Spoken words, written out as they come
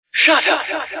Shut up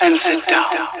and sit down.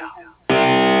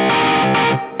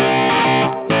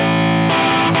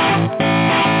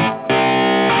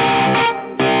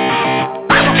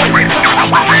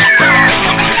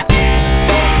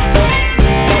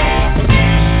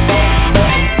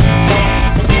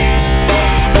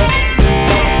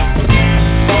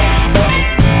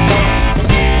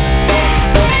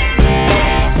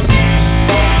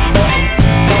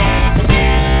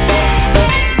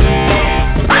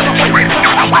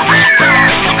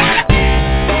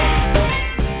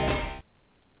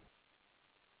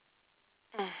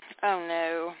 Oh,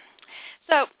 no.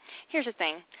 So, here's the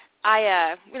thing.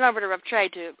 I went over to Rough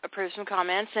Trade to approve some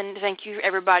comments, and thank you,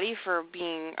 everybody, for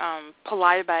being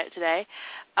polite about it today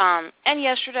and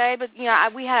yesterday. But, you know,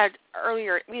 we had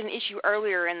an issue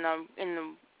earlier in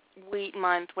the week,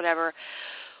 month, whatever,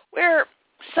 where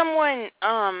someone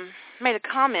made a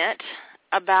comment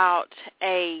about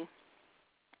a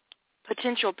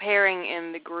potential pairing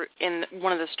in the group, in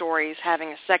one of the stories having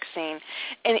a sex scene,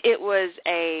 and it was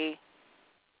a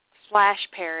slash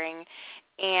pairing,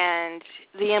 and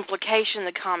the implication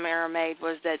the commenter made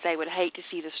was that they would hate to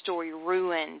see the story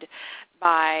ruined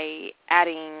by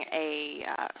adding a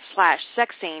slash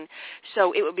sex scene,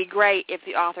 so it would be great if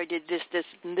the author did this, this,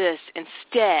 and this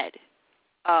instead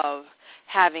of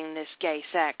having this gay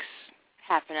sex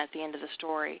happen at the end of the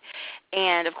story.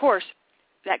 And, of course,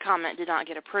 that comment did not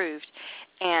get approved,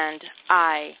 and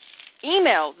I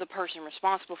emailed the person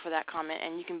responsible for that comment,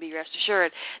 and you can be rest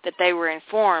assured that they were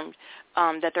informed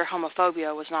that their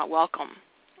homophobia was not welcome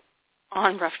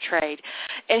on Rough Trade.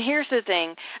 And here's the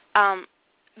thing.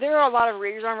 There are a lot of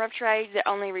readers on Rough Trade that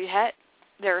only read het.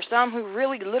 There are some who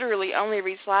really literally only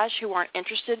read slash who aren't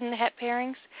interested in the het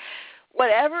pairings.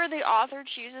 Whatever the author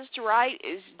chooses to write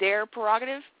is their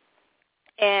prerogative,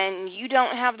 and you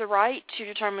don't have the right to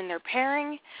determine their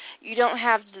pairing. You don't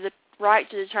have the right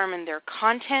to determine their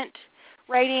content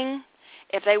rating.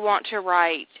 If they want to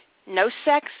write no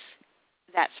sex,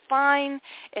 that's fine.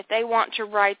 If they want to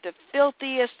write the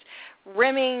filthiest,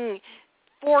 rimming,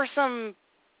 foursome,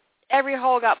 every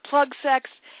hole got plug sex,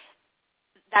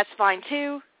 that's fine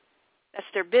too. That's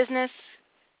their business.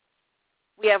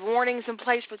 We have warnings in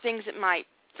place for things that might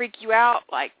freak you out,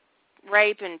 like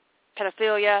rape and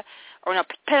pedophilia. Or no,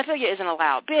 pedophilia isn't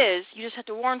allowed. Biz, you just have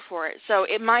to warn for it. So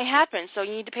it might happen. So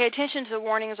you need to pay attention to the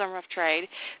warnings on Rough Trade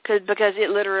because it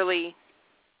literally,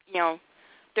 you know,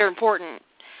 they're important.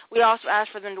 We also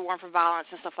ask for them to warn for violence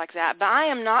and stuff like that. But I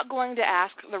am not going to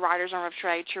ask the writers on Rough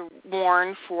Trade to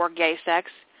warn for gay sex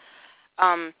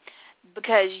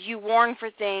because you warn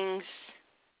for things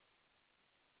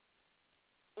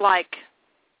like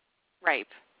rape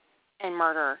and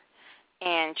murder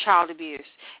and child abuse,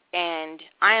 and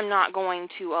I am not going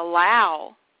to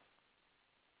allow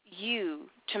you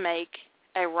to make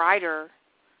a writer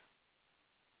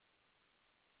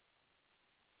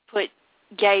put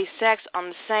gay sex on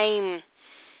the same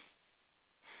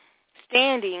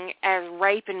standing as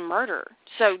rape and murder.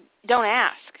 So don't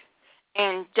ask,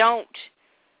 and don't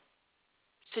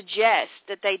suggest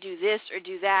that they do this or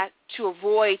do that to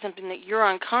avoid something that you're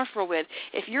uncomfortable with.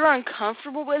 If you're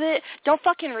uncomfortable with it, don't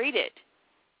fucking read it.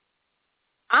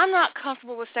 I'm not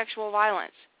comfortable with sexual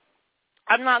violence.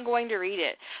 I'm not going to read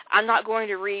it. I'm not going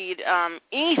to read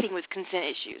anything with consent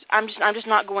issues. I'm just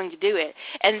not going to do it.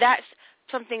 And that's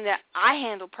something that I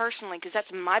handle personally because that's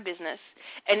my business,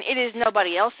 and it is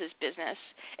nobody else's business,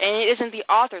 and it isn't the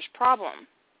author's problem.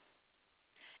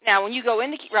 Now, when you go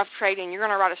into Rough Trade and you're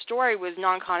going to write a story with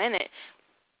non-con in it,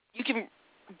 you can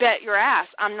bet your ass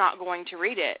I'm not going to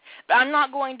read it. But I'm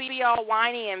not going to be all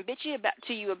whiny and bitchy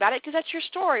to you about it because that's your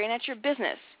story and that's your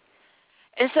business.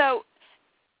 And so,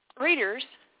 readers,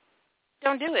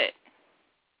 don't do it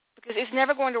because it's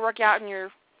never going to work out in your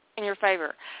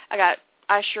favor. I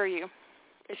assure you,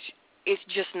 it's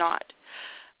just not.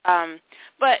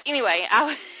 But anyway, I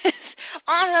was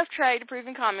on Rough Trade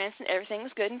approving comments and everything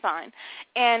was good and fine.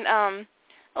 And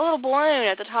a little balloon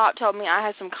at the top told me I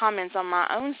had some comments on my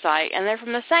own site, and they're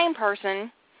from the same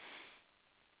person.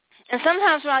 And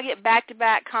sometimes when I get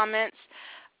back-to-back comments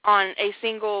on a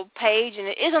single page, and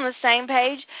it is on the same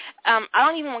page, I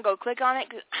don't even want to go click on it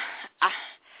because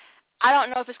I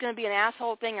don't know if it's going to be an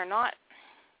asshole thing or not.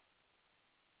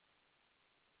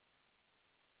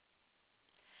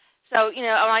 So, you know,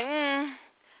 I'm like,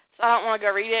 so I don't want to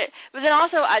go read it. But then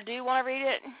also I do want to read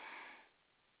it.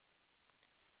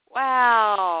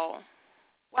 Wow,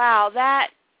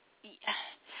 that,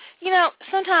 you know,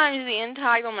 sometimes the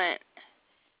entitlement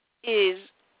is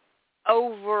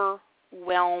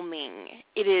overwhelming.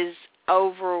 It is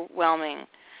overwhelming.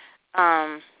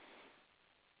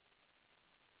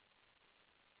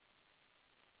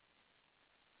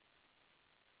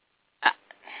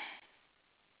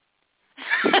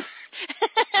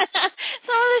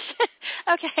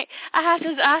 Okay, I have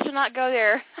to not go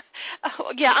there.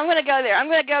 Oh, yeah, I'm going to go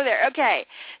there. Okay,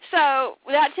 so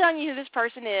without telling you who this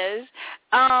person is,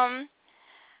 I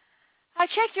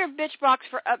checked your bitch box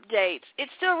for updates. It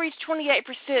still reached 28%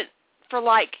 for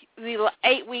like the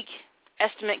 8-week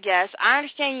estimate guess. I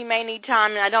understand you may need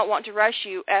time, and I don't want to rush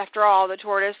you. After all, the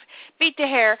tortoise beat the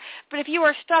hare. But if you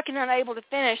are stuck and unable to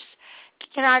finish,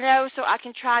 can I know so I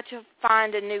can try to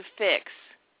find a new fix?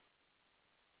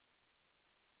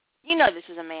 You know this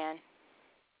is a man.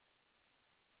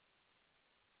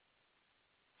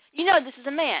 You know this is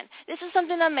a man. This is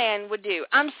something a man would do.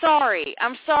 I'm sorry.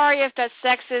 I'm sorry if that's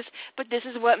sexist, but this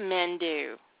is what men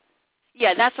do.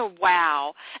 Yeah, that's a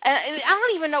wow. And I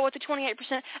don't even know what the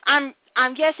 28%.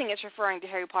 I'm guessing it's referring to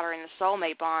Harry Potter and the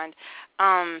Soulmate Bond.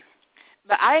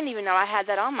 But I didn't even know I had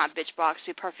that on my bitch box,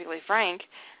 to be perfectly frank.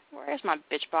 Where is my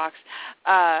bitch box?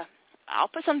 I'll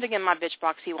put something in my bitch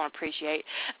box you won't appreciate.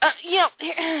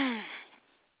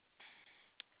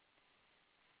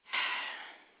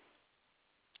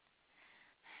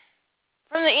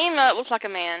 From the email, it looks like a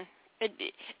man.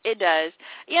 It does.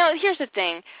 Here's the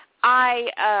thing.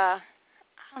 I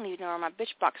don't even know where my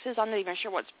bitch box is. I'm not even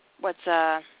sure what's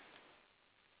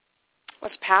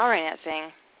powering that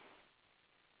thing.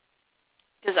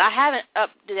 Because I haven't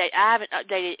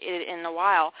updated it in a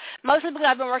while. Mostly because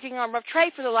I've been working on Rough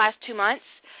Trade for the last 2 months.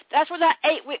 That's where that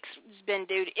 8 weeks has been,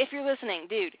 dude. If you're listening,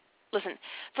 dude, listen.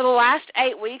 For the last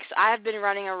 8 weeks, I have been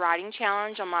running a writing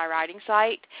challenge on my writing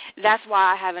site. That's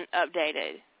why I haven't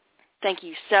updated. Thank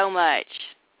you so much.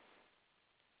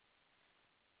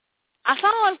 I saw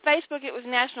on Facebook it was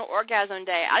National Orgasm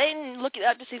Day. I didn't look it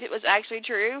up to see if it was actually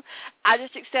true. I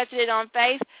just accepted it on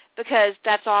faith because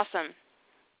that's awesome.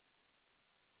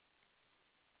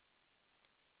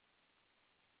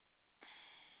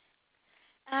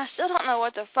 I still don't know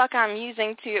what the fuck I'm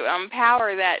using to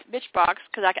power that bitch box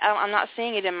because I'm not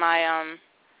seeing it in my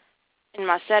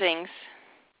settings.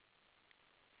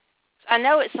 I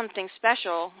know it's something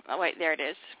special. Oh wait, there it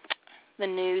is. The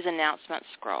news announcement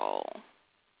scroll.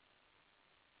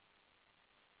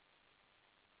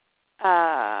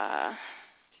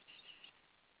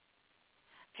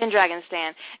 Pendragon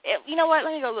Stand. You know what?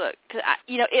 Let me go look. Cause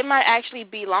it might actually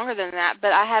be longer than that,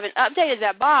 but I haven't updated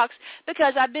that box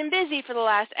because I've been busy for the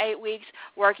last 8 weeks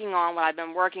working on what I've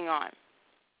been working on.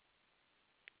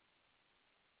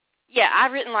 Yeah,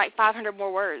 I've written like 500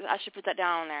 more words. I should put that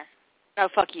down on there. No,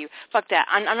 fuck you. Fuck that.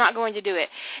 I'm not going to do it.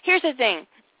 Here's the thing.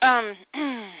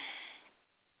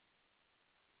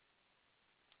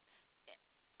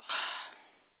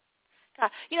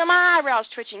 My eyebrow's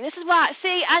twitching. This is why.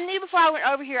 See, I knew before I went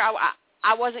over here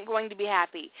I wasn't going to be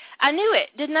happy. I knew it.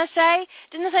 Didn't I say?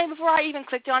 Didn't I say before I even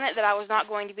clicked on it that I was not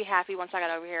going to be happy once I got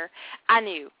over here? I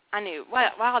knew.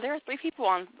 Wow, there are 3 people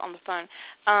on the phone.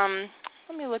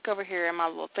 Let me look over here in my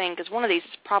little thing because one of these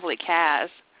is probably Kaz.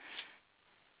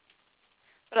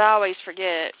 But I always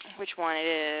forget which one it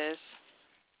is.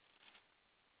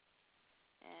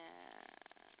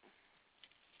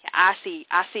 I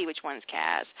see which one's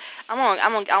Kaz. I'm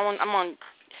on.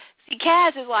 See,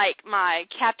 Kaz is like my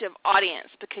captive audience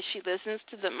because she listens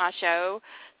to my show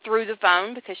through the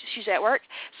phone because she's at work.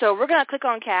 So we're gonna click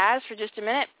on Kaz for just a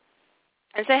minute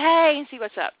and say hey and see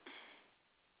what's up.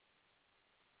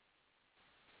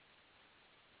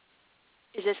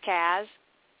 Is this Kaz?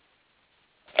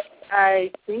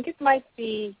 I think it might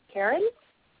be Karen.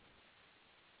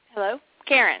 Hello,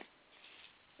 Karen.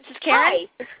 This is Karen.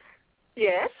 Hi.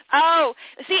 Yes. Oh,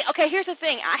 see, okay, here's the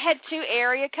thing. I had 2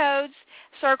 area codes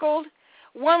circled.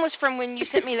 One was from when you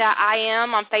sent me that I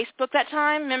am on Facebook that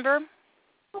time, remember?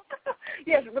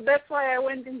 Yes, but that's why I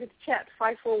went into the chat.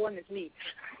 541 is me.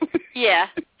 Yeah.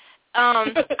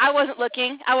 I wasn't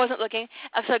looking.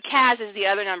 So Kaz is the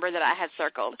other number that I had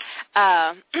circled.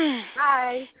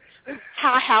 Hi.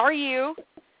 How are you?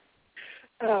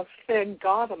 Oh, thank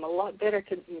God, I'm a lot better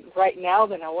right now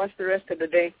than I was the rest of the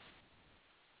day.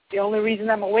 The only reason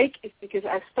I'm awake is because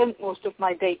I spent most of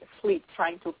my day asleep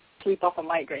trying to sleep off a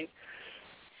migraine.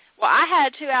 Well, I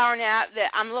had a 2-hour nap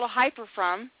that I'm a little hyper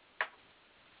from,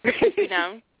 you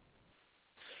know.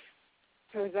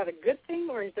 So is that a good thing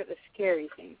or is that a scary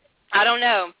thing? I don't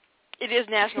know. It is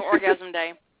National Orgasm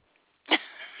Day.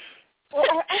 Well,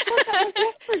 I thought that was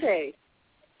yesterday.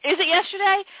 Is it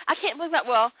yesterday? I can't believe that.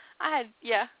 Well,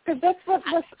 yeah. Because that's what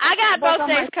was. I got both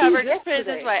days covered. Let's put it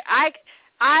yesterday. this way.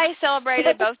 I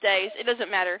celebrated both days. It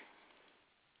doesn't matter.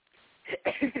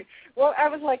 Well, I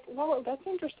was like, well, that's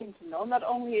interesting to know. Not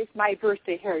only is my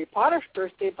birthday Harry Potter's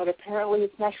birthday, but apparently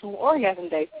it's National Orgasm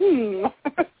Day.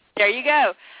 There you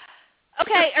go.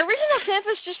 Okay, Original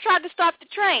Tempest just tried to stop the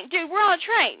train. Dude, we're on a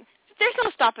train. There's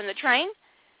no stopping the train.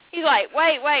 He's like,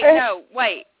 wait,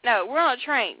 no, we're on a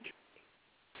train.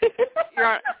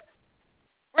 We're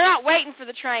not waiting for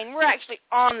the train. We're actually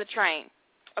on the train.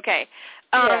 Okay.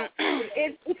 Yeah.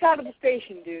 It's out of the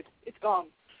station, dude. It's gone.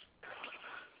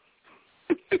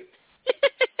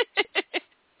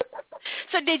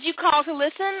 So did you call to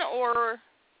listen, or?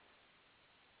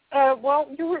 Well,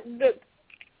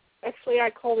 actually, I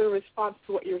called in response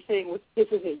to what you were saying. This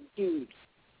is a dude.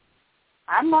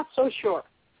 I'm not so sure.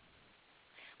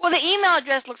 Well, the email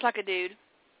address looks like a dude.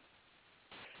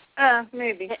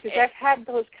 Maybe, because I've had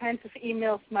those kinds of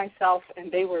emails myself,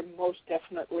 and they were most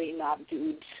definitely not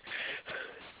dudes.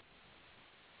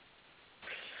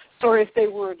 Or if they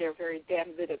were, they're very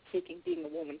damn good at being a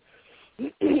woman.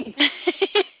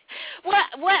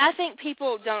 What I think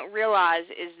people don't realize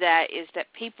is that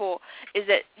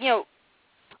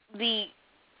the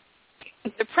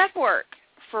prep work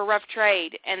for Rough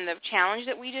Trade and the challenge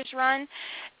that we just run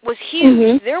was huge.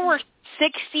 Mm-hmm. There were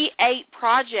 68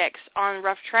 projects on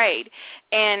Rough Trade,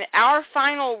 and our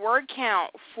final word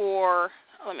count for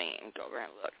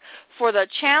the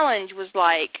challenge was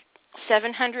like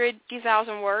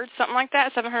 700,000 words, something like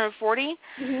that, 740.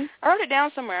 Mm-hmm. I wrote it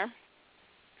down somewhere.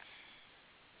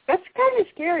 That's kind of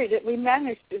scary that we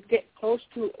managed to get close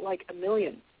to like 1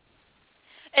 million.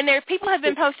 And people have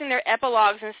been posting their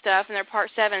epilogues and stuff and their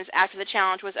part 7s after the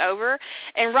challenge was over.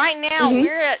 And right now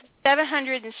we're at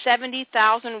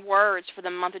 770,000 words for the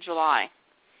month of July.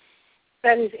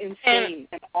 That is insane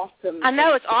and awesome. I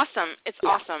know, it's awesome. It's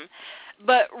awesome.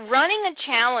 But running a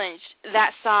challenge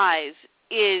that size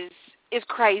is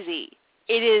crazy.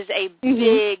 It is a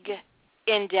big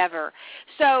endeavor.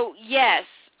 So, yes,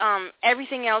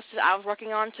 everything else that I was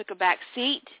working on took a back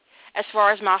seat as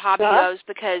far as my hobby goes,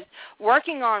 because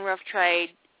working on Rough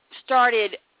Trade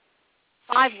started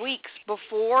 5 weeks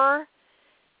before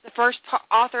the first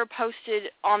author posted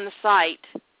on the site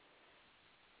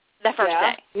the first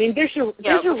day. I mean, there's a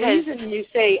reason you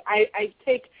say I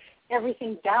take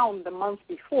everything down the month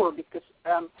before, because,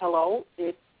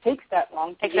 it takes that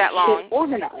long to get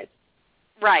organized.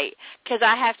 Right, because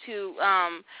I have to,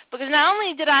 because not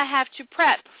only did I have to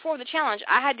prep for the challenge,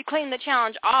 I had to clean the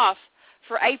challenge off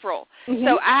for April. Mm-hmm.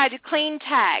 So I had to clean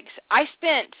tags. I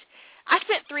spent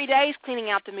 3 days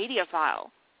cleaning out the media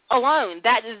file alone.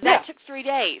 That took 3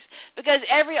 days, because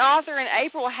every author in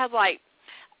April had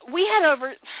we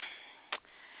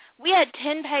had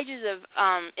 10 pages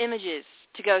of images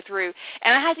to go through,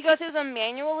 and I had to go through them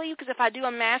manually, because if I do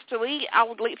a mass delete, I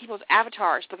will delete people's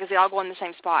avatars because they all go in the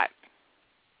same spot.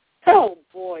 Oh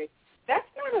boy, that's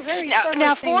not a very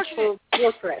thing for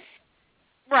WordPress.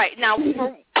 Right now,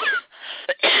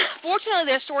 fortunately,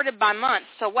 they're sorted by month.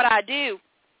 So what I do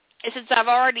is, since I've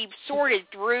already sorted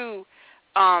through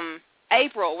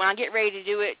April, when I get ready to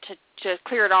do it to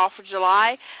clear it off for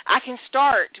July, I can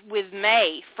start with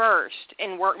May 1st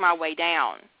and work my way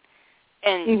down.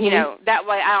 And, that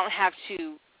way I don't have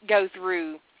to go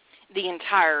through the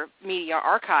entire media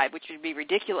archive, which would be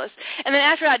ridiculous. And then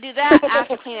after I do that, I have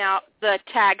to clean out the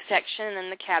tag section and then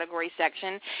the category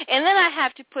section. And then I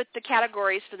have to put the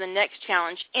categories for the next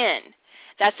challenge in.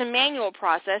 That's a manual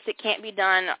process. It can't be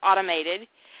done automated.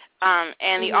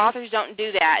 And the authors don't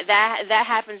do that. That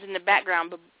happens in the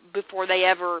background before they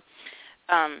ever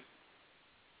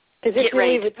get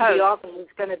ready to post. The authors,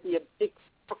 it's going to be a big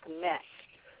fucking mess.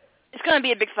 It's going to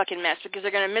be a big fucking mess, because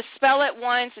they're going to misspell it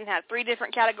once and have 3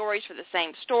 different categories for the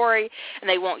same story, and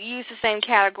they won't use the same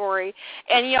category.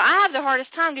 And, I have the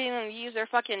hardest time getting them to use their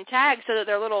fucking tags so that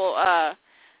their little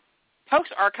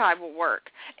post archive will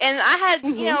work. And I had,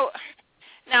 now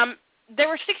there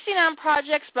were 69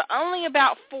 projects, but only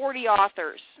about 40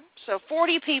 authors. So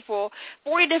 40 people,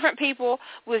 40 different people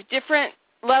with different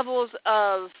levels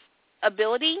of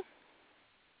ability.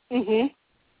 And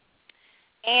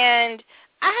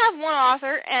I have one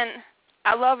author, and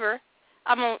I love her.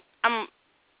 I'm going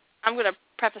to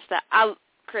preface that.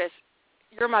 Chris,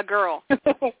 you're my girl.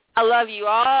 I love you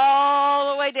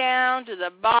all the way down to the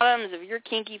bottoms of your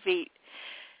kinky feet.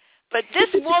 But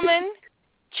this woman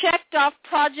checked off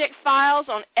project files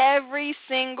on every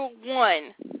single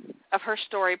one of her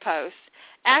story posts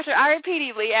after I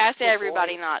repeatedly asked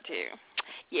everybody not to.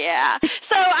 Yeah.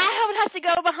 So I would have to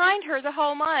go behind her the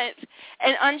whole month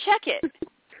and uncheck it.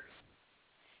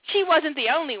 She wasn't the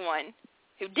only one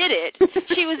who did it.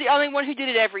 She was the only one who did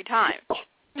it every time.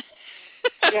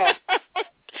 Yeah.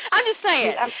 I'm just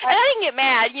saying. And I didn't get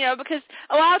mad, because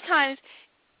a lot of times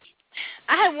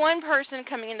I had one person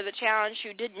coming into the challenge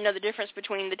who didn't know the difference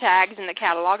between the tags and the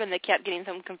catalog, and they kept getting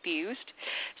them confused.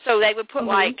 So they would put,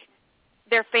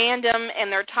 their fandom and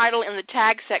their title in the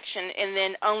tag section, and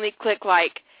then only click,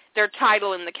 their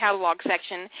title in the catalog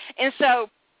section. And so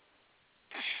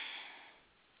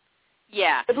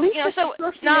Yeah. At least if so the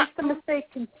person not makes the mistake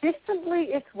consistently,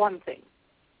 it's one thing.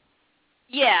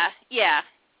 Yeah.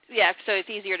 So it's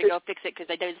easier to go fix it because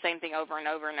they do the same thing over and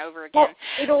over and over again. Well,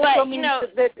 it also means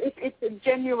that it's a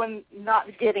genuine not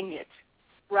getting it,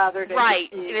 rather than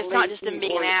right. And it's not just them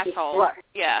being an asshole. Right.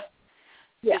 Yeah.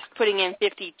 Just putting in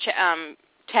 50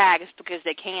 tags because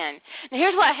they can. Now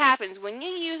here's what happens when you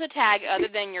use a tag other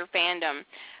than your fandom,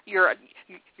 your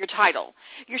title.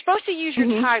 You're supposed to use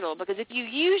your title, because if you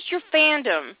used your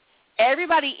fandom,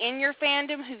 everybody in your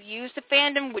fandom who used the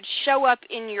fandom would show up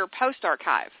in your post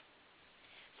archive.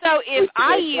 So if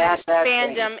I used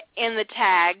fandom in the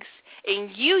tags and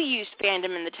you used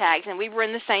fandom in the tags and we were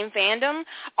in the same fandom,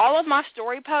 all of my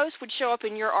story posts would show up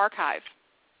in your archive.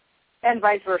 And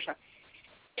vice versa.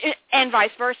 And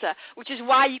vice versa, which is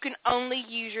why you can only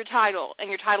use your title, and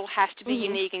your title has to be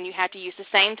unique, and you have to use the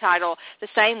same title the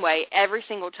same way every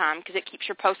single time, because it keeps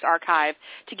your post archive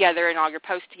together and all your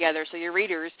posts together, so your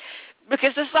readers,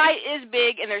 because the site is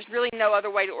big and there's really no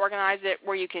other way to organize it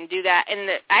where you can do that, and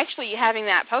actually having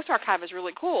that post archive is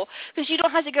really cool, because you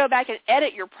don't have to go back and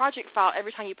edit your project file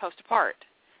every time you post a part.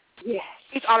 Yes.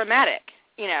 It's automatic,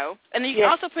 and then you can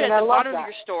also put it at the bottom of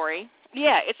your story.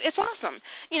 Yeah, it's awesome.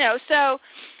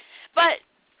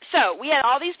 So we had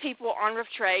all these people on Rough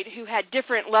Trade who had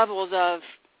different levels of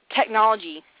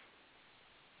technology,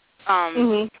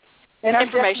 and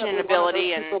information and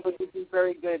ability, and people that would be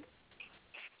very good.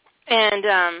 And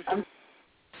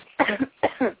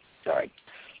sorry.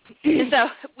 And so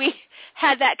we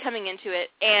had that coming into it,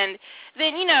 and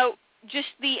then just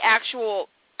the actual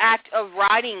act of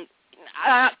writing.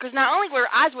 Because not only was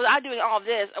I doing all of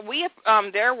this,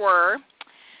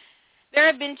 there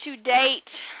have been to date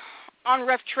on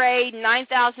Rough Trade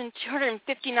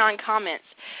 9,259 comments.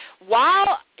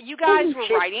 While you guys were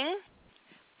writing,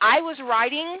 I was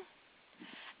writing.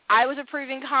 I was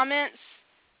approving comments.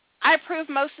 I approved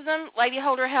most of them. Lady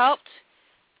Holder helped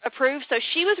approve. So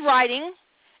she was writing,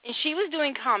 and she was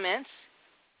doing comments.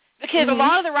 Because a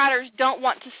lot of the writers don't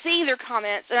want to see their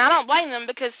comments, and I don't blame them,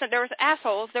 because there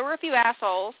were a few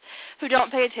assholes who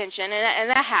don't pay attention, and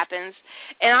that happens.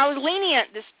 And I was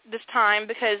lenient this time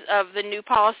because of the new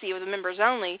policy of the members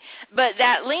only, but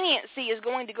that leniency is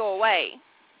going to go away.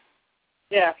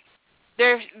 Yeah.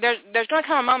 There's going to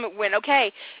come a moment when,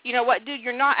 okay, you know what, dude,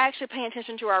 you're not actually paying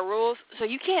attention to our rules, so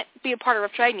you can't be a part of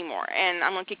Rough Trade anymore, and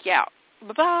I'm going to kick you out.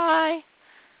 Bye-bye.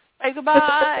 Say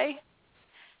goodbye.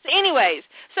 So anyways,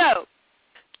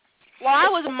 while I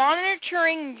was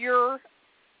monitoring your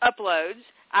uploads,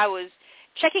 I was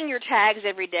checking your tags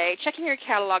every day, checking your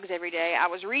catalogs every day. I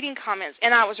was reading comments,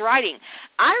 and I was writing.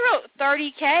 I wrote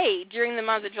 30K during the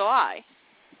month of July.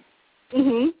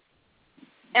 And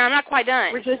I'm not quite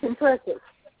done. Which is impressive.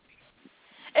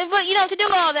 But, to do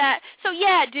all that, so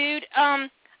yeah, dude, I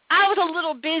was a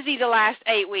little busy the last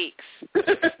 8 weeks.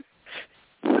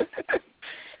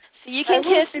 So you can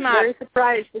kiss my very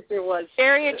surprised if there was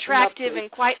very attractive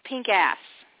and quite pink ass.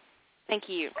 Thank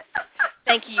you.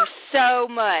 Thank you so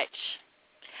much.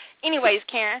 Anyways,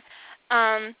 Karen,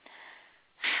 are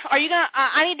you gonna?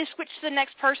 I need to switch to the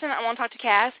next person. I want to talk to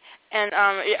Cass. And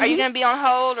are you gonna be on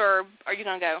hold, or are you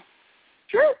gonna go?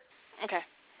 Sure. Okay.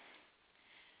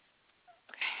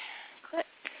 Click.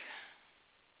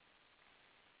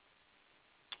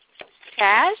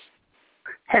 Cass?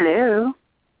 Hello.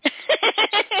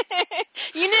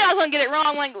 You knew I was going to get it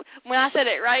wrong when I said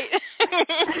it, right?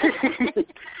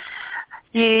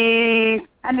 Yeah,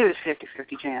 I knew it was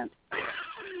 50-50 chance.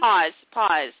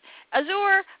 Pause.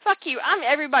 Azur, fuck you. I'm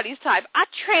everybody's type. I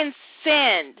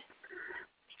transcend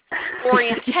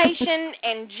orientation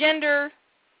and gender.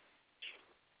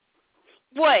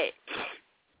 What?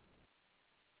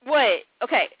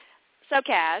 Okay. So,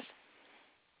 Kaz.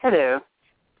 Hello.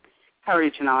 How are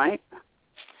you tonight?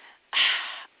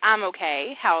 I'm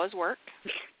okay. How is work?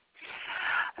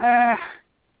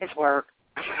 It's work.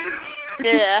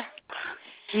 Yeah.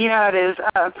 Yeah, it is.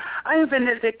 I have been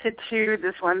addicted to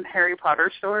this one Harry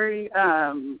Potter story,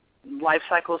 life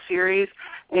cycle series,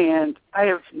 and I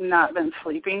have not been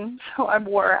sleeping, so I'm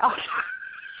wore out.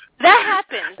 That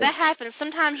happens.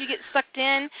 Sometimes you get sucked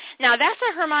in. Now, that's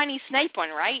a Hermione Snape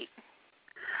one, right?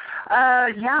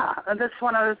 Yeah. That's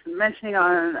one I was mentioning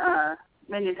on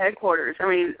Minion Headquarters. I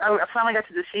mean, I finally got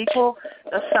to the sequel.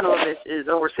 That son of a bitch is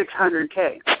over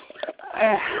 600K.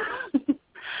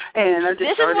 And I just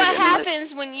this is what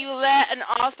happens when you let an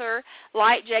author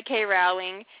like J.K.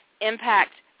 Rowling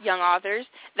impact young authors.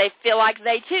 They feel like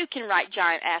they, too, can write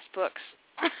giant-ass books.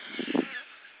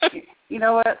 You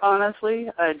know what? Honestly,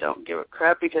 I don't give a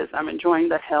crap because I'm enjoying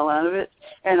the hell out of it.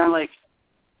 And I'm like,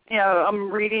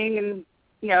 I'm reading and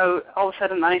all of a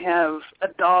sudden I have a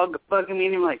dog bugging me,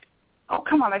 and I'm like, oh,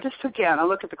 come on, I just took you out. And I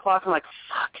look at the clock, and I'm like,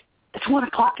 fuck, it's 1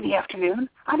 o'clock in the afternoon.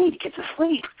 I need to get to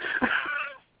sleep.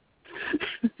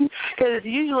 Because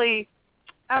usually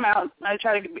I'm out. I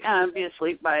try to be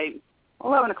asleep by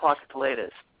 11 o'clock at the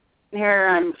latest. And here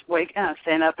I'm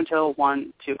staying up until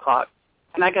 1, 2 o'clock.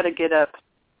 And I got to get up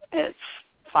at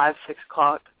 5, 6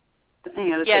 o'clock. To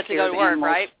go to work, animals.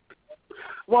 Right?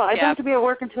 Well, I don't have to be at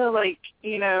work until,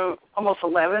 almost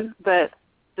 11. But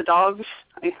the dogs,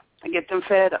 I get them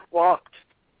fed, walked,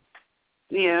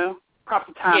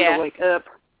 proper time to wake up.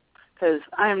 Because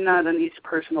I am not an easy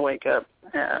person to wake up.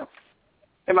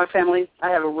 In my family, I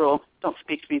have a rule: don't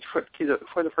speak to me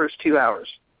for the first 2 hours.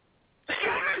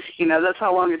 That's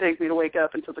how long it takes me to wake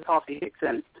up until the coffee kicks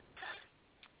in.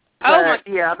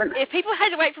 If people had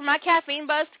to wait for my caffeine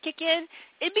buzz to kick in,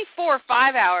 it'd be 4 or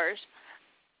 5 hours.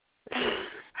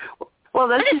 Well,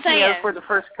 that's just for the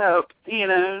first cup,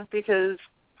 because,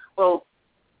 I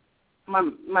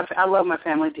love my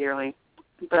family dearly,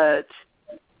 but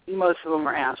most of them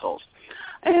are assholes.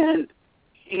 And,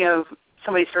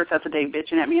 somebody starts out the day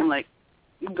bitching at me, I'm like,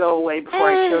 go away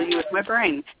before I kill you with my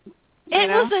brain. It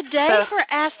was a day for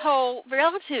asshole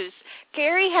relatives.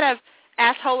 Carrie had a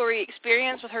assholery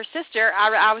experience with her sister.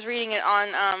 I was reading it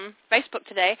on Facebook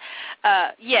today.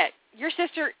 Your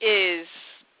sister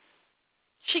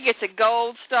she gets a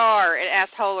gold star in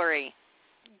assholery.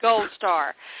 Gold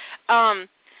star.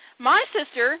 My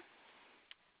sister,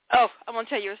 I want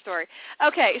to tell you a story.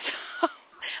 Okay, so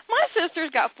my sister's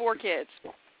got 4 kids.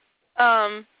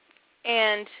 5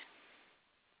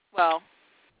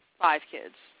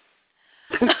 kids.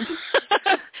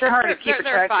 They're hard to keep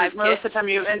track of. Most of the time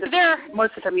you end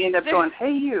up going,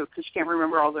 hey, you, because you can't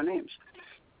remember all their names.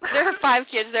 There are 5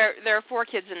 kids. There are 4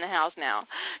 kids in the house now.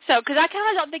 So, because I kind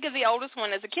of don't think of the oldest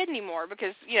one as a kid anymore,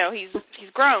 because he's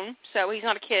grown, so he's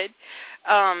not a kid.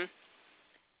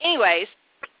 Anyways,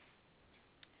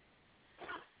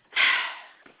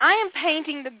 I am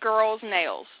painting the girls'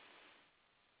 nails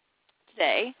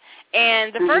today,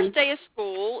 and the first day of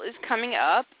school is coming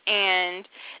up, and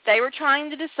they were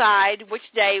trying to decide which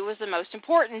day was the most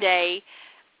important day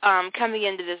coming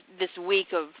into this week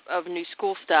of new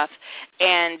school stuff.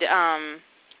 And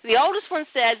the oldest one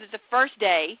said that the first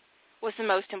day was the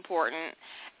most important,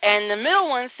 and the middle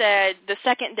one said the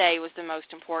second day was the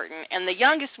most important, and the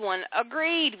youngest one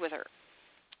agreed with her.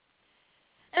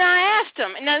 And I asked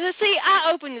him, now see, I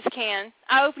opened this can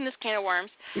of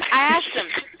worms. I asked him,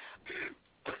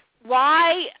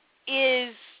 why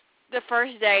is the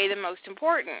first day the most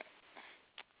important?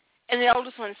 And the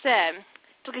oldest one said,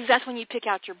 because that's when you pick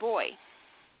out your boy.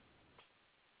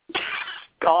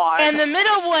 God. And the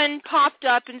middle one popped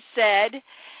up and said,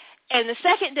 and the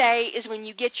second day is when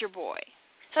you get your boy.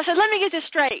 So I said, let me get this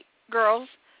straight, girls.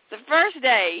 The first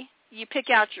day, you pick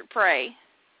out your prey.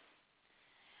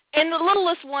 And the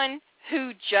littlest one,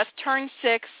 who just turned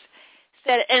 6,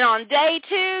 said, and on day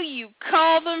 2, you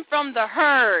call them from the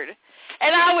herd.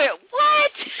 And I went,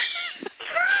 what?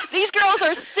 These girls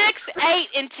are 6, 8,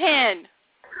 and 10.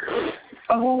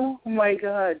 Oh, my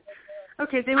God.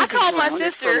 Okay, they were I called my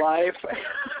sister. For life.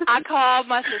 I called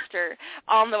my sister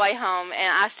on the way home,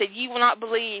 and I said, you will not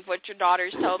believe what your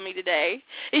daughters told me today.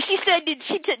 And she said,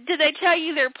 did they tell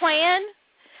you their plan?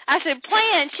 I said,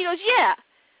 plan? She goes, yeah.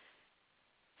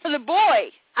 For the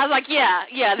boy. I was like, yeah,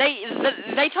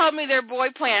 they told me their boy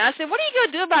plan. I said, what are you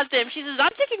going to do about them? She says,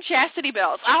 I'm taking chastity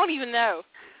belts. I don't even know.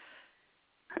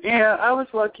 Yeah, I was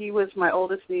lucky with my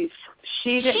oldest niece.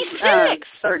 She's 6.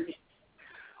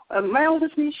 My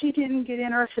oldest niece, she didn't get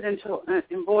interested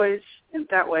in boys in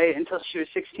that way until she was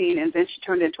 16, and then she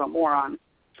turned into a moron.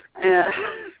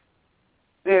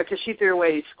 Because she threw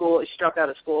away school. She dropped out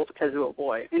of school because of a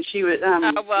boy. And she was,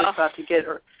 was about to get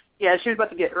her. Yeah, she was about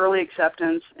to get early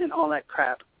acceptance and all that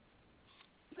crap.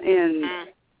 And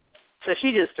so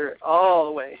she just threw it all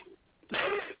away.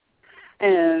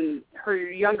 And her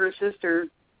younger sister,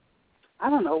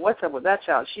 I don't know what's up with that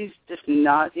child. She's just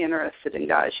not interested in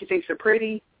guys. She thinks they're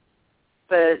pretty,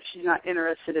 but she's not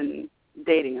interested in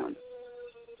dating them.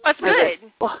 That's good.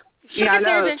 She'll get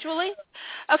there know. eventually.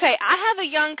 Okay, I have a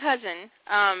young cousin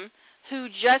who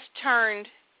just turned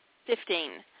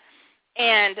 15.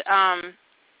 And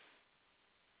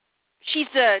she's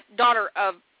the daughter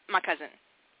of my cousin.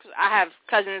 I have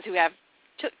cousins who have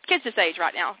kids this age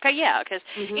right now. Okay, yeah, because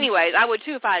anyways, I would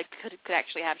too if I could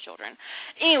actually have children.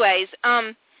 Anyways,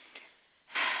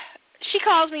 she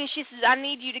calls me and she says, I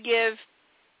need you to give,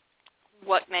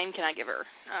 what name can I give her?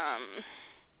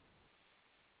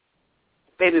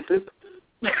 Baby Boop.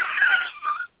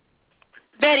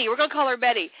 Betty, we're going to call her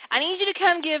Betty. I need you to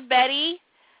come give Betty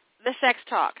the sex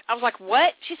talk. I was like,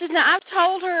 what? She says, now I've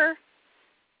told her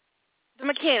the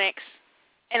mechanics,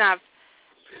 and I've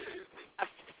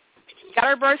got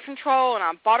her birth control, and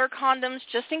I bought her condoms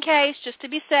just in case, just to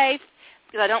be safe,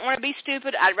 because I don't want to be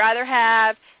stupid. I'd rather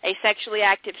have a sexually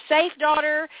active, safe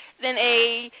daughter than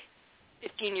a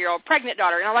 15-year-old pregnant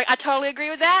daughter. And I'm like, I totally agree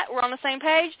with that. We're on the same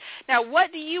page. Now,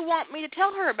 what do you want me to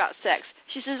tell her about sex?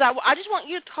 She says, I just want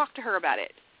you to talk to her about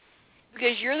it,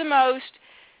 because you're the most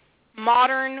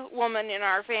modern woman in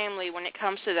our family when it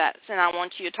comes to that, and I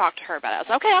want you to talk to her about it. I was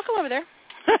like, okay, I'll come over there.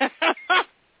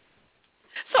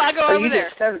 So I go over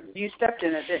there. You stepped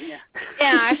in it, didn't you?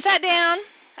 Yeah, I sat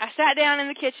down in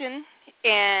the kitchen,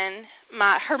 and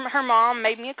her mom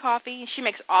made me a coffee. She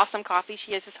makes awesome coffee.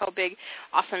 She has this whole big,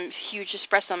 awesome, huge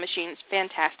espresso machine. It's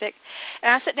fantastic.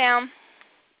 And I sit down,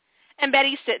 and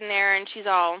Betty's sitting there, and she's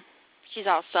all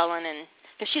sullen, and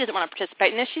because she doesn't want to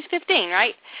participate in this. She's 15,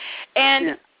 right? And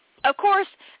yeah. Of course,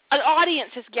 an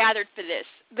audience has gathered for this.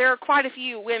 There are quite a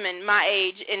few women my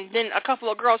age and then a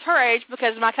couple of girls her age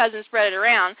because my cousin spread it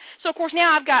around. So, of course,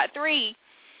 now I've got 3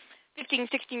 15,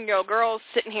 16-year-old girls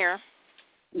sitting here,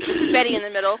 Betty in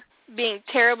the middle, being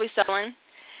terribly sullen.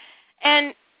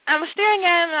 And I was staring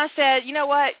at him, and I said, you know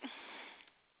what?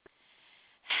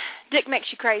 Dick makes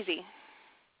you crazy.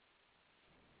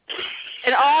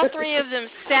 And all 3 of them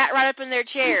sat right up in their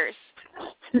chairs.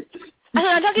 I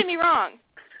said, don't get me wrong.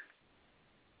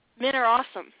 Men are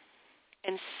awesome,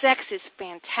 and sex is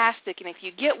fantastic, and if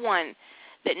you get one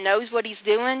that knows what he's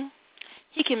doing,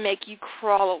 he can make you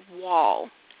crawl a wall,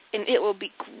 and it will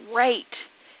be great,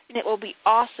 and it will be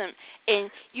awesome, and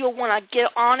you'll want to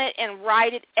get on it and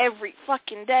ride it every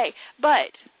fucking day, but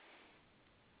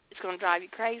it's going to drive you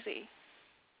crazy.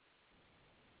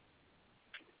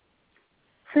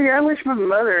 See, I wish my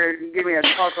mother would give me a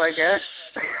talk like that.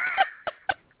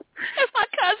 My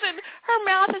cousin, her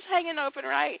mouth is hanging open,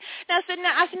 right? And I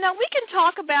said, now we can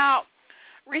talk about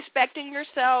respecting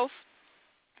yourself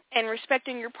and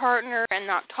respecting your partner and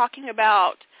not talking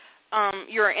about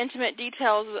your intimate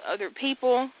details with other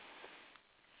people.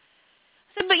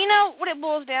 I said, but you know what it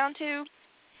boils down to?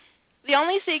 The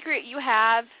only secret you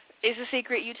have is a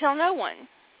secret you tell no one.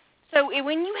 So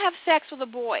when you have sex with a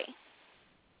boy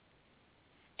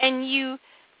and you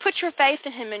put your faith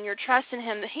in him and your trust in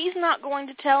him that he's not going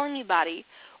to tell anybody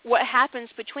what happens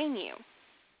between you,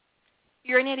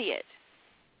 you're an idiot.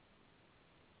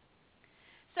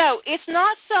 So it's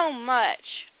not so much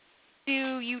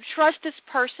do you trust this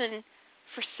person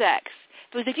for sex.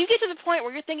 Because if you get to the point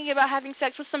where you're thinking about having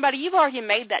sex with somebody, you've already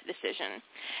made that decision.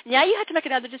 Now you have to make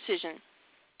another decision.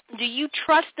 Do you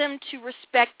trust them to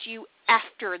respect you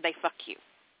after they fuck you?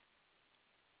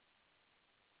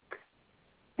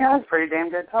 Yeah, that's pretty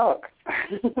damn good talk. I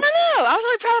know. I was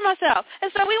really proud of myself.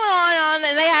 And so we went on,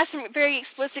 and they asked some very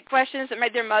explicit questions that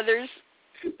made their mothers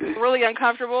really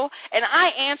uncomfortable. And I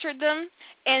answered them.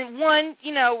 And one,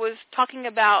 was talking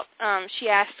about, she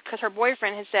asked, because her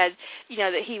boyfriend had said,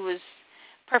 that he was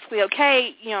perfectly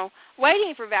okay,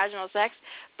 waiting for vaginal sex,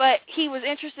 but he was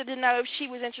interested to know if she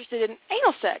was interested in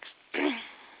anal sex.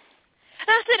 And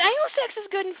I said, anal sex is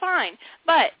good and fine,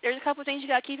 but there's a couple of things you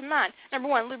got to keep in mind. Number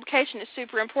one, lubrication is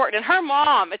super important. And her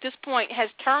mom, at this point, has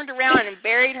turned around and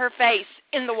buried her face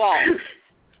in the wall.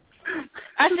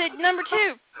 I said, number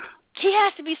two, he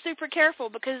has to be super careful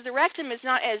because the rectum is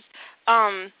not as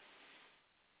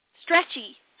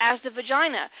stretchy as the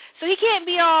vagina. So he can't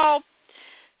be all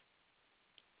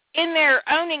in there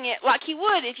owning it like he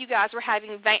would if you guys were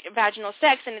having vaginal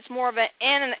sex, and it's more of an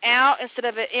in and out instead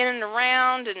of an in and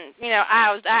around, and,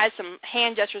 I had some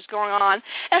hand gestures going on,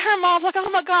 and her mom's like, oh,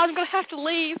 my God, I'm going to have to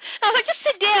leave. And I was like, just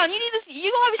sit down. You need this.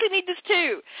 You obviously need this,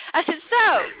 too. I said,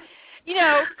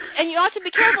 and you ought to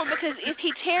be careful because if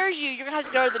he tears you, you're going to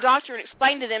have to go to the doctor and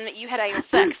explain to them that you had anal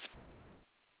sex.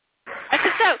 I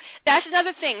said, so that's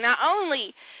another thing. Not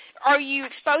only are you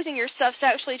exposing yourself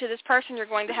sexually to this person you're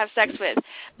going to have sex with,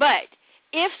 but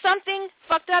if something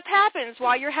fucked up happens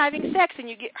while you're having sex and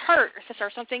you get hurt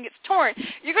or something gets torn,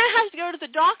 you're going to have to go to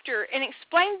the doctor and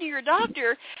explain to your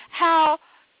doctor how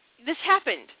this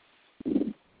happened.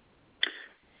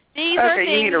 These are things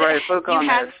you need to write a book on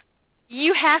this.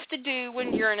 You have to do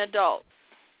when you're an adult.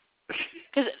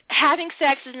 Because having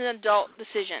sex is an adult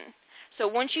decision. So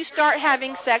once you start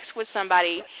having sex with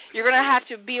somebody, you're going to have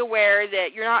to be aware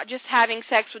that you're not just having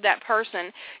sex with that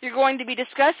person. You're going to be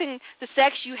discussing the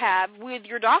sex you have with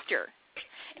your doctor.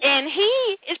 And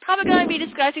he is probably going to be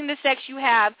discussing the sex you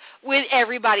have with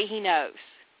everybody he knows.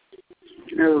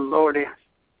 Oh, Lordy.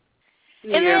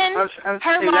 And then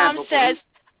her mom says,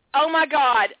 oh, my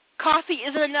God, coffee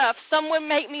isn't enough. Someone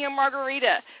make me a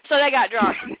margarita. So they got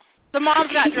drunk. The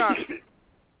moms got drunk.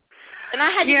 And I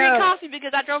had to drink coffee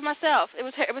because I drove myself. It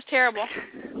was terrible.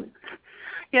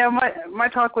 Yeah, my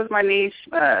talk with my niece,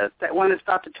 that one that's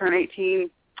about to turn 18,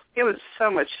 it was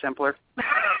so much simpler.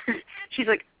 She's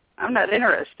like, I'm not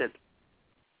interested.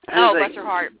 Oh, bless her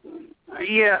heart.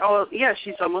 Yeah,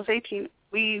 she's almost 18.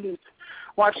 We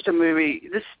watched a movie.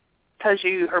 This tells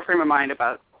you her frame of mind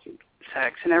about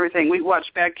sex and everything. We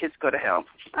watched Bad Kids Go to Hell.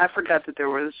 I forgot that there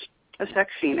was a sex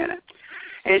scene in it.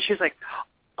 And she was like,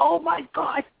 oh, my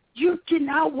God, you did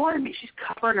not warn me. She's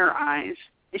covering her eyes.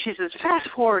 And she says, fast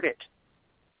forward it.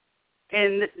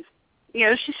 And,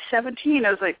 she's 17.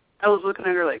 I was looking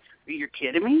at her like, are you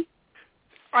kidding me?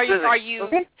 Are you,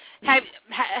 okay.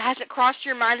 Has it crossed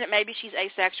your mind that maybe she's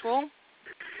asexual?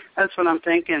 That's what I'm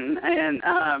thinking.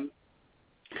 And,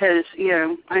 because,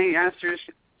 I asked her,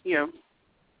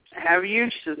 have you?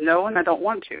 She says, no, and I don't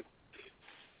want to.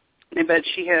 But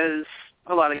she has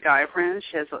a lot of guy friends.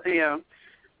 She has,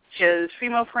 she has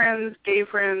female friends, gay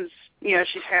friends.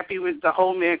 She's happy with the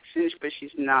whole mix, but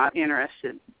she's not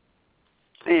interested.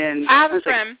 And I had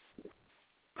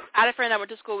a friend I went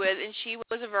to school with, and she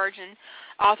was a virgin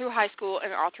all through high school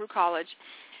and all through college.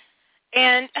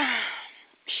 And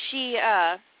she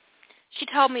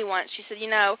told me once, she said,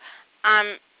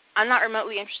 I'm not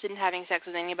remotely interested in having sex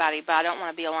with anybody, but I don't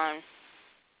want to be alone.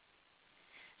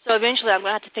 So eventually I'm going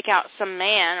to have to pick out some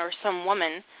man or some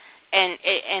woman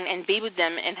and be with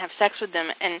them and have sex with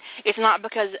them. And it's not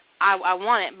because I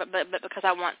want it, but because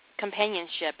I want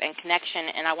companionship and connection,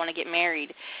 and I want to get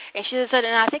married. And she said,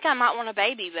 and I think I might want a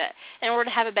baby, but in order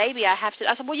to have a baby, I said,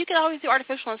 well, you can always do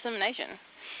artificial insemination.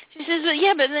 She says,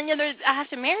 but then I have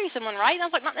to marry someone, right? And I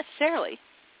was like, not necessarily.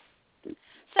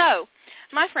 So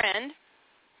my friend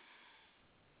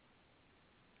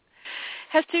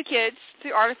has 2 kids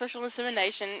through artificial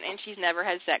insemination, and she's never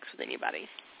had sex with anybody.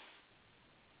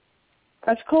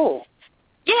 That's cool.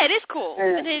 Yeah, it is cool.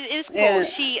 It is cool. Yeah.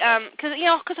 She,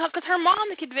 because her mom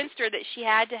had convinced her that she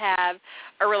had to have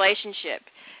a relationship,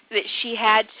 that she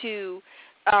had to,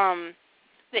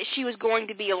 that she was going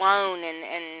to be alone,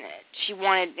 and she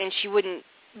wanted, and she wouldn't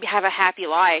have a happy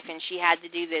life, and she had to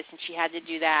do this and she had to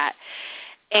do that,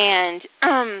 and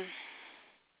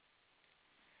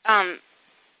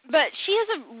but she has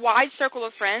a wide circle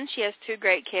of friends. She has 2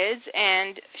 great kids,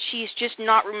 and she's just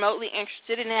not remotely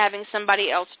interested in having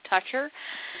somebody else touch her.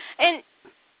 And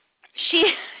she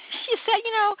said,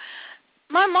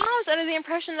 my mom's under the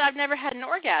impression that I've never had an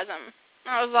orgasm.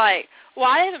 I was like, well,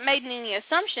 I haven't made any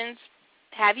assumptions.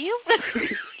 Have you? And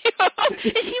she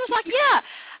was like, yeah,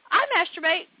 I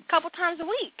masturbate a couple times a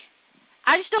week.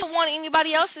 I just don't want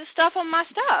anybody else's stuff on my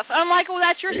stuff. I'm like, well,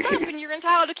 that's your stuff, and you're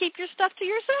entitled to keep your stuff to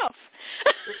yourself.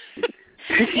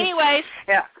 Anyways.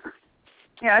 Yeah,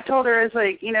 I told her, it's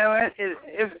like,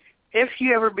 if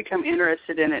you ever become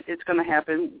interested in it, it's going to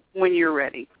happen when you're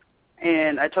ready.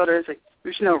 And I told her, it's like,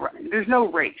 there's no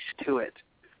race to it.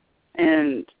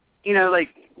 And, like,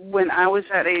 when I was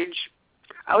that age,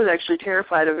 I was actually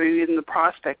terrified of even the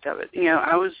prospect of it.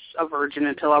 I was a virgin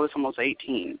until I was almost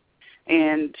 18.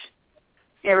 And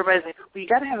everybody's like, well, you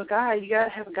got to have a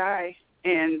guy.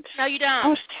 And no, you don't. I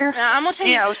was terrified. No, I'm going to tell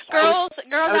you, girls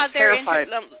out there,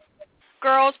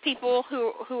 girls, people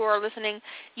who are listening,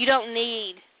 you don't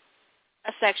need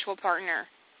a sexual partner.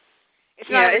 It's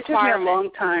not a requirement.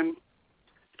 It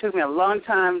took me a long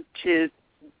time to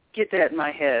get that in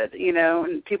my head,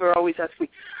 and people are always asking me,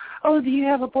 oh, do you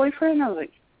have a boyfriend? I was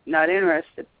like, not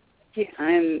interested. Yeah,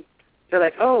 and they're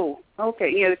like, oh,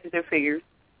 okay, because they figure,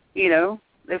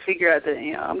 they figure out that,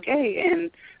 I'm gay, and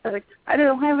I was like, I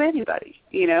don't have anybody,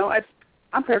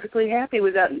 I'm perfectly happy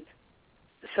without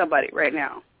somebody right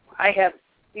now. I have,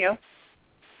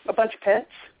 a bunch of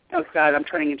pets. Oh, God, I'm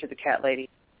turning into the cat lady.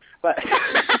 But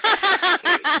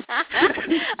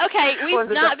okay, we've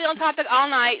not been on topic all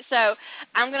night, so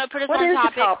I'm going to put us on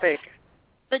topic. What is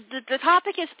the topic? The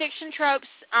topic is fiction tropes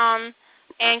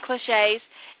and cliches,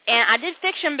 and I did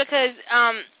fiction because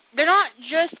they're not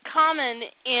just common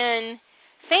in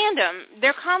fandom.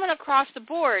 They're common across the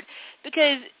board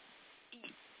because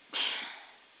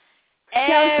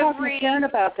I was talking to Karen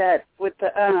about that with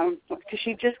the because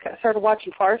she just started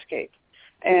watching Farscape,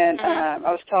 and I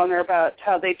was telling her about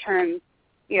how they turn,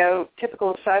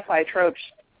 typical sci-fi tropes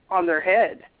on their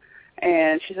head,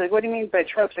 and she's like, "What do you mean by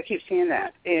tropes? I keep seeing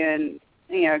that," and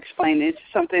explain it's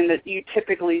something that you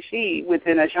typically see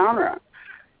within a genre,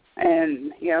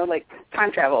 and like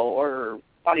time travel or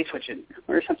body switching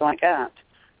or something like that.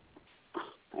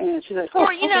 And she's like, oh,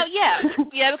 or yeah,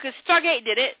 because Stargate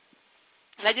did it.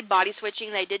 They did body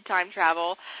switching. They did time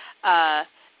travel.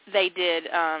 They did.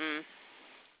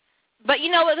 But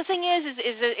the thing is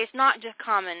it's not just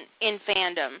common in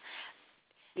fandom.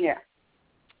 Yeah.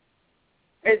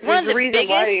 one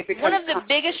of the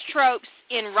biggest tropes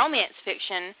in romance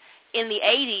fiction in the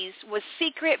 80s was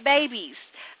secret babies.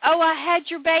 Oh, I had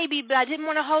your baby, but I didn't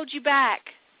want to hold you back.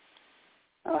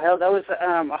 Oh, hell, that was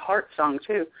a heart song,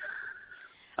 too.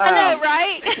 I know,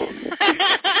 right?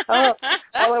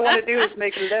 all I want to do is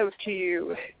make love to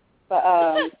you. But,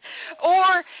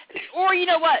 or you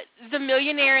know what, The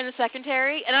Millionaire and the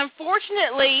Secretary. And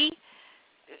unfortunately,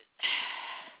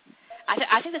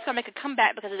 I think that's going to make a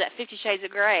comeback because of that 50 Shades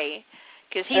of Grey.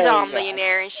 Because he's all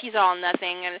millionaire and she's all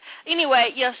nothing. And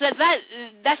anyway, so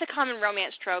that's a common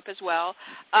romance trope as well.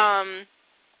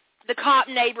 The cop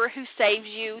neighbor who saves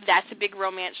you, that's a big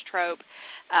romance trope.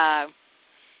 I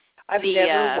take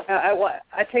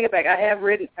it back. I have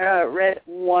read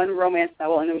one romance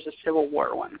novel, and it was a Civil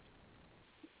War one.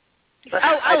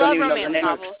 I love romance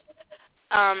novels.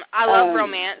 I love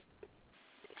romance.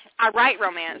 I write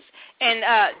romance, and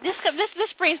this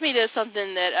brings me to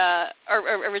something that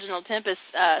Original Tempest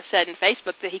said in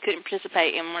Facebook, that he couldn't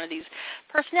participate in one of these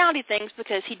personality things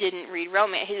because he didn't read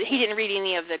romance. He didn't read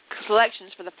any of the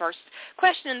selections for the first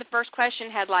question, and the first question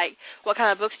had like, what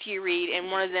kind of books do you read? And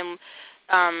one of them,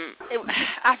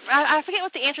 I forget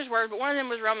what the answers were, but one of them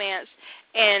was romance.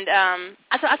 And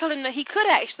I told him that he could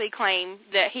actually claim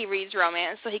that he reads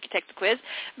romance so he could take the quiz,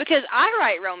 because I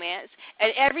write romance,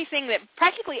 and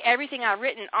practically everything I've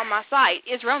written on my site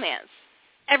is romance.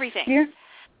 Everything. Yeah.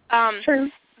 True.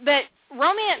 But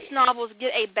romance novels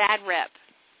get a bad rep.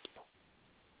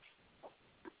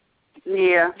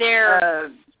 Yeah.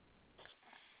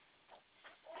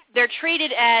 They're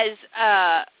treated as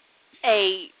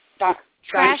a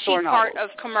trashy part of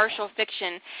commercial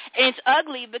fiction, and it's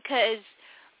ugly because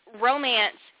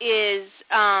romance is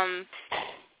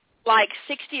like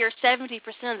 60 or 70%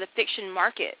 of the fiction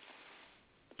market.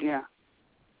 Yeah.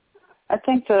 I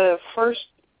think the first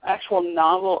actual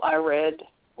novel I read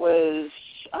was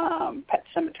Pet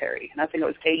Sematary, and I think it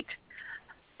was 8.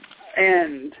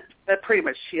 And that pretty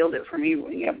much sealed it for me,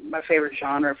 my favorite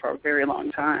genre for a very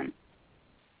long time.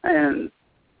 And,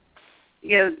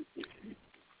 yeah,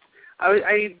 I'm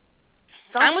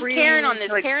with Karen on this.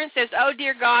 Karen says, oh,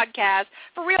 dear God, Cass.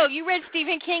 For real, you read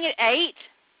Stephen King at 8?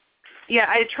 Yeah,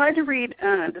 I tried to read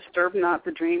Disturb Not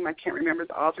the Dream. I can't remember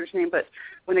the author's name, but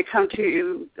when it comes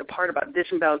to the part about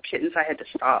disemboweled kittens, I had to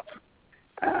stop.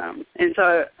 And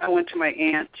so I went to my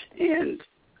aunt, and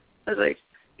I was like,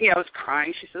 I was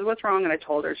crying. She says, what's wrong? And I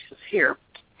told her. She says, here,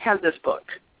 have this book.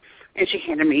 And she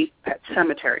handed me Pet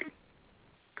Sematary.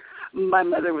 My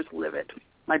mother was livid.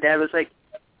 My dad was like,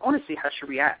 I want to see how she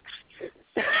reacts.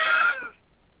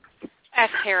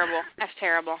 That's terrible. That's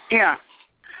terrible. Yeah.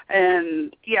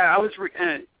 And, I was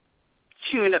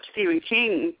chewing up Stephen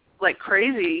King like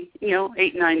crazy,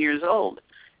 8, 9 years old.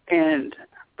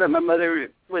 But my mother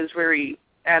was very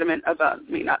adamant about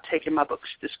me not taking my books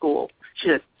to school. She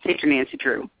said, take your Nancy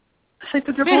Drew. I said,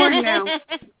 but they're boring now.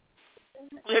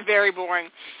 They're very boring.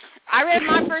 I read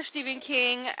my first Stephen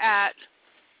King at...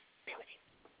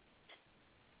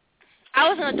 I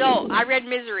was an adult. I read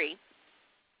Misery.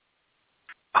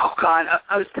 Oh, God.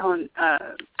 I was telling... I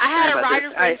had a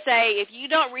writer friend say, if you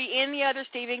don't read any other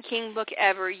Stephen King book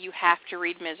ever, you have to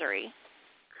read Misery.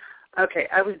 Okay.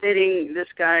 I was dating this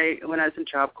guy when I was in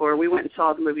Job Corps. We went and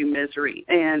saw the movie Misery,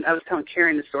 and I was telling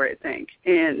Karen the story, I think.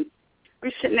 And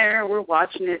we're sitting there, we're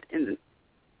watching it, and,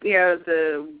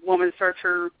 the woman starts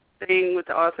her thing with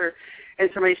the author, and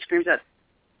somebody screams out,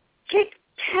 kick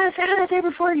Cass out of there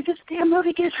before this damn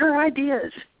movie gets her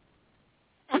ideas.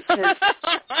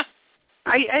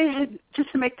 I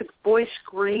just to make the boy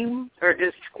scream or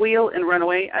just squeal and run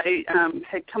away, I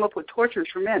had come up with tortures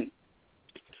for men.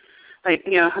 Like,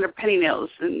 100 penny nails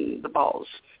in the balls.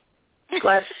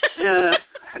 Glass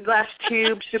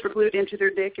tube super glued into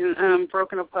their dick and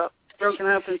broken up and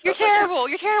stuff. You're terrible.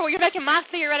 You're terrible. You're making my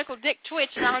theoretical dick twitch,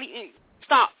 and I don't even...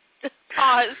 Stop.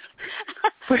 Pause.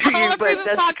 But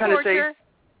that's the kind of thing.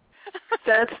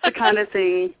 That's the kind of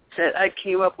thing that I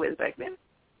came up with back then.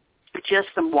 Just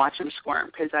to watch them squirm,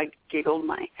 because I giggled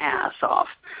my ass off.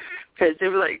 Because they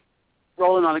were like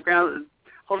rolling on the ground,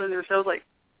 holding themselves like,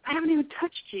 I haven't even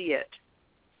touched you yet.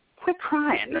 Quit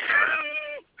crying.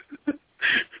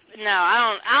 No,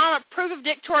 I don't approve of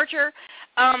dick torture.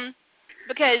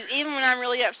 Because even when I'm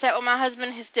really upset with my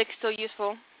husband, his dick's still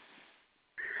useful.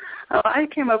 Oh, I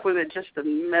came up with it just to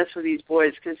mess with these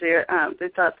boys because they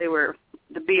thought they were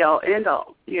the be-all,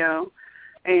 end-all,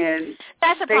 And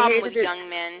that's the problem with young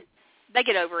men. They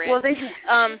get over it. Well,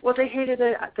 they hated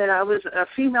it that I was a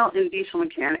female in diesel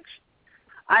mechanics.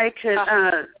 I could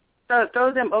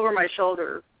throw them over my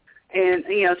shoulder and,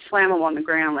 slam them on the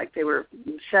ground like they were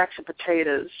sacks of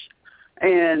potatoes.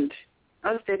 And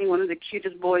I was dating one of the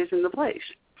cutest boys in the place.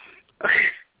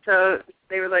 So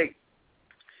they were like,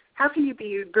 how can you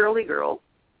be a girly girl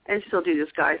and still do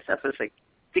this guy stuff? I was like,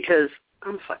 because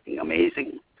I'm fucking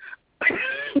amazing.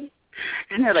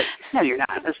 And they're like, no, you're not.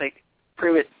 I was like,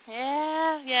 prove it.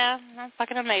 Yeah, I'm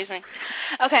fucking amazing.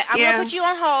 Okay, I'm going to put you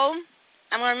on hold.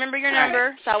 I'm going to remember your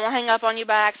number so I won't hang up on you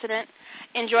by accident.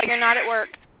 Enjoy your night at work.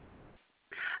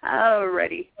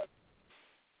 Alrighty.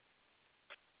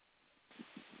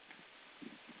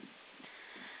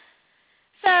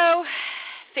 So,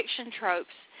 fiction tropes.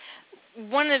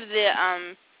 One of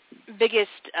the biggest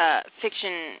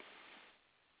fiction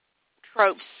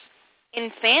tropes in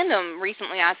fandom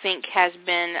recently, I think, has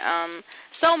been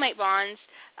soulmate bonds.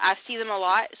 I see them a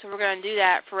lot, so we're going to do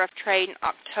that for Rough Trade in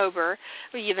October.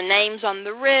 We have the names on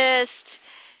the wrist.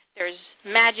 There's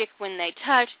magic when they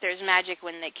touch. There's magic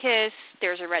when they kiss.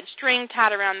 There's a red string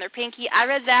tied around their pinky. I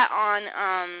read that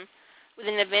on with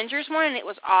an Avengers one, and it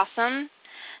was awesome.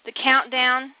 The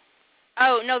countdown.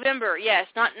 Oh, November, yes,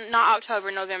 not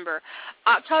October, November.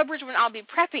 October is when I'll be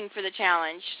prepping for the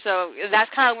challenge, so that's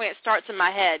kind of when it starts in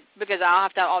my head because I'll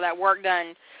have to have all that work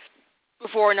done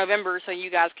before November so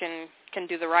you guys can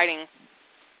do the writing.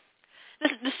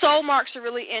 The soul marks are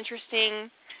really interesting.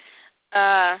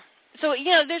 So,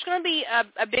 there's going to be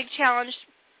a big challenge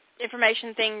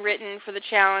information thing written for the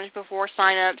challenge before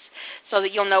sign-ups so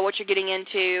that you'll know what you're getting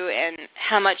into and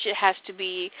how much it has to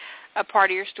be a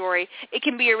part of your story. It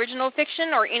can be original fiction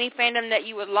or any fandom that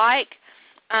you would like.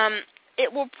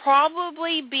 It will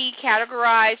probably be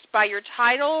categorized by your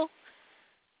title.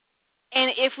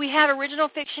 And if we have original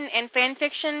fiction and fan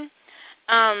fiction,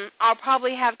 I'll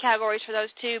probably have categories for those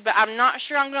too, but I'm not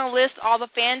sure I'm going to list all the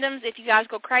fandoms if you guys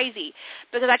go crazy,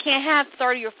 because I can't have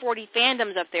 30 or 40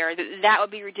 fandoms up there. That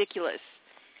would be ridiculous.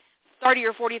 30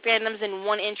 or 40 fandoms in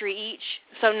one entry each.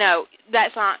 So no,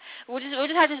 that's not. We'll just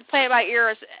have to play it by ear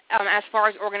as far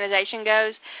as organization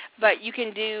goes, but you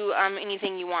can do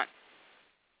anything you want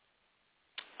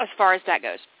as far as that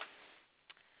goes.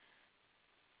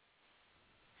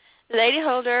 Lady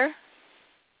Holder.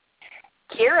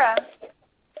 Kira.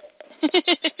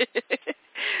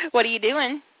 What are you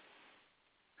doing?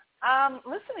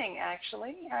 Listening,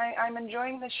 actually. I'm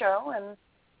enjoying the show and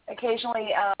occasionally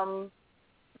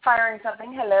firing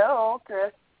something. Hello,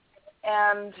 Chris.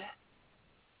 And,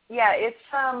 yeah, it's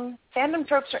fandom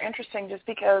tropes are interesting just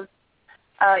because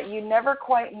you never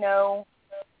quite know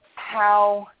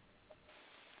how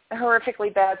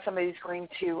horrifically bad somebody's going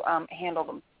to handle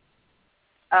them.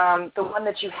 The one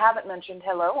that you haven't mentioned,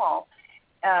 hello all,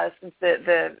 since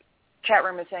the chat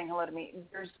room is saying hello to me,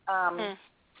 there's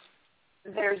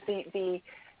the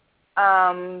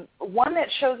one that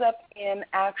shows up in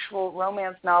actual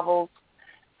romance novels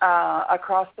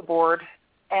across the board,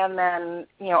 and then,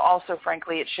 also,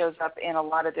 frankly, it shows up in a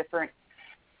lot of different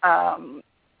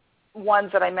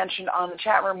ones that I mentioned on the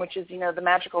chat room, which is, the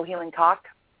magical healing cock.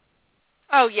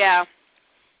 Oh, yeah.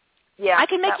 Yeah. I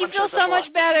can make you feel so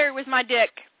much better with my dick.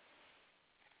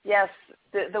 Yes.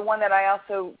 The one that I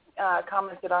also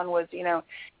commented on was,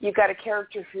 you've got a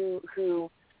character who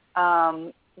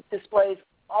displays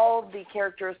all the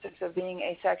characteristics of being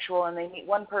asexual, and they meet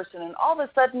one person, and all of a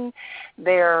sudden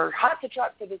they're hot to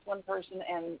trot for this one person,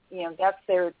 and that's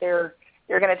they're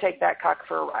going to take that cock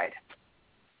for a ride.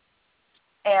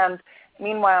 And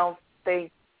meanwhile, they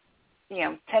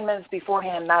 10 minutes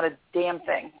beforehand, not a damn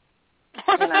thing.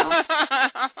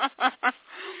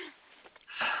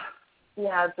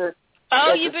 Yeah,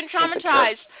 you've been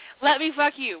traumatized. Let me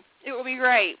fuck you. It will be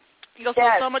great. You'll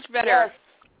feel so much better.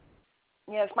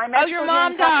 Yes, my your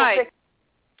mom died.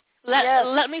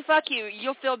 Let me fuck you.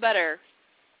 You'll feel better.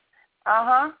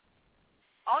 Uh-huh.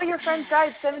 All your friends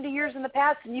died 70 years in the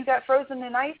past and you got frozen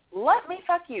in ice. Let me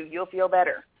fuck you. You'll feel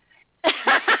better.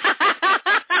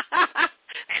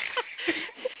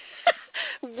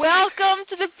 Welcome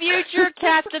to the future,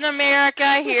 Captain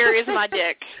America. Here is my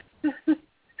dick.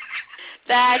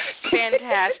 That's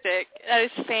fantastic. That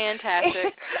is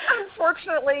fantastic.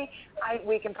 Unfortunately,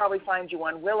 we can probably find you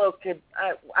one. Willow could.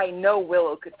 I know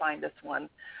Willow could find us one,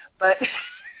 but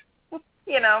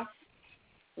yeah.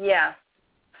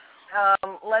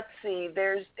 Let's see.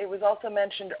 It was also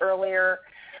mentioned earlier.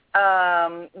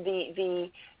 The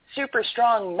super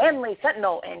strong, manly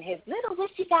sentinel and his little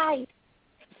wishy guide.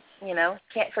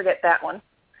 Can't forget that one.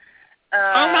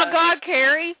 Oh my God,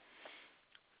 Carrie.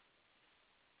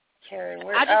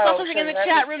 I just saw something in the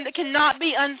chat room that cannot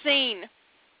be unseen.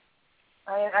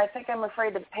 I think I'm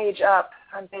afraid to page up.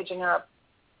 I'm paging up.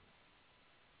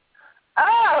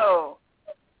 Oh!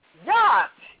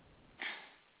 Yuck!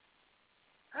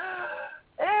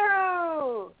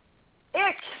 Ew!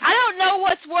 Ick! I don't know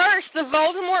what's worse, the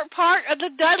Voldemort part or the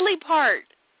Dudley part?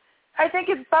 I think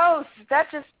it's both.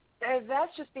 That's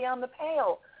just beyond the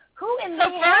pale. Who in the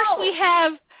hell? So first we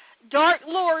have Dark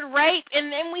Lord rape,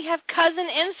 and then we have cousin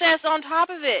incest on top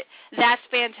of it. That's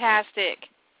fantastic.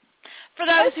 For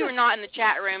those who are not in the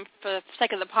chat room, for the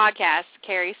sake of the podcast,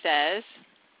 Carrie says,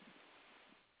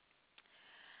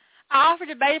 I offered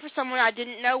a beta for someone I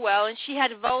didn't know well, and she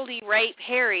had Voldy rape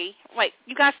Harry. Wait,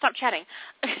 you guys stop chatting.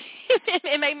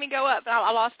 It made me go up, and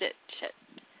I lost it. Shit.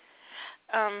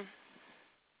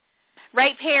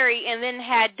 Rape Harry, and then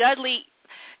had Dudley.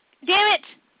 Damn it!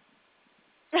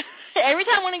 Every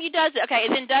time one of you does it. Okay,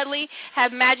 and then Dudley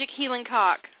have magic healing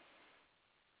cock.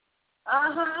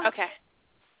 Uh-huh. Okay.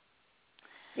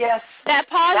 Yes. That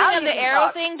pausing of the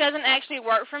arrow thing doesn't actually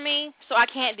work for me, so I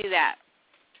can't do that.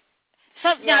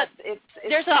 Yes,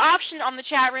 there's an option on the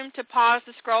chat room to pause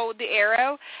the scroll with the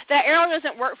arrow. That arrow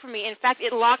doesn't work for me. In fact,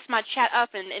 it locks my chat up,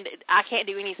 and I can't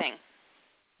do anything.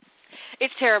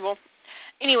 It's terrible.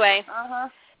 Anyway. Uh-huh.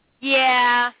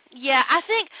 Yeah, I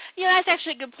think, that's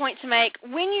actually a good point to make.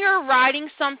 When you're writing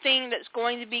something that's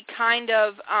going to be kind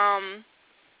of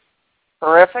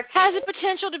horrific, has the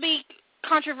potential to be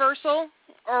controversial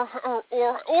or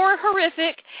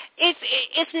horrific,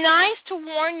 it's nice to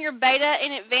warn your beta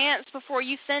in advance before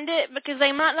you send it because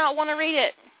they might not want to read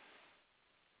it.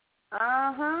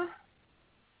 Uh-huh.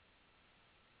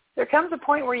 There comes a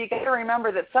point where you got to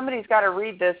remember that somebody's got to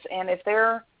read this, and if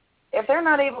they're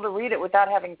not able to read it without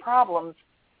having problems,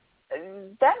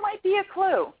 that might be a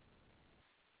clue.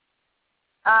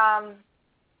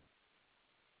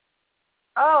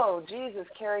 Oh, Jesus,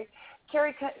 Carrie.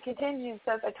 Carrie continues and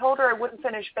says, I told her I wouldn't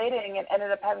finish betaing and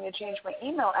ended up having to change my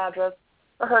email address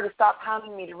for her to stop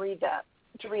hounding me to read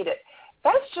it.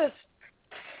 That's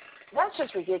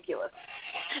just ridiculous.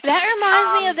 That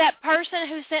reminds me of that person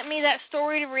who sent me that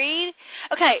story to read.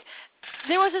 Okay,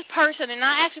 there was this person, and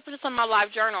I actually put this on my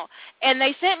live journal, and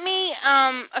they sent me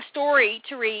a story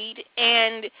to read,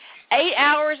 and 8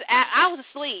 hours, I was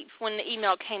asleep when the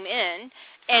email came in,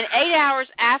 and 8 hours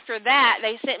after that,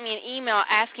 they sent me an email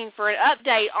asking for an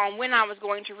update on when I was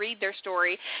going to read their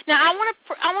story. Now, I want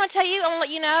to tell you, I want to let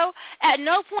you know, at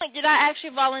no point did I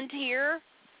actually volunteer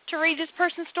to read this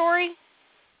person's story.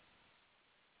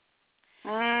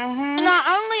 Mm-hmm. Not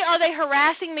only are they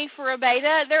harassing me for a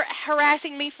beta, they're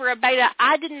harassing me for a beta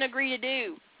I didn't agree to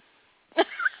do.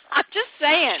 I'm just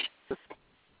saying.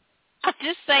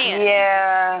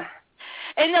 Yeah.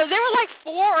 And no, there were like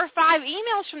 4 or 5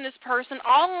 emails from this person,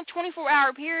 all in a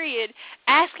 24-hour period,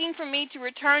 asking for me to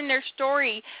return their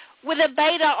story with a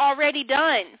beta already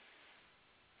done.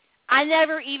 I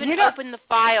never even opened the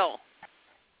file.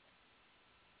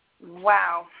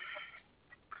 Wow.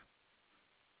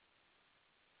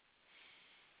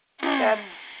 That's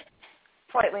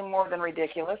slightly more than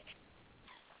ridiculous.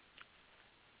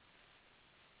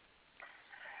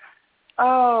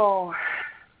 Oh.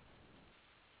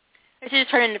 It just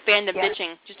turned into fandom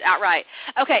bitching, just outright.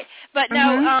 Okay, but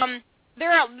no,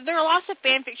 there are lots of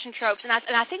fan fiction tropes, and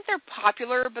I think they're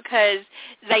popular because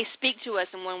they speak to us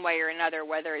in one way or another,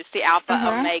 whether it's the Alpha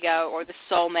Omega or the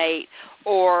soulmate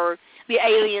or the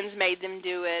aliens made them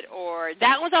do it, or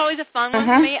that one's always a fun one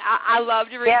for me. I love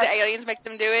to read the aliens make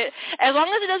them do it, as long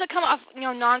as it doesn't come off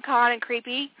non-con and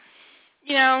creepy,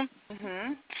 Yeah.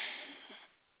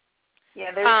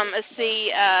 Let's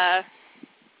see.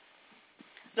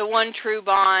 The One True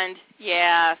Bond,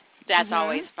 that's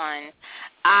always fun.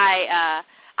 I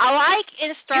like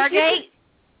in Stargate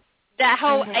that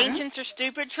whole ancients are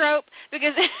stupid trope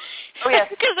because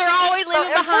because they're always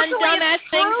leaving behind dumbass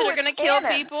things that are going to kill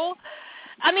people.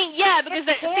 I mean, because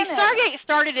Stargate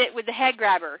started it with the head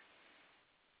grabber.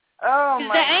 Oh my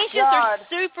God! The ancients are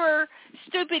super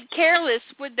stupid, careless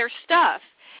with their stuff,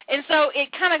 and so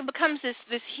it kind of becomes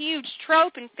this huge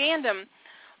trope in fandom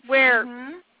where.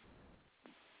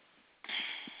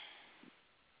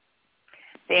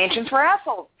 The ancients were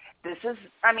assholes.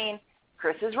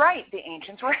 Chris is right. The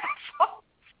ancients were assholes.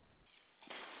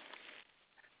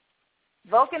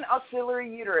 Vulcan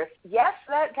auxiliary uterus. Yes,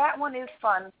 that one is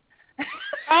fun.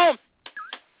 Oh,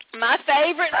 my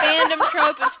favorite fandom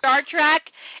trope in Star Trek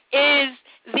is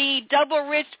the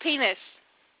double-ridged penis.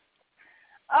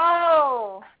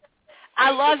 Oh. I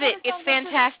love it. It's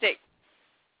fantastic.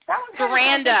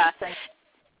 Duranda.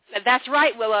 That's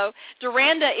right, Willow.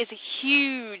 Duranda is a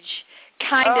huge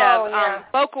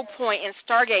focal point in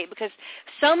Stargate because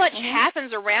so much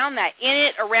happens around that, in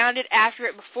it, around it, after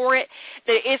it, before it,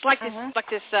 that it's like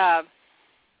this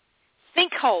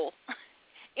sinkhole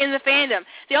in the fandom.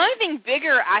 The only thing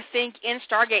bigger, I think, in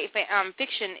Stargate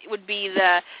fiction would be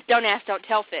the Don't Ask, Don't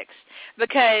Tell fix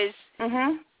because,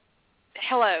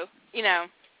 hello,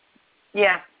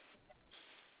 Yeah.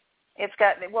 It's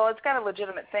got a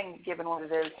legitimate thing given what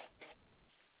it is.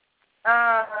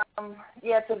 Yeah,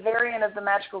 it's a variant of the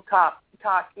magical cock.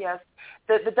 Yes,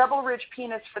 the double ridge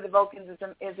penis for the Vulcans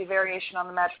is a variation on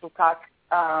the magical cock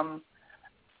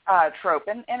trope,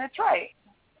 and it's right.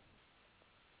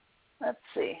 Let's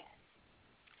see.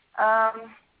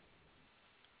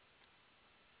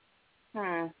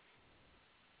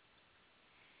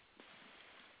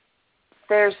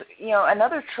 There's,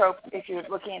 another trope, if you're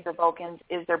looking at the Vulcans,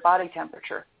 is their body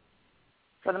temperature.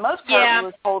 For the most part, we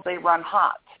were told they run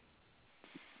hot.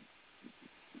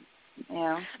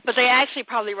 Yeah. But they actually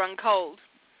probably run cold.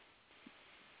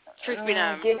 Truth be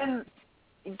known.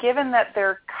 Given that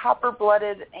they're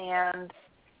copper-blooded, and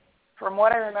from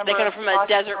what I remember, they come from a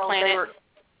desert planet.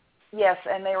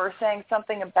 And they were saying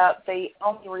something about they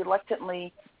only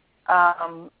reluctantly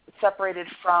separated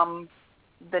from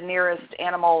the nearest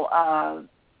animal,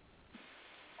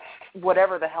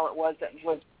 whatever the hell it was that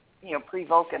was,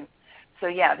 pre-Vulcan. So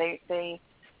yeah, they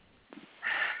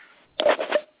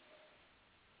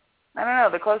I don't know.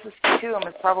 The closest to them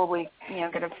is probably,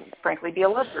 going to frankly be a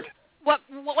lizard. What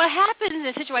happens in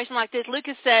a situation like this?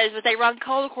 Lucas says that they run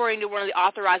cold according to one of the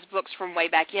authorized books from way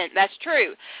back in. That's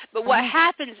true. But what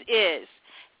happens is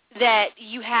that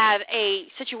you have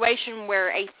a situation where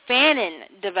a fanon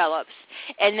develops,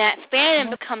 and that fanon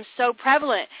becomes so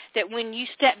prevalent that when you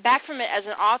step back from it as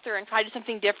an author and try to do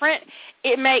something different,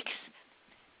 it makes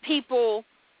people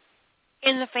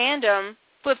in the fandom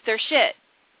flip their shit.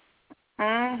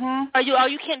 Mm-hmm. Oh,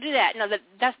 you can't do that. No,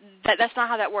 that's not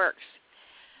how that works.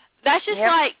 That's just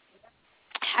like,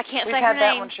 I can't say her name. We've had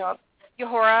that one show up.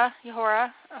 Uhura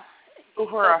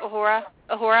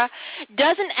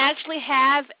didn't actually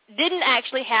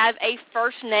have a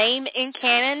first name in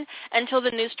canon until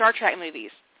the new Star Trek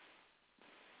movies.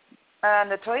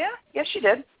 Natoya? Yes, she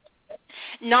did.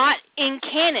 Not in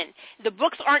canon. The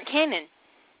books aren't canon.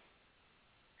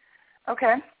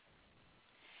 Okay.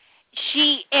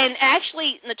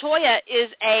 Actually, Natoya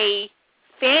is a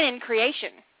fanon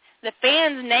creation. The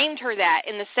fans named her that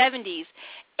in the 70s,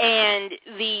 and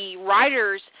the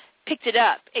writers picked it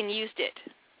up and used it.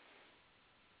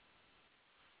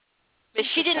 But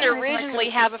she didn't originally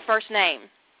have a first name.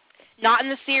 Not in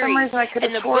the series. For some reason I could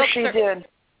have swore she did.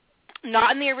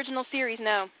 Not in the original series,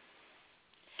 no.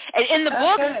 And in the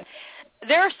books,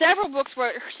 there are several books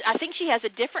where I think she has a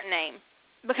different name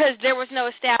because there was no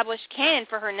established canon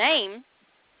for her name.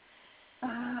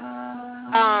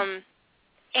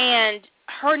 And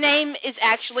her name is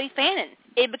actually Fanon.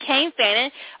 It became Fanon.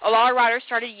 A lot of writers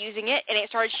started using it, and it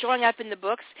started showing up in the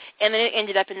books, and then it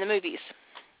ended up in the movies.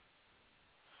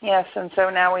 Yes, and so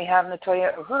now we have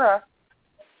Natoya Uhura,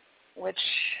 which,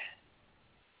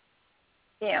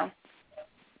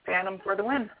 fandom for the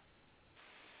win.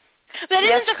 But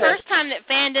it isn't the first time that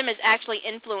fandom has actually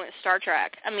influenced Star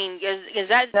Trek. I mean, because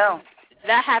that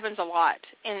happens a lot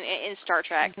in Star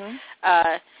Trek.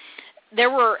 Mm-hmm. There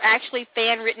were actually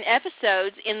fan-written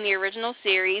episodes in the original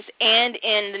series and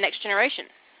in The Next Generation.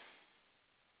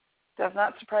 Does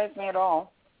not surprise me at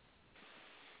all.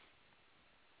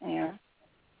 Yeah.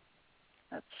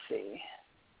 Let's see.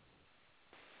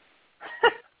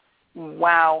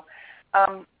 Wow.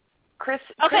 Chris.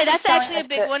 Okay, that's actually a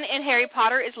big one in Harry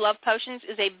Potter. Is love potions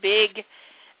is a big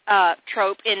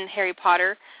trope in Harry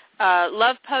Potter.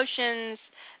 Love potions,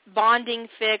 bonding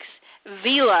fics.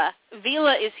 Vila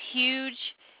is huge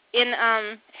in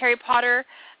Harry Potter.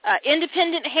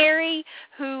 Independent Harry,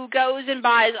 who goes and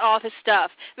buys all of his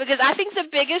stuff. Because I think the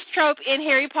biggest trope in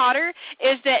Harry Potter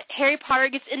is that Harry Potter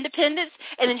gets independence,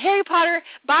 and then Harry Potter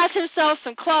buys himself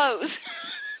some clothes.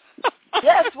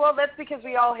 Yes, well, that's because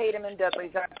we all hate him in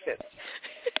Dudley's outfits.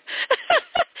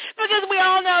 Because we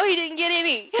all know he didn't get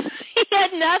any. He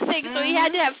had nothing, so he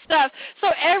had to have stuff.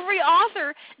 So every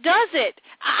author does it.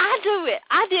 I do it.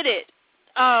 I did it.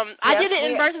 I did it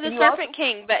in Birth of the Serpent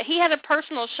King, but he had a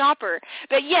personal shopper.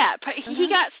 But yeah, he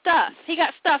got stuff. He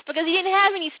got stuff because he didn't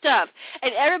have any stuff,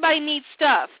 and everybody needs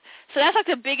stuff. So that's like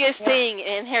the biggest thing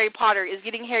in Harry Potter is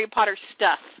getting Harry Potter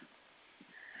stuff.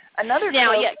 Another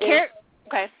okay,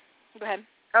 go ahead.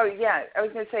 Oh yeah, I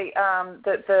was going to say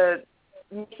the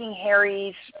making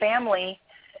Harry's family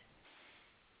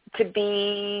to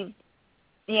be,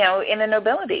 in a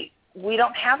nobility. We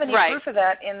don't have any proof of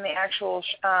that in the actual,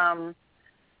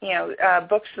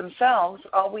 books themselves.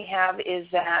 All we have is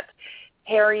that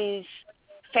Harry's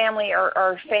family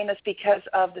are famous because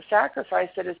of the sacrifice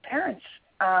that his parents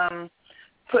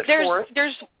put forth.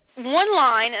 There's one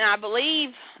line, and I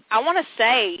want to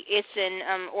say it's in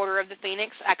Order of the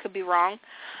Phoenix. I could be wrong,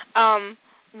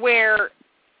 where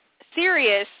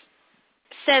Sirius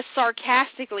says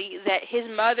sarcastically that his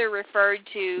mother referred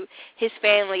to his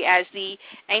family as the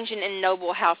ancient and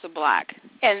noble House of Black,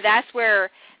 and that's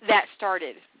where that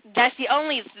started. That's the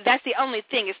only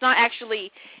thing. It's not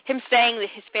actually him saying that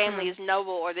his family is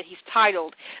noble or that he's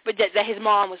titled, but that his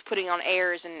mom was putting on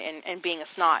airs and being a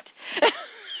snot.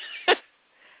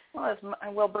 Well,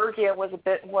 Wilbergia was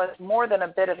more than a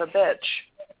bit of a bitch.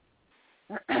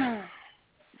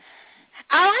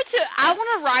 I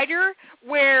want a writer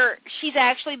where she's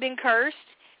actually been cursed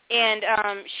and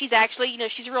she's actually,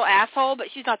 she's a real asshole,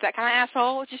 but she's not that kind of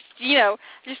asshole. Just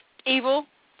evil.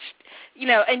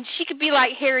 And she could be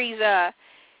like Harry's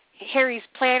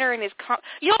planner and his.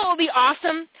 What would be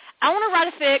awesome? I want to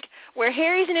write a fic where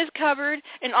Harry's in his cupboard,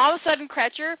 and all of a sudden,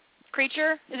 Creature.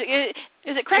 Is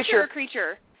it Creature or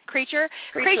Creature? Creature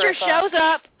shows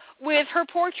up with her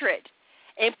portrait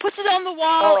and puts it on the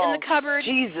wall in the cupboard.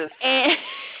 Jesus. And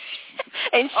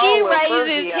she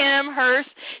raises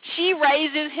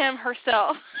him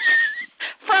herself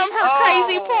from her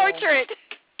crazy portrait.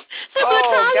 So by the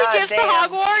time he gets to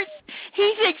Hogwarts,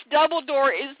 he thinks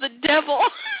Dumbledore is the devil.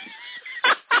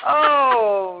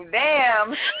 Oh, damn.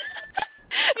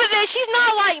 But then she's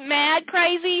not like mad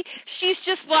crazy. She's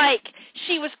just like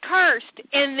she was cursed,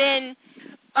 and then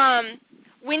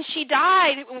when she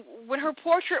died, when her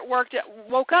portrait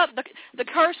woke up, the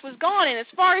curse was gone. And as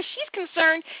far as she's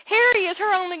concerned, Harry is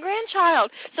her only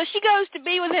grandchild, so she goes to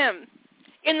be with him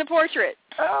in the portrait.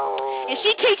 Oh. And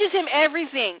she teaches him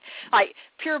everything, like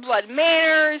pure blood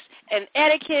manners and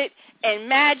etiquette and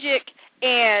magic,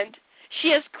 and she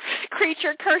has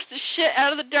Creature curse the shit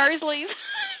out of the Dursleys.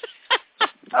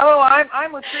 Oh,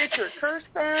 I'm with Creature. Curse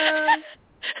them.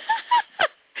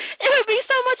 It would be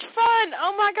so much fun.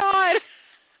 Oh, my God.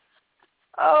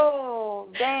 Oh,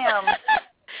 damn. I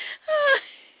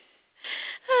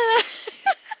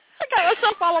got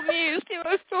myself all amused. It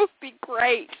was supposed to be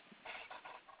great.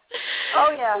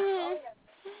 Oh,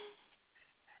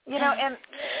 yeah. And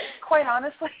quite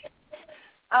honestly,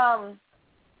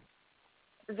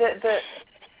 the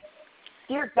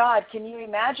dear God, can you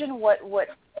imagine what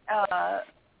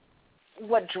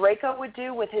Draco would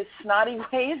do with his snotty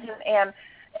ways, and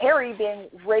Harry being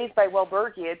raised by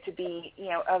Wilbergia to be,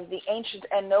 of the ancient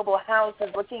and noble house,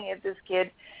 is looking at this kid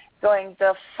going,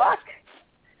 the fuck?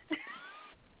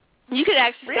 You could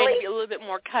actually say to be a little bit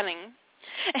more cunning.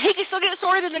 And he could still get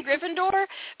sorted in the Gryffindor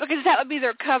because that would be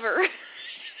their cover.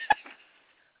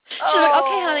 She's like,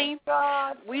 okay, honey,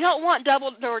 God. We don't want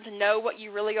Dumbledore to know what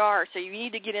you really are, so you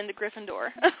need to get into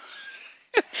Gryffindor.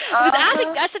 I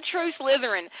think that's a true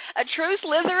Slytherin. A true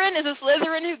Slytherin is a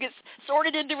Slytherin who gets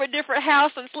sorted into a different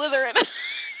house than Slytherin.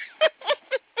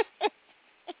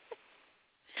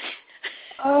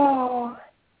 Oh.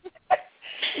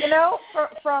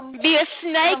 From be a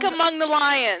snake among the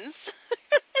lions.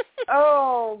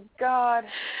 Oh, God.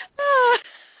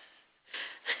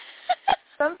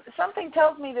 Something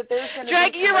tells me that there's going to be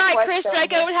Draco, you're right, Chris.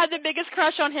 Draco here. would have the biggest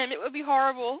crush on him. It would be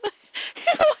horrible.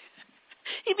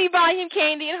 He'd be buying him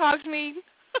candy in Hogsmeade.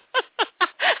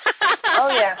 Oh,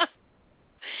 yeah.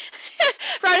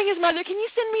 Writing his mother, can you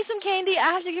send me some candy?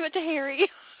 I have to give it to Harry.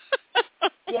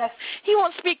 Yes. He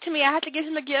won't speak to me. I have to give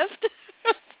him a gift.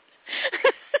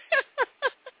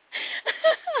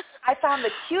 I found the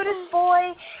cutest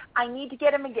boy. I need to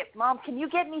get him a gift. Mom, can you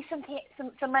get me some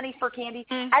money for candy?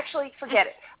 Actually, forget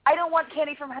it. I don't want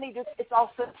candy from Honey. It's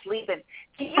also sleeping.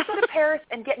 Can you go to Paris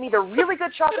and get me the really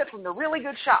good chocolate from the really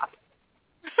good shop?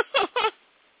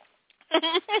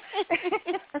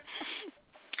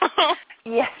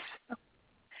 Yes.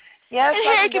 Yes. And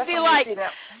Harry could be like,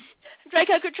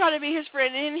 Draco could try to be his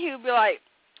friend, and he would be like,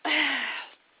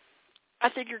 I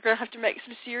think you're going to have to make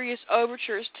some serious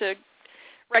overtures to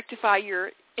rectify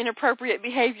your inappropriate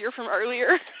behavior from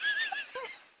earlier.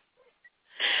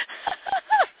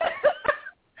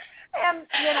 And,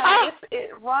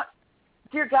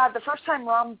 dear God, the first time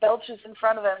Ron belches in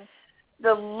front of him,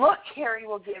 the look Harry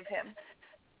will give him.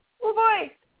 Oh,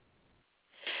 boy.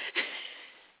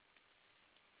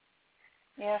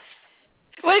 Yes.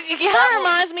 Well, it kind of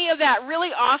reminds me of that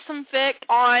really awesome fic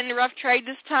on Rough Trade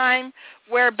this time,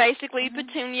 where basically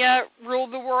Petunia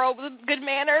ruled the world with good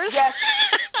manners. Yes.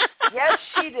 Yes,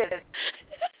 she did.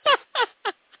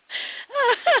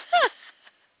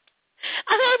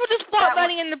 I thought about this plot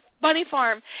bunny in the bunny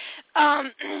farm.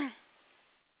 Fan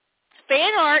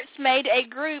Arts made a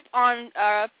group on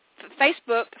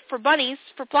Facebook for bunnies,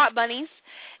 for plot bunnies,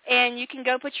 and you can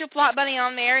go put your plot bunny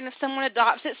on there, and if someone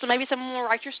adopts it, so maybe someone will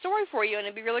write your story for you, and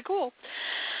it'd be really cool.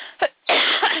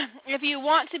 If you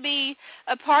want to be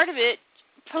a part of it,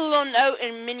 put a little note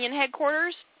in Minion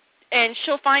headquarters, and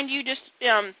she'll find you. Just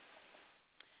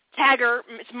tag her.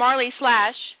 It's Marley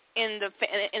Slash in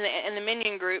the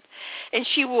Minion group, and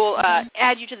she will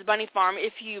add you to the bunny farm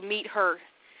if you meet her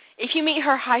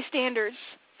high standards.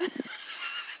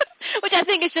 Which I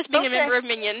think is just being a member of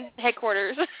Minion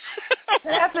headquarters.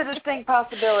 That's a distinct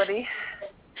possibility.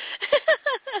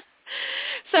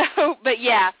 But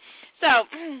yeah. So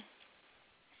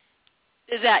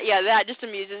that just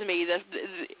amuses me.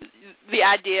 The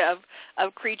idea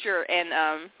of Creature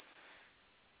and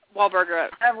Wahlberger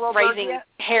raising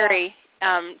Harry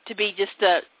to be just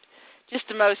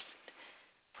the most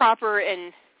proper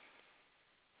and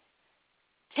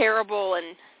terrible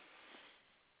and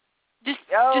just.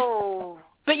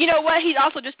 But you know what? He'd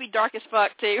also just be dark as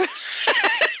fuck too.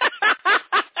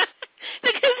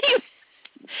 Because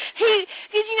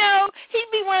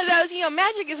he'd be one of those,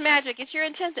 magic is magic. It's your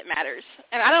intent that matters.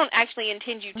 And I don't actually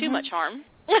intend you too much harm.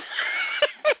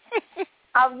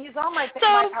 I'll use all my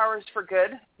powers for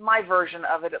good, my version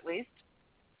of it at least.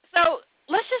 So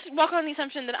let's just walk on the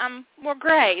assumption that I'm more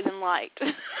gray than light.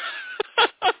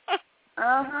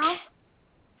 Uh-huh.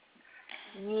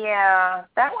 Yeah,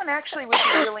 that one actually would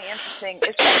be really interesting,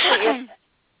 especially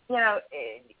if,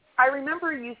 I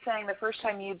remember you saying the first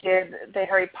time you did the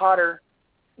Harry Potter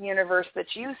universe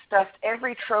that you stuffed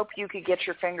every trope you could get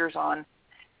your fingers on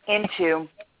into.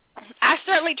 I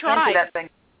certainly tried. Into that thing.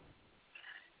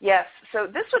 Yes, so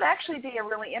this would actually be a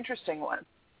really interesting one.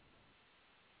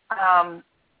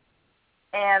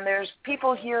 And there's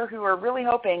people here who are really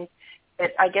hoping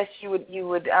that I guess you would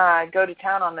go to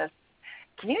town on this.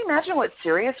 Can you imagine what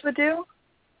Sirius would do?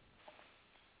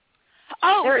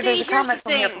 There's a comment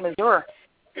from here from Azure.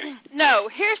 No,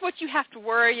 here's what you have to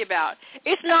worry about.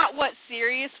 It's not what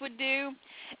Sirius would do.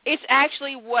 It's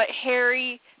actually what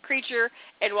Harry, Creature,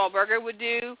 and Wahlberger would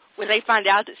do when they find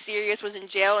out that Sirius was in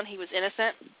jail and he was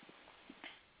innocent.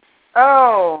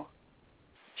 Oh.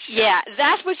 Yeah,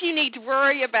 that's what you need to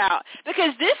worry about.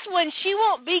 Because this one, she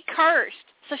won't be cursed,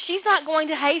 so she's not going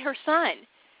to hate her son.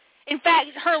 In fact,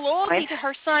 her loyalty to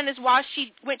her son is why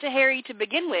she went to Harry to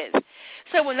begin with.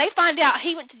 So when they find out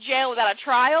he went to jail without a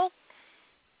trial,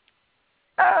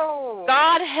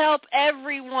 God help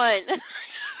everyone.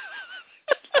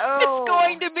 It's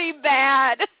going to be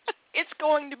bad. It's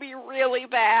going to be really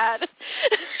bad.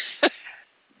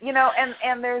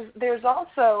 And there's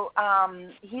also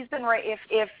he's been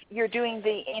if you're doing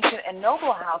the Ancient and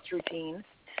Noble House routine,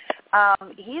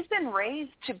 he's been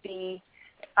raised to be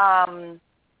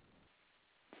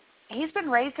he's been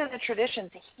raised in the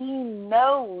traditions. He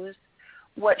knows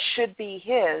what should be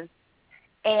his,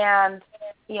 and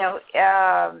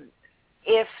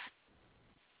if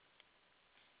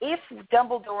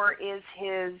Dumbledore is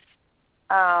his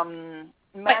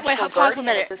magical guardian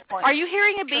at this point. Are you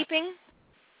hearing a beeping?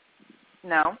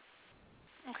 No.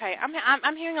 Okay,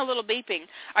 I'm hearing a little beeping.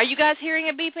 Are you guys hearing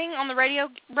a beeping on the radio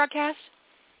broadcast?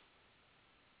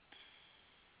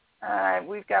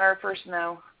 We've got our first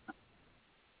no.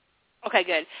 Okay,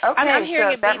 good. Okay, I'm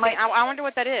hearing a beeping. I wonder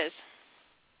what that is.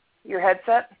 Your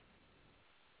headset?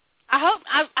 I hope.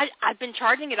 I've been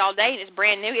charging it all day, and it's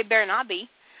brand new. It better not be.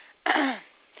 I'm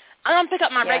going to pick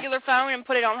up my regular phone and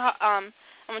put it on. I'm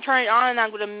going to turn it on, and I'm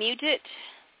going to mute it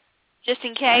just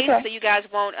in case, so you guys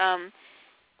won't.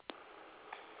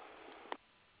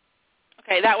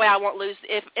 Okay, that way I won't lose.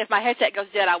 If my headset goes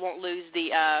dead, I won't lose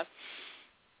the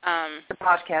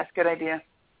podcast. Good idea.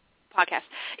 Podcast.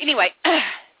 Anyway.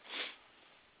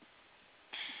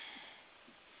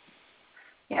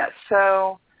 Yeah,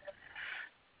 so,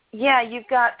 you've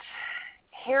got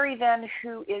Harry then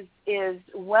who is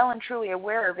well and truly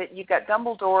aware of it. You've got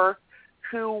Dumbledore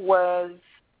who was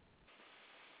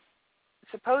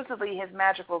supposedly his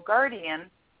magical guardian,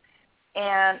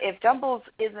 and if Dumbledore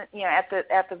isn't,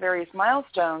 at the various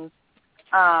milestones,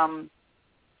 12,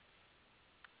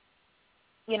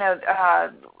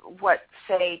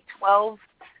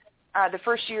 the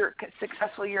first year,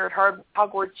 successful year at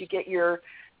Hogwarts, you get your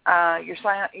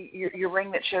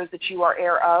ring that shows that you are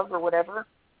heir of or whatever,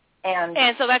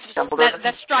 and so that's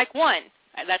strike one.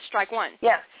 That's strike one.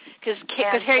 Yeah, because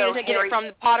Harry doesn't get it from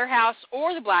the Potter house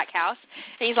or the Black house,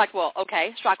 and he's like, well,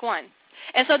 okay, strike one.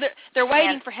 And so they're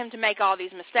waiting for him to make all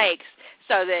these mistakes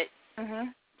so that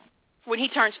when he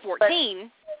turns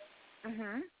 14,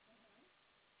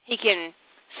 he can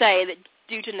say that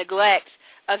due to neglect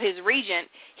of his regent,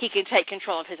 he can take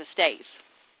control of his estates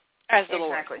as the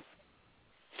Lord. Exactly.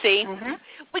 See?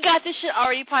 We got this shit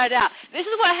already plotted out. This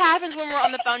is what happens when we're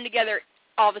on the phone together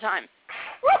all the time.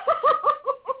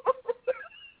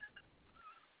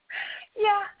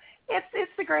 Yeah,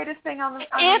 it's the greatest thing on the...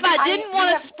 If I didn't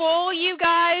want to spoil you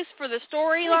guys for the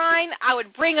storyline, I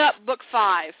would bring up book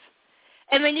 5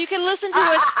 And then you can listen to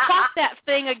us plot that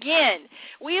thing again.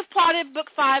 We have plotted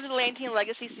Book 5 of the Lantine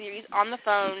Legacy series on the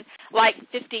phone like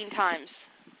 15 times.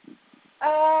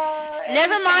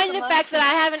 Never mind the fact that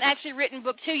I haven't actually written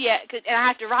Book 2 yet, and I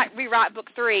have to rewrite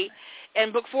Book 3,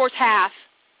 and Book 4's half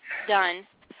done.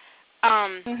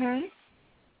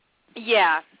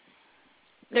 Yeah.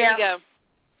 There you go.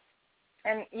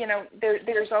 And, you know,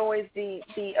 there's always the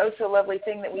oh-so-lovely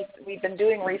thing that we've been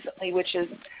doing recently, which is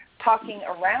talking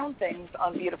around things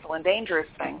on Beautiful and Dangerous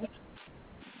Things.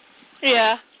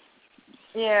 Yeah.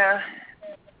 Yeah.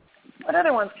 What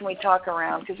other ones can we talk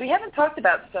around? Because we haven't talked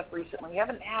about stuff recently. We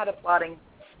haven't had a plotting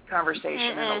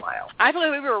conversation in a while. I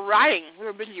believe we were writing. We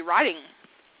were busy writing.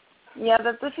 Yeah,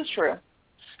 this is true.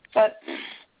 But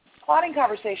plotting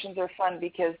conversations are fun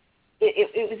because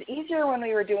it was easier when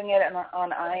we were doing it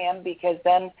on IM because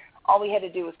then all we had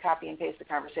to do was copy and paste the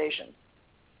conversation.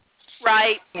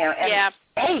 Right. You know, and yeah.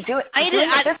 Hey, doing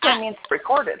it this way means it's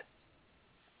recorded.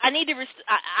 I need to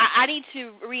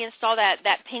reinstall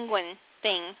that Penguin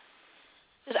thing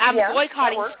because I'm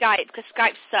boycotting Skype because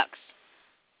Skype sucks.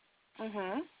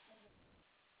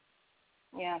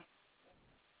 Yeah.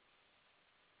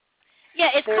 Yeah,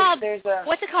 it's called.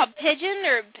 What's it called? Pigeon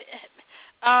or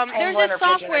there's this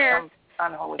software.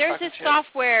 There's this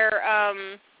software.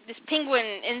 This Penguin,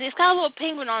 and it's got a little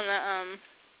penguin on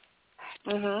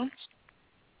the.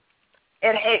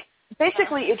 And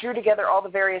basically it drew together all the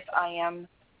various IM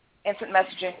instant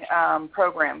messaging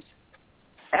programs.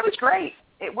 That was great.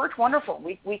 It worked wonderful.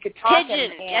 We could talk.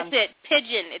 Pigeon. And That's it.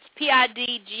 Pigeon. It's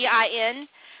PIDGIN.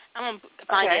 I'm going to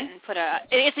find it and put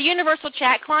it's a universal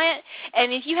chat client,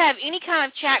 and if you have any kind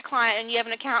of chat client and you have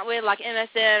an account with like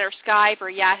MSN or Skype or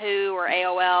Yahoo or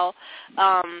AOL,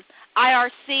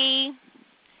 IRC,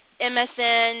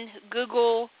 MSN,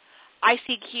 Google,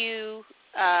 ICQ,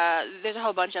 there's a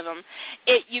whole bunch of them.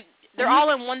 They're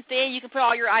all in one thing. You can put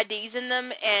all your IDs in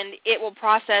them, and it will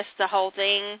process the whole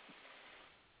thing,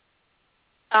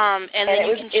 and then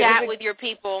you can chat with your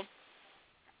people.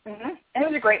 And it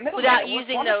was a great middle without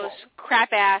using those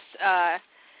crap-ass,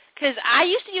 because I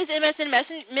used to use MSN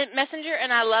Messenger,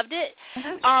 and I loved it,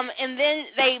 and then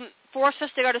they forced us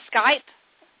to go to Skype,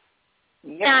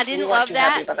 and I didn't love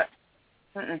that.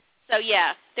 So,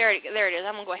 yeah, there it is.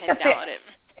 I'm going to go ahead and download it.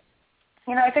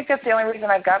 You know, I think that's the only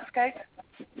reason I've got Skype.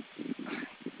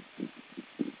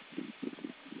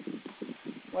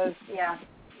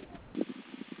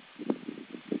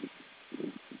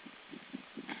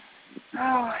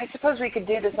 Oh, I suppose we could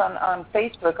do this on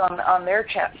Facebook on their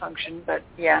chat function, but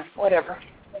yeah, whatever.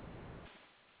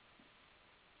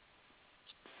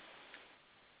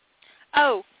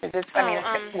 Oh.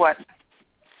 What?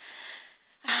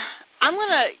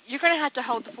 You're gonna have to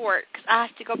hold the fort because I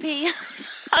have to go pee.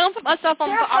 I'm gonna put myself on.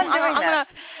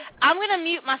 I'm gonna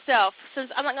mute myself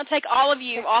since I'm not gonna take all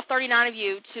 39 of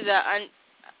you to the.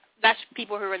 That's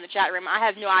people who are in the chat room. I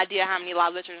have no idea how many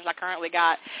live listeners I currently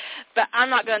got, but I'm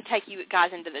not gonna take you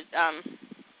guys into the.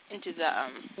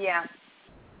 Yeah.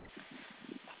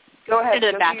 Go ahead.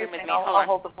 Into the bathroom with me. I'll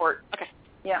hold the fort. Okay.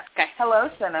 Yeah. Okay.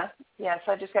 Hello, Senna. Yes,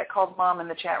 I just got called Mom in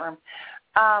the chat room.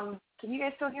 Can you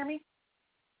guys still hear me?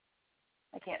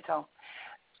 I can't tell.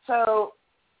 So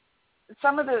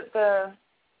some of the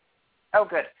oh,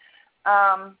 good.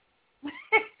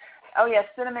 Oh, yes,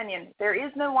 Cinnaminion. There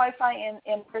is no Wi-Fi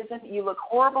in prison. You look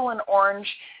horrible in orange,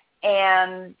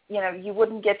 and, you know, you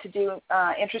wouldn't get to do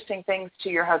interesting things to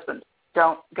your husband.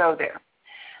 Don't go there.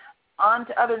 On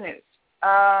to other news.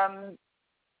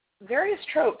 Various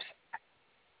tropes.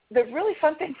 The really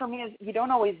fun thing for me is you don't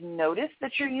always notice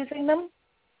that you're using them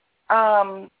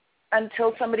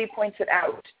until somebody points it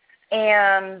out.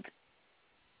 And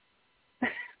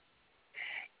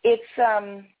it's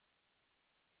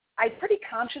I pretty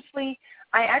consciously,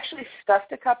 I actually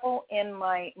stuffed a couple in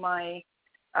my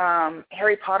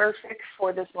Harry Potter fic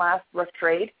for this last rough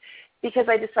trade because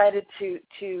I decided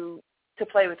to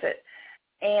play with it.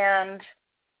 And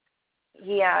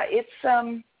yeah, it's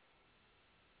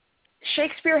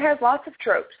Shakespeare has lots of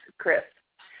tropes, Chris.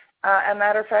 As a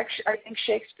matter of fact, I think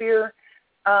Shakespeare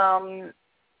kind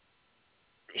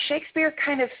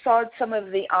of sawed some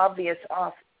of the obvious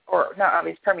off, or not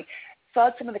obvious, pardon me,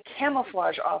 sawed some of the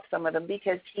camouflage off some of them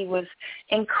because he was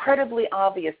incredibly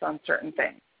obvious on certain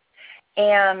things.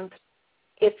 And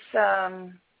it's,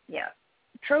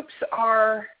 tropes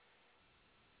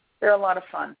they're a lot of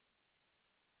fun.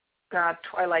 God,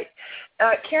 Twilight.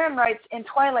 Karen writes, in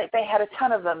Twilight they had a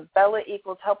ton of them. Bella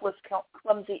equals helpless,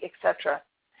 clumsy, etc.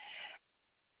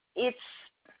 It's,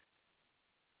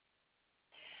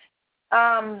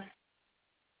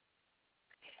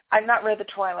 I've not read the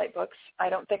Twilight books. I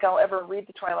don't think I'll ever read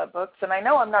the Twilight books, and I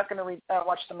know I'm not going to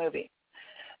watch the movie.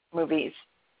 movies.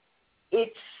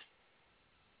 It's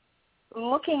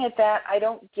looking at that. I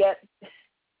don't get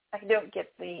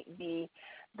the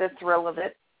thrill of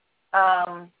it.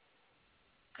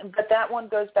 But that one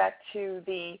goes back to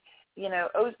the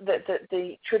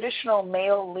traditional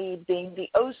male lead being the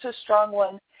oh so strong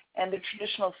one, and the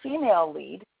traditional female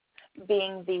lead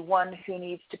being the one who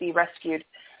needs to be rescued.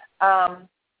 I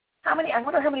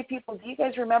wonder how many people, do you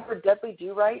guys remember Dudley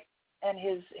Do-Right and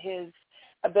his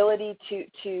ability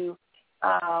to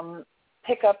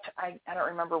pick up, I don't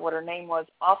remember what her name was,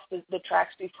 off the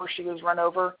tracks before she was run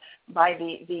over by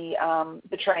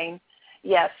the train?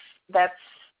 Yes, that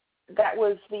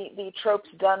was the tropes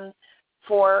done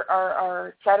for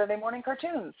our Saturday morning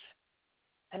cartoons.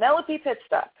 Penelope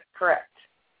Pitstop, correct.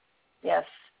 Yes.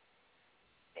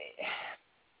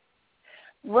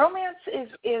 Romance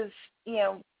is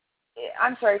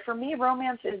I'm sorry, for me,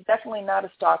 romance is definitely not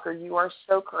a stalker. You are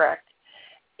so correct.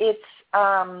 It's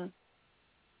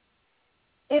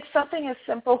something as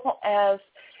simple as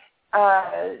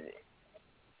a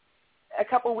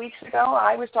couple weeks ago,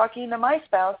 I was talking to my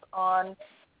spouse on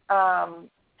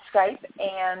Skype,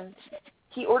 and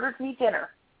he ordered me dinner.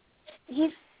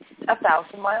 He's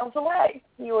 1,000 miles away.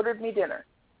 He ordered me dinner.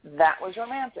 That was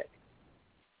romantic.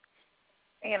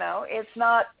 It's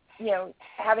not,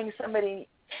 having somebody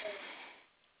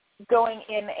going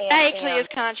in and... Actually,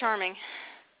 it's kind of charming.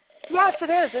 Yes, it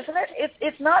is, isn't it?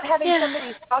 It's not having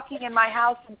somebody talking in my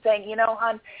house and saying,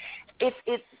 hon,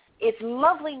 it's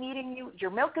lovely meeting you. Your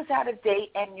milk is out of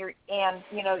date, and you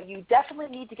definitely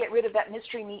need to get rid of that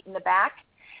mystery meat in the back.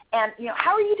 And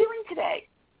how are you doing today?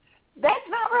 That's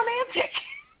not romantic.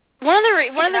 One of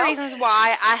the reasons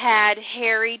why I had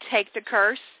Harry take the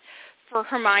curse for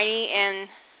Hermione and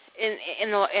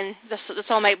in the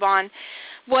soulmate bond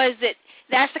was that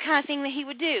that's the kind of thing that he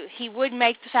would do. He would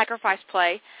make the sacrifice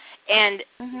play, and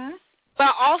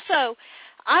but also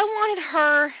I wanted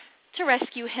her to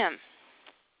rescue him.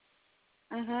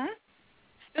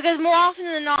 Because more often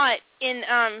than not in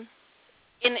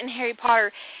Harry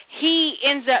Potter, he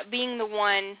ends up being the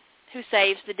one who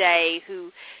saves the day,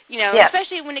 who,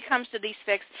 especially when it comes to these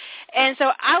fics. And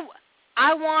so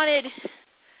I wanted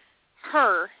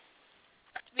her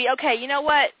to be, okay, you know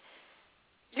what?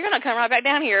 You're going to come right back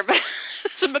down here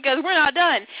because we're not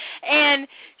done. And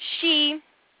she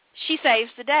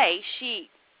saves the day. She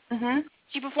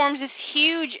performs this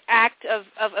huge act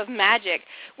of magic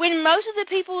when most of the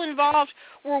people involved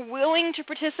were willing to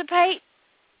participate,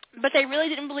 but they really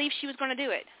didn't believe she was going to do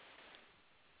it.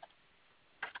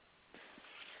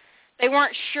 They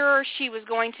weren't sure she was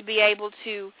going to be able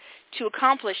to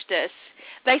accomplish this.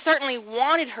 They certainly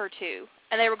wanted her to,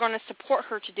 and they were going to support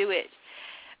her to do it,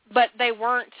 but they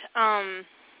weren't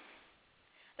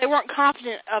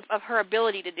confident of her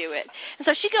ability to do it. And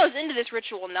so she goes into this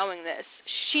ritual knowing this.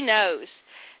 She knows,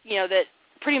 that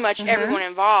pretty much everyone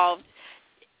involved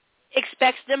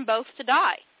expects them both to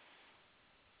die.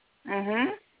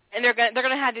 And they're going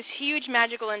to have this huge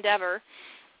magical endeavor,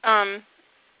 and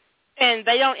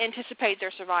they don't anticipate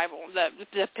their survival.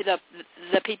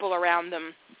 The people around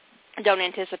them don't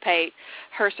anticipate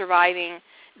her surviving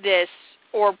this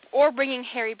or bringing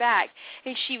Harry back.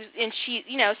 And she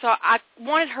so I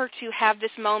wanted her to have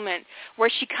this moment where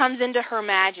she comes into her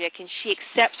magic and she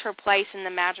accepts her place in the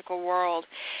magical world,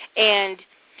 and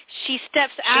she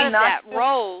steps out of that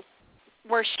role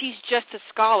where she's just a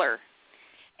scholar,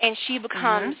 and she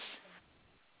becomes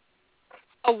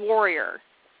a warrior.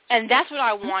 And that's what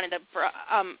I wanted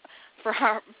for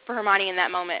Hermione in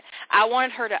that moment. I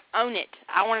wanted her to own it.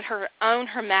 I wanted her to own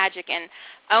her magic and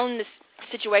own the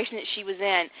situation that she was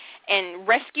in and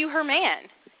rescue her man.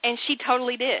 And she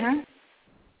totally did.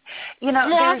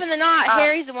 More often than not,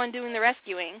 Harry's the one doing the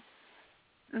rescuing.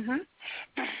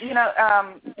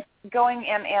 Going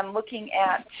and looking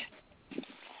at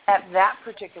that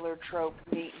particular trope,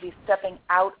 the stepping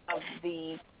out of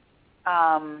the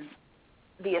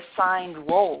assigned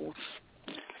roles,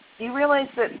 do you realize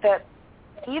that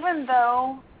even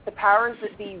though the powers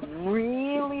that be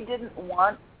really didn't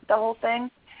want the whole thing,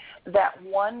 that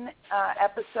one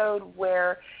episode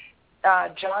where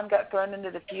John got thrown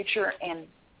into the future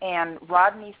and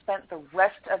Rodney spent the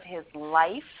rest of his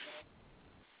life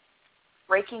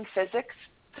breaking physics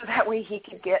so that way he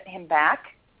could get him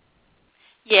back?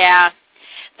 Yeah.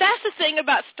 That's the thing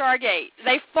about Stargate.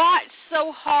 They fought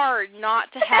so hard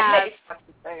not to have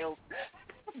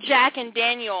Jack and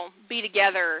Daniel be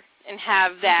together and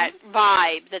have that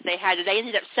vibe that they had. They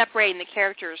ended up separating the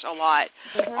characters a lot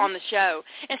on the show.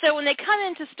 And so when they come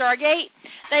into Stargate,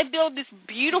 they build this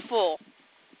beautiful,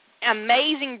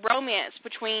 amazing bromance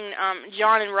between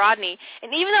John and Rodney.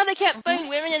 And even though they kept putting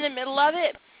women in the middle of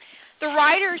it, the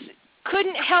writers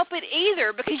couldn't help it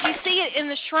either, because you see it in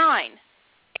the shrine.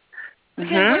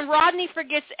 Because when Rodney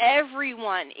forgets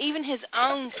everyone, even his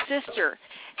own sister,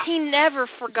 he never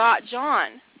forgot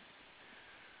John.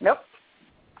 Nope.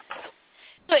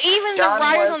 So even John the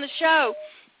writers on the show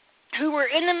who were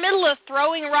in the middle of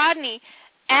throwing Rodney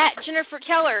at Jennifer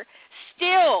Keller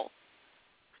still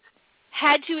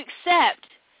had to accept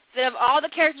that of all the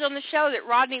characters on the show that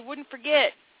Rodney wouldn't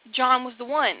forget, John was the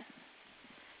one.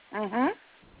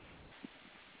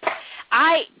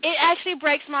 It actually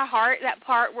breaks my heart, that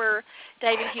part where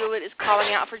David Hewlett is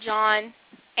calling out for John,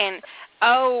 and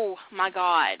oh my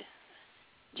God,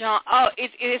 John! Oh,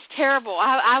 it is terrible.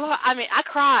 I mean, I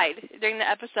cried during the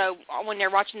episode when they're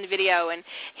watching the video, and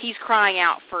he's crying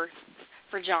out for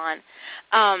John.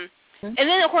 And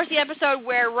then, of course, the episode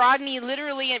where Rodney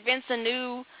literally invents a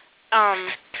new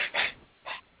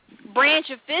branch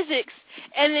of physics,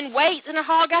 and then waits in a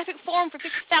holographic form for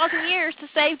 50,000 years to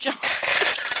save John.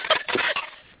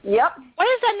 Yep. What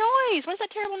is that noise? What is that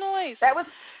terrible noise? That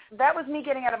was me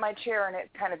getting out of my chair and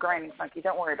it kind of grinding funky.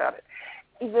 Don't worry about it.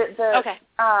 Okay.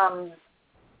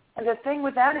 The thing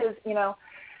with that is, you know,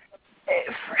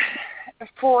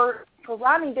 for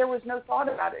Rodney, there was no thought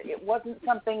about it. It wasn't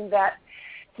something that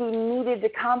he needed to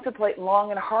contemplate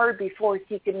long and hard before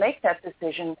he could make that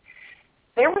decision.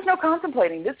 There was no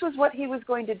contemplating. This was what he was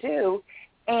going to do.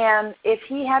 And if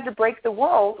he had to break the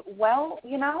world, well,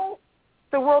 you know,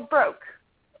 the world broke.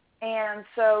 And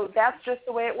so that's just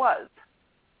the way it was.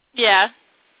 Yeah.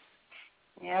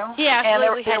 You know? He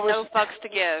absolutely had no fucks to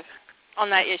give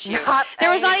on that issue. There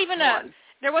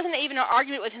wasn't even an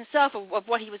argument with himself of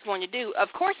what he was going to do.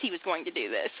 Of course he was going to do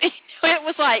this. It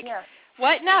was like,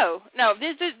 what? No,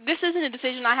 this isn't a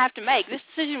decision I have to make. This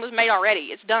decision was made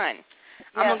already. It's done.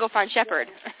 I'm going to go find Shepard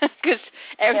because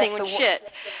everything went shit.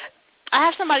 I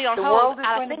have somebody on hold. The world is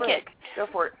going to break. Go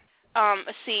for it.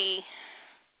 Let's see.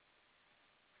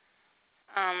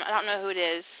 I don't know who it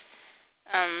is.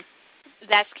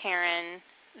 That's Karen.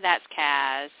 That's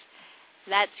Kaz.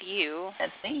 That's you.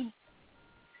 That's me.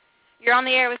 You're on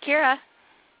the air with Kira.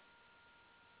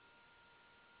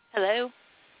 Hello.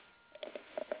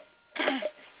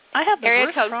 I have the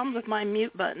worst problem with my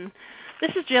mute button.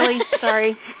 This is Jilly.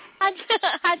 Sorry.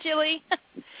 Hi, Jilly.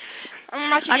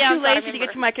 I'm too lazy to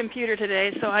get to my computer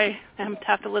today, so I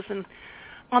have to listen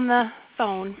on the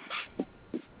phone.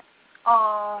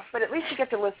 But at least you get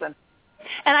to listen.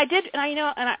 And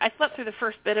I slept through the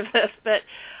first bit of this, but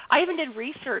I even did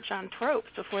research on tropes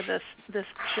before this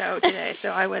show today, so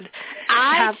I would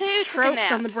have tropes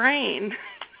on the brain.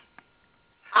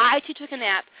 I too took a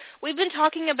nap. We've been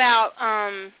talking about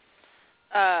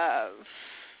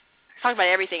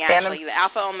everything actually. The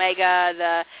Alpha Omega,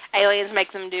 the aliens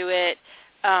make them do it.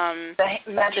 The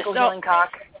magical healing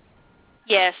cock.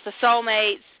 Yes, the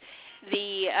soulmates,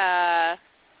 the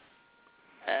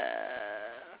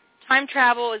time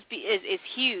travel is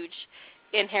huge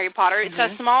in Harry Potter. It's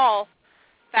a small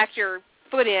factor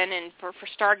put in, and for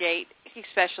Stargate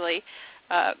especially.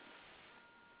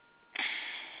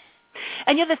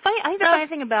 And the funny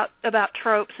thing about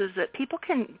tropes is that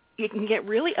you can get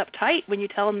really uptight when you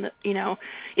tell them that,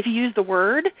 if you use the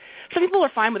word. Some people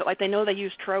are fine with it, like they know they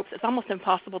use tropes. It's almost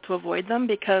impossible to avoid them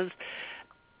because,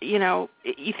 you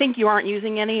think you aren't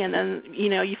using any, and then,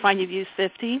 you find you've used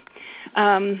 50.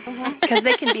 Because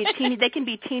they can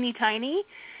be teeny tiny,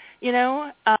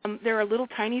 there are little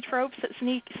tiny tropes that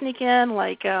sneak in,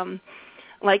 like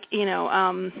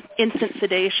instant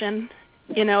sedation.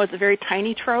 It's a very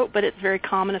tiny trope, but it's very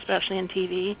common, especially in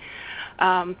TV.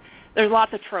 There's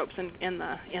lots of tropes in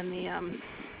the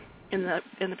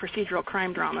procedural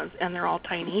crime dramas, and they're all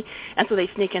tiny, and so they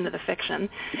sneak into the fiction.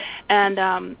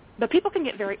 And but people can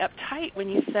get very uptight when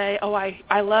you say, "Oh,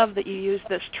 I love that you use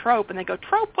this trope," and they go,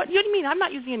 "Trope? What do you mean? I'm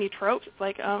not using any tropes." It's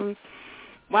like,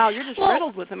 wow, you're just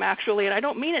riddled with them actually, and I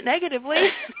don't mean it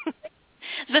negatively.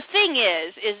 The thing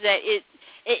is that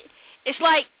it's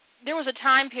like there was a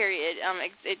time period,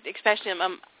 especially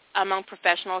among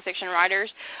professional fiction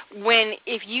writers, when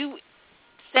if you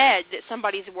said that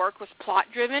somebody's work was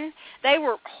plot-driven, they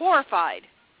were horrified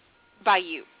by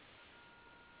you.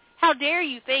 How dare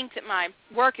you think that my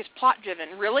work is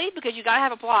plot-driven? Really? Because you got to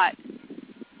have a plot.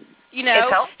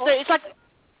 It's helpful. So it's like,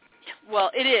 well,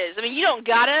 it is. I mean, you don't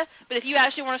gotta, but if you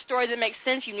actually want a story that makes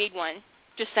sense, you need one.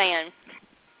 Just saying.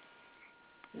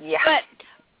 Yeah. But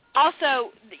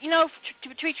also, to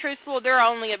be truthful, there are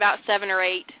only about 7 or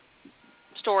 8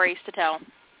 stories to tell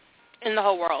in the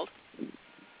whole world.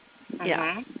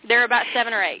 Yeah. There are about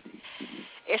 7 or 8.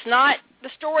 It's not the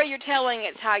story you're telling,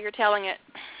 it's how you're telling it.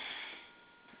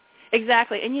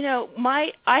 Exactly. And,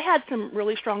 I had some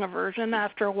really strong aversion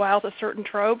after a while to certain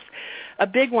tropes. A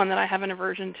big one that I have an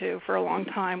aversion to for a long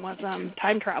time was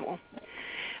time travel.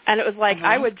 And it was like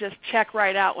I would just check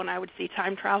right out when I would see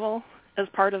time travel as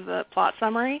part of the plot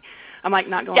summary. I'm like,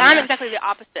 not going there. Yeah, I'm exactly the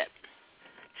opposite.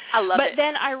 I love it. But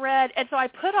then I read, and so I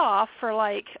put off for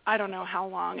I don't know how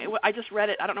long. I just read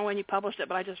it. I don't know when you published it,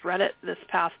 but I just read it this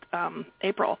past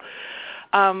April.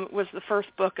 Was the first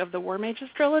book of the War Mages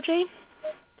trilogy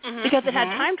because it had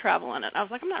time travel in it. I was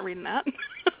like, I'm not reading that.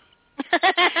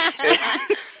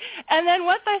 And then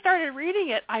once I started reading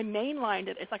it, I mainlined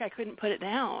it. It's like I couldn't put it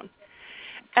down.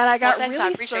 And I got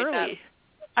really surly.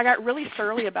 I got really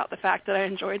surly about the fact that I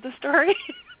enjoyed the story.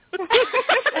 And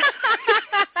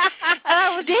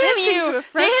I was Damn you!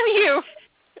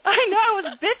 I know. I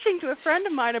was bitching to a friend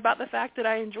of mine about the fact that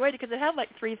I enjoyed it because it had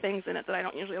 3 things in it that I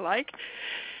don't usually like.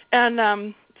 And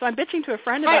so I'm bitching to a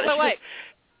friend about it. Wait.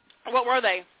 What were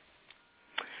they?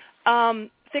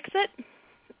 Fix It.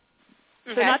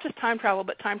 Okay. So not just time travel,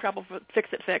 but time travel for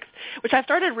Fix It Fix, which I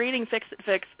started reading Fix It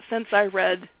Fix since I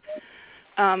read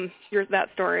that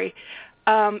story.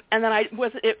 And then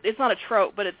it's not a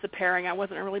trope, but it's a pairing. I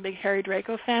wasn't a really big Harry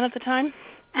Draco fan at the time.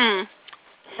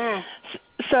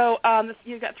 So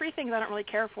you've got 3 things I don't really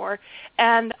care for.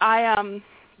 And I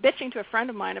bitching to a friend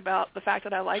of mine about the fact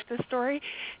that I like this story.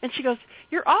 And she goes,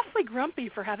 "You're awfully grumpy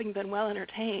for having been well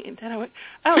entertained." And I went,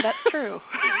 "Oh, that's true."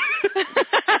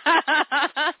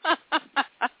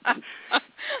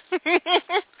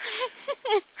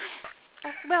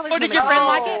 Well, did your friend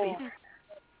like it?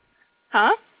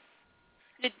 Huh?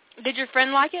 Did your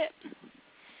friend like it?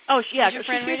 Oh, she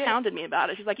hounded me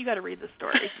about it. She's like, "You got to read this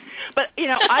story." But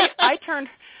I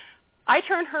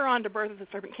turned her on to Birth of the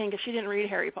Serpent King because she didn't read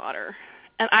Harry Potter,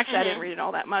 and actually I didn't read it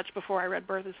all that much before I read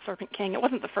Birth of the Serpent King. It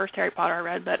wasn't the first Harry Potter I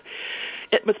read, but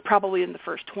it was probably in the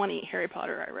first 20 Harry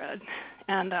Potter I read,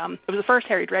 and it was the first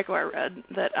Harry Draco I read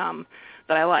that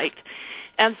I liked,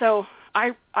 and so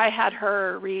I had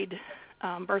her read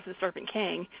Birth of the Serpent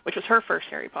King, which was her first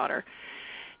Harry Potter.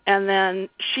 And then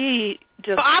she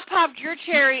just... So I popped your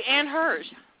cherry and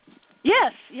hers.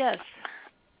 Yes.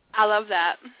 I love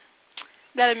that.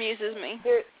 That amuses me.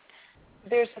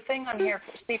 There's a thing on here,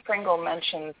 Steve Pringle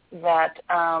mentions that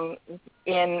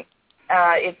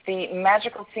it's the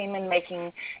magical semen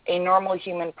making a normal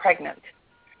human pregnant.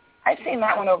 I've seen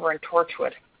that one over in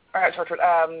Torchwood,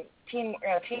 Teen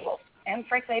Wolf. And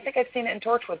frankly, I think I've seen it in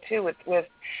Torchwood, too,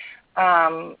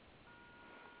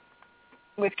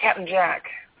 with Captain Jack.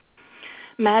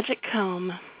 Magic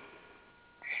comb.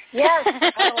 Yes,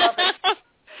 I love it.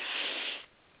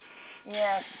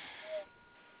 Yes.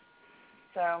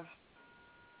 So.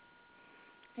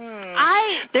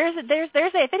 There's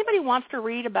if anybody wants to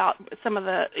read about some of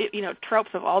the tropes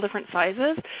of all different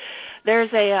sizes,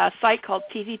 there's a site called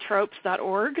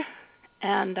tvtropes.org,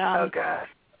 and oh god,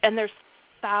 and there's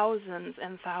thousands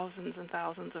and thousands and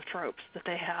thousands of tropes that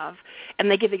they have,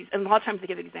 and a lot of times they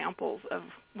give examples of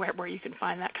where you can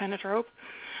find that kind of trope,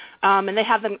 and they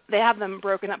have them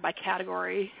broken up by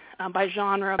category, by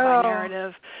genre, by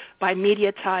narrative, by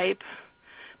media type,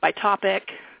 by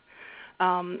topic,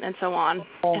 and so on.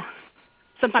 Oh.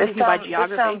 Sometimes even by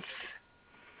geography.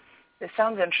 This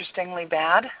sounds interestingly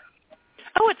bad.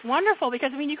 Oh, it's wonderful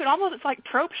because it's like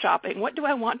trope shopping. What do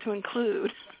I want to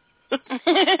include?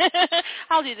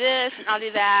 I'll do this and I'll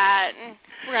do that.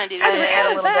 We're gonna do this. Add a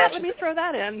little bit. Let me throw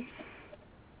that in.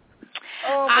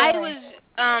 Oh,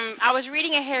 I was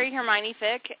reading a Harry Hermione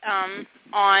fic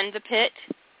on The Pit,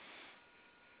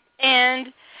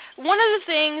 and one of the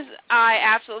things I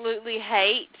absolutely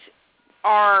hate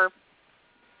are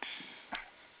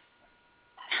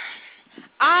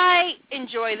I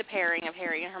enjoy the pairing of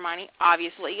Harry and Hermione,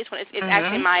 obviously. It's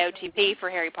actually my OTP for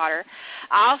Harry Potter.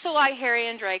 I also like Harry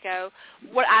and Draco.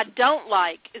 What I don't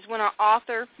like is when an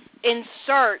author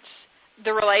inserts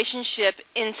the relationship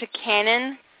into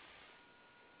canon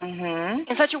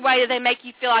in such a way that they make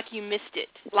you feel like you missed it,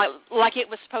 like it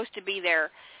was supposed to be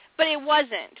there. But it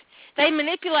wasn't. They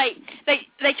manipulate, they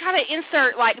try to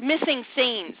insert, missing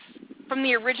scenes from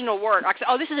the original work. Like,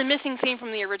 oh, this is a missing scene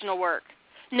from the original work.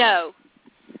 No.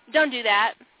 Don't do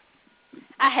that.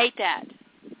 I hate that.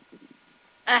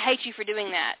 And I hate you for doing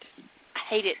that. I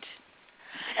hate it.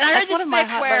 And I That's one of my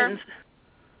hot buttons.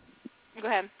 Go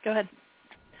ahead.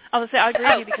 I was going to say I agree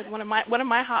with you because one of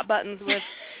my hot buttons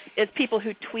is people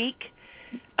who tweak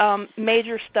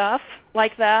major stuff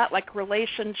like that, like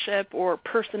relationship or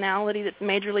personality that's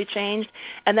majorly changed,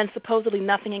 and then supposedly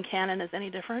nothing in canon is any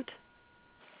different.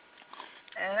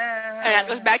 And that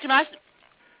goes back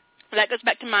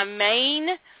to my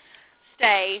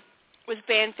mainstay with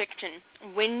fan fiction.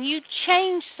 When you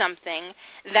change something,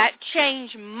 that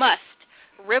change must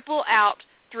ripple out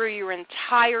through your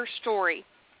entire story.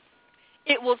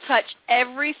 It will touch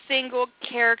every single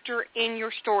character in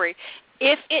your story.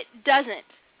 If it doesn't,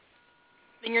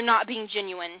 then you're not being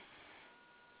genuine.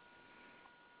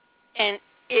 And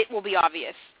it will be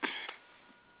obvious.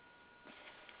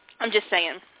 I'm just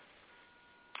saying.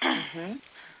 Mm-hmm.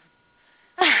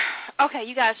 Okay,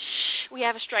 you guys, shh, we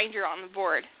have a stranger on the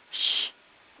board. Shh.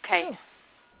 Okay. Okay,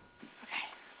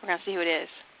 we're going to see who it is.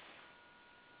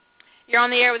 You're on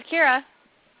the air with Kira.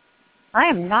 I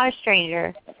am not a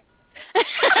stranger. It's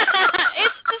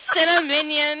the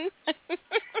Cinnaminion.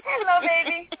 Hello,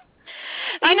 baby.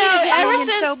 I know, ever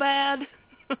since so bad.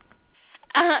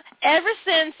 Ever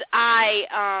since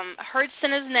I heard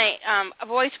Cinna's name,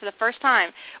 voice for the first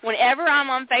time, whenever I'm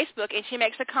on Facebook and she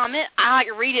makes a comment, I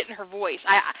read it in her voice.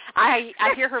 I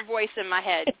hear her voice in my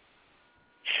head.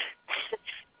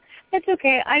 It's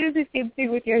okay. I do the same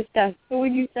thing with your stuff. So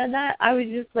when you said that, I was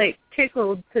just, like,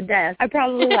 tickled to death. I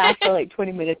probably laughed for, like,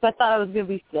 20 minutes. I thought I was going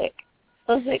to be sick.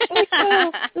 I was like, oh,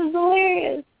 no, this is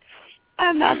hilarious.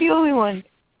 I'm not the only one.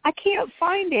 I can't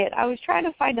find it. I was trying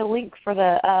to find a link for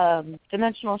the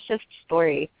Dimensional Shift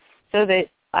story so that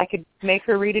I could make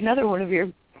her read another one of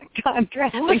your time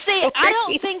travel. Well, see, I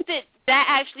don't think that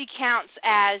actually counts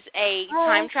as a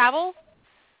time travel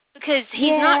because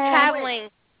he's not traveling.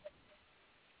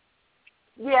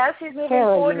 Yes, he's moving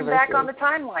forward and back on the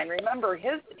timeline. Remember,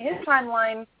 his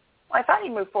timeline, I thought he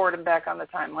moved forward and back on the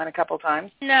timeline a couple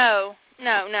times. No.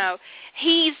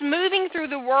 He's moving through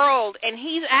the world, and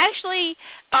he's actually,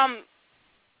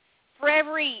 for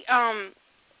every,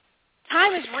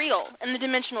 time is real in the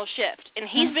dimensional shift, and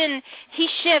he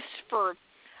shifts for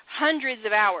hundreds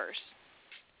of hours.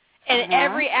 And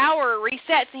every hour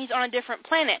resets, and he's on a different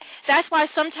planet. That's why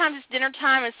sometimes it's dinner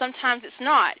time and sometimes it's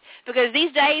not, because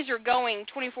these days are going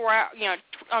 24 hours,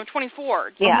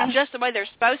 24, just the way they're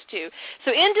supposed to.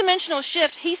 So in dimensional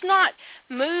shifts, he's not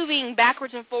moving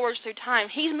backwards and forwards through time.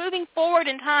 He's moving forward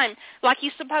in time like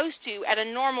he's supposed to at a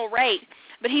normal rate,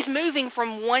 but he's moving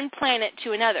from one planet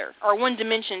to another or one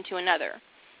dimension to another.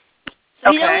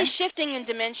 So he's only shifting in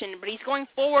dimension, but he's going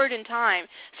forward in time.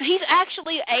 So he's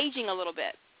actually aging a little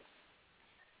bit.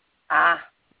 Ah,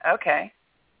 okay.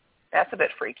 That's a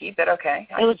bit freaky, but okay.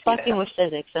 It was fucking with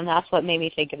physics, and that's what made me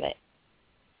think of it.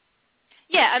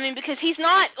 Yeah, I mean, because he's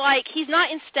not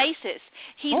in stasis.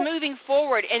 He's moving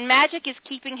forward, and magic is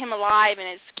keeping him alive, and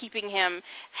it's keeping him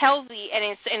healthy,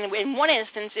 and in one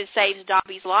instance, it saves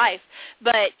Dobby's life.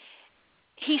 But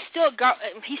he's still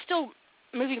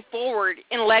moving forward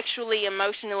intellectually,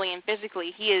 emotionally, and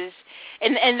physically. He is,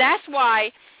 and that's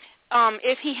why.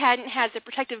 If he hadn't had the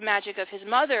protective magic of his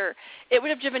mother, it would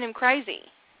have driven him crazy.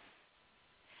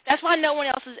 That's why no one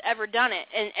else has ever done it,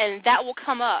 and that will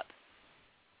come up.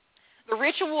 The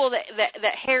ritual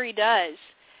that Harry does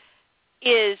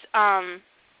is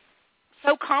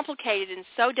so complicated and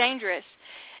so dangerous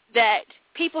that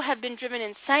people have been driven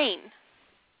insane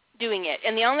doing it.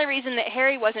 And the only reason that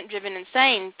Harry wasn't driven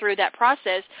insane through that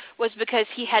process was because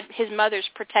he had his mother's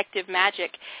protective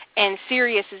magic and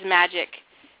Sirius's magic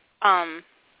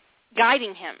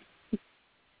guiding him.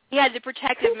 He had the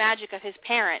protective magic of his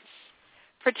parents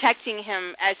protecting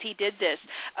him as he did this.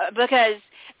 Because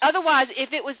otherwise,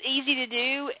 if it was easy to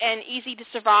do and easy to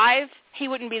survive, he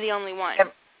wouldn't be the only one.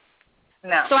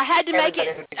 No. So I had to I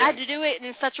had to do it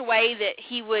in such a way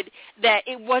that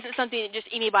it wasn't something that just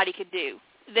anybody could do.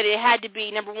 That it had to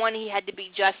be, number one, he had to be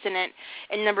just in it,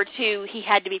 and number two, he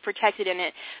had to be protected in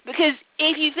it. Because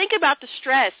if you think about the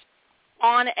stress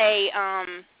on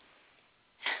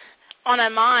a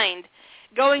mind,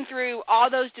 going through all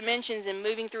those dimensions and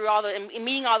moving through and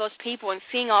meeting all those people and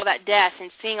seeing all that death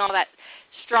and seeing all that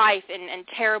strife and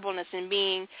terribleness and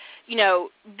being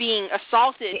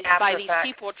assaulted by these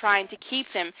people trying to keep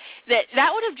him,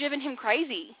 that would have driven him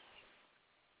crazy.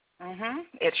 Mm-hmm.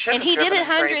 It should. And he did it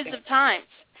hundreds of times.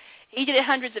 He did it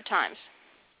hundreds of times.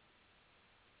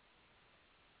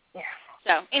 Yeah.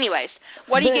 So, anyways,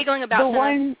 what are you giggling about?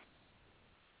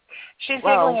 She's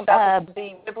giggling about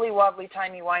the wibbly-wobbly,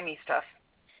 timey-wimey stuff.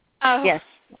 Oh. Yes,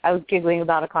 I was giggling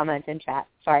about a comment in chat.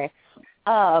 Sorry.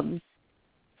 One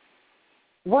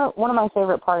of my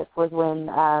favorite parts was when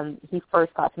he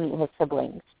first got to meet his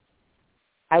siblings.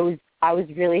 I was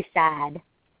really sad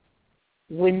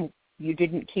when you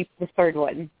didn't keep the third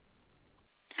one.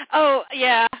 Oh,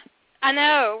 yeah. I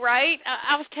know, right?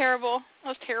 I was terrible.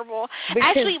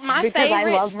 Actually, my favorite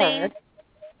I love scene. Her.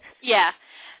 Yeah.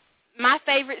 My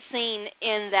favorite scene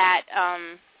in that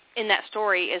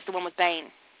story is the one with Bane.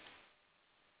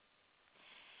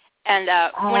 And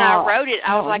when I wrote it,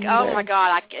 I was like, oh, my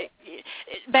God,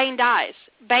 Bane dies.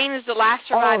 Bane is the last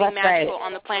surviving magical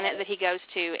on the planet that he goes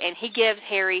to, and he gives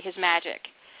Harry his magic,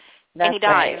 and he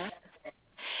dies. Right.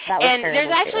 That was and terrible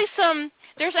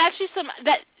there's actually some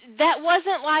that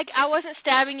wasn't like I wasn't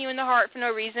stabbing you in the heart for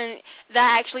no reason.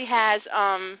 That actually has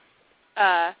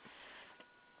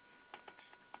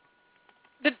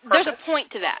there's a point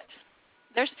to that.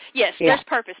 There's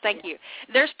purpose. Thank you.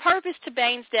 There's purpose to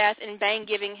Bane's death and Bane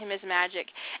giving him his magic,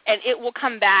 and it will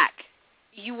come back.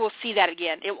 You will see that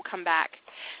again. It will come back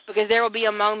because there will be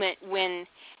a moment when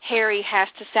Harry has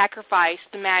to sacrifice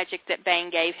the magic that Bane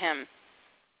gave him,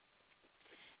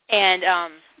 and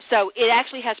so it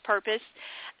actually has purpose.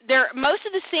 Most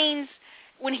of the scenes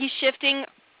when he's shifting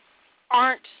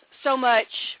aren't so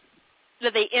much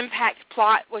that they impact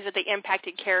plot, was that they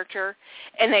impacted character,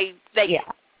 and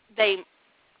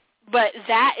but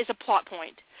that is a plot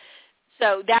point,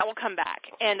 so that will come back.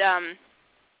 And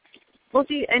well,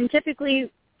 see, and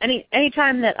typically, any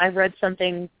time that I've read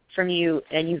something from you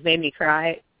and you've made me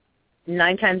cry,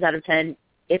 9 times out of 10,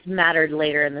 it's mattered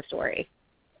later in the story.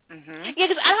 Mm-hmm. Yeah,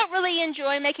 because I don't really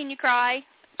enjoy making you cry.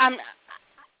 I'm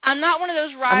not one of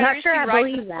those writers who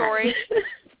writes the stories.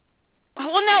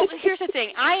 Well, no, here's the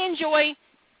thing. I enjoy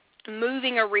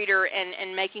moving a reader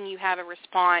and making you have a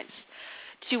response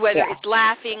to whether it's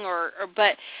laughing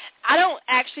but I don't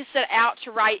actually set out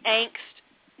to write angst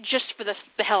just for the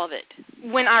hell of it.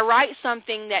 When I write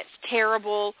something that's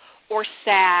terrible or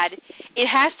sad, it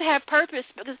has to have purpose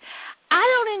because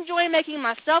I don't enjoy making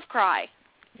myself cry.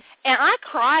 And I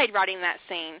cried writing that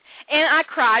scene. And I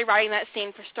cried writing that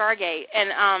scene for Stargate.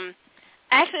 And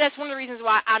actually that's one of the reasons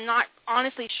why I'm not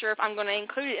honestly sure if I'm going to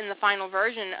include it in the final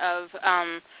version of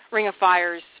Ring of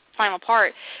Fire's final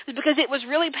part, is because it was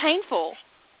really painful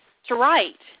to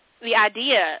write the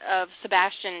idea of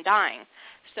Sebastian dying.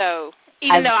 So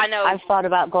even though I know I've thought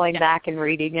about going back and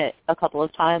reading it a couple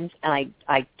of times, and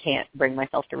I can't bring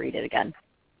myself to read it again.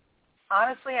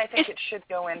 Honestly, I think it should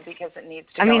go in because it needs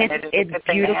to go in. It's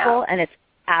beautiful and it's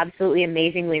absolutely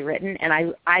amazingly written,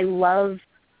 and I love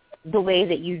the way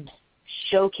that you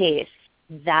showcase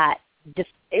that.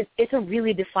 It's a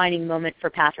really defining moment for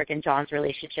Patrick and John's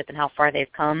relationship and how far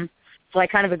they've come. So I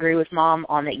kind of agree with Mom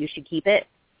on that you should keep it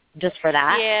just for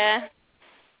that. Yeah.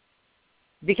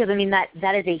 Because,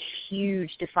 that is a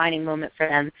huge defining moment for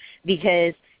them,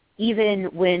 because even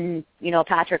when,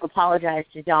 Patrick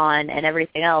apologized to John and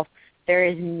everything else, there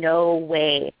is no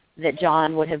way that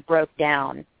John would have broke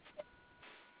down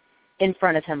in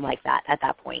front of him like that at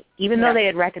that point, even though they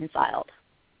had reconciled.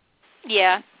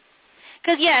 Yeah.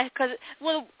 Because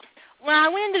when I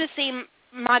went into the scene,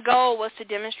 my goal was to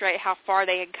demonstrate how far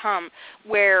they had come,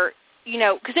 where,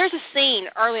 because there's a scene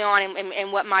early on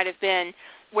in what might have been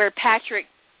where Patrick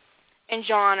and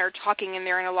John are talking and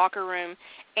they're in a locker room,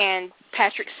 and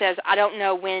Patrick says, I don't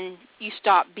know when you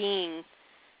stopped being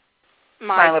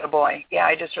my little boy. Yeah,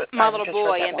 my little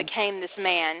boy and became this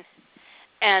man.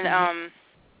 And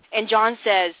and John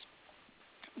says,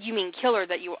 you mean killer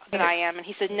that I am? And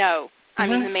he said, no, I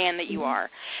mean the man that you are.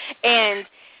 And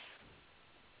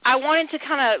I wanted to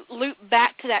kind of loop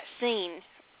back to that scene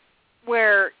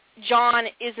where John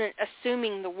isn't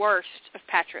assuming the worst of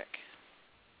Patrick.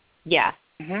 Yeah.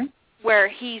 Mm-hmm. Where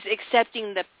he's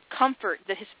accepting the comfort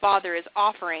that his father is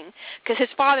offering, because his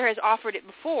father has offered it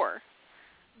before,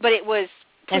 but it was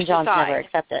pushed and John's aside. Never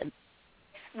accepted.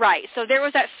 Right. So there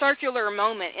was that circular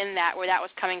moment in that where that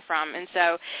was coming from, and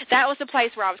so that was the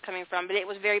place where I was coming from, but it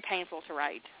was very painful to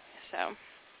write. So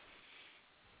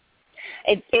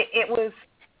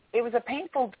it was a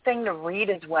painful thing to read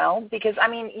as well, because,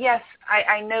 yes,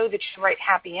 I know that you write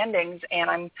happy endings, and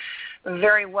I'm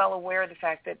very well aware of the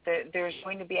fact that there's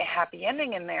going to be a happy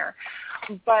ending in there,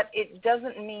 but it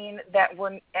doesn't mean that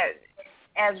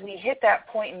as we hit that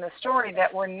point in the story,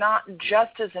 that we're not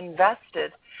just as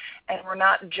invested and we're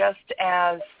not just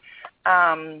as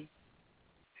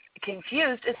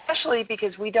confused, especially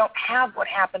because we don't have what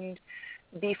happened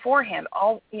beforehand.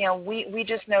 We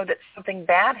just know that something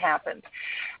bad happened.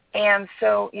 And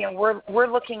so,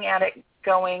 we're looking at it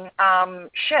going,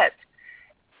 shit.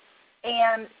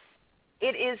 And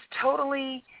it is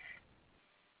totally,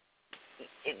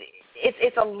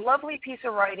 it's a lovely piece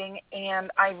of writing, and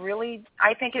I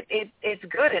think it's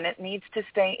good, and it needs to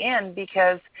stay in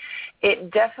because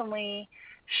it definitely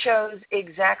shows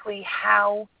exactly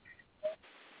how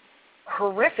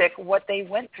horrific what they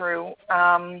went through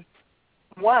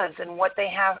was, and what they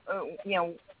have,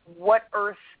 what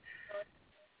Earth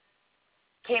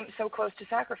came so close to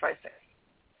sacrificing.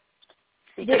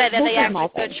 That they actually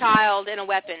put a child and a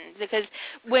weapon. Because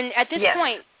when at this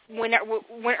point, when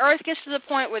Earth gets to the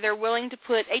point where they're willing to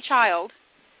put a child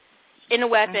in a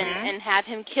weapon and have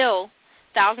him kill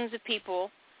thousands of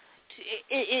people,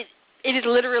 it is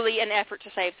literally an effort to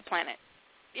save the planet.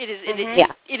 It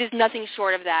is nothing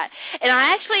short of that. And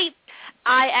I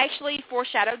actually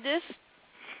foreshadowed this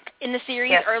in the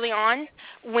series early on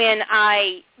when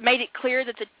I made it clear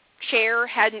that the chair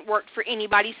hadn't worked for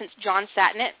anybody since John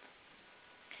sat in it,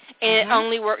 and it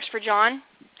only works for John.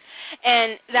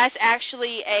 And that's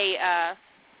actually a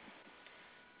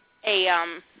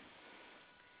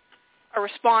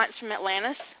response from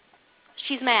Atlantis.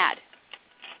 She's mad.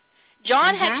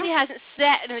 John actually hasn't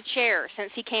sat in a chair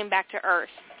since he came back to Earth.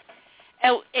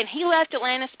 And he left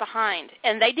Atlantis behind,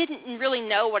 and they didn't really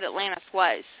know what Atlantis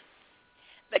was.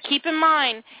 But keep in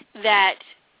mind that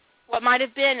what might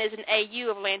have been is an AU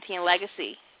of Atlantean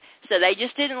legacy. So they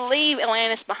just didn't leave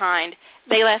Atlantis behind.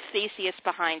 They left Theseus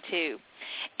behind, too.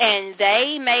 And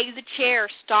they made the chair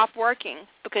stop working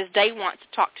because they want to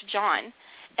talk to John.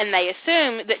 And they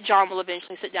assume that John will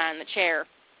eventually sit down in the chair.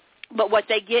 But what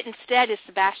they get instead is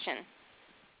Sebastian.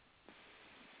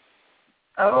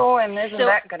 Oh, and isn't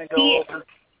that going to go over?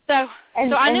 So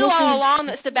I knew all along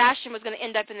that Sebastian was going to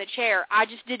end up in the chair. I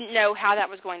just didn't know how that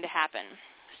was going to happen.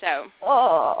 So.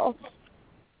 Oh.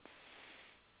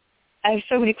 I have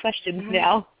so many questions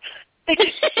now.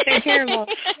 They're terrible.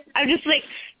 I'm just like,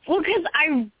 well, because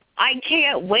I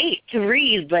can't wait to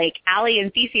read, like, Allie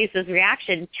and Theseus'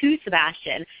 reaction to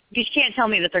Sebastian. You can't tell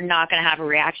me that they're not going to have a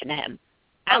reaction to him.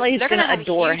 Allie's going to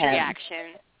adore him.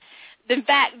 Reaction. In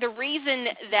fact, the reason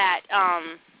that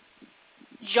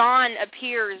John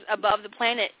appears above the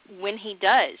planet when he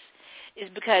does is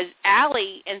because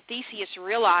Allie and Theseus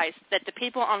realize that the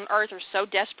people on Earth are so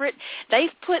desperate,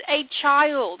 they've put a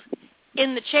child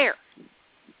in the chair.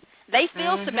 They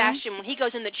feel Sebastian when he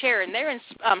goes in the chair, and they're in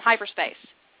hyperspace.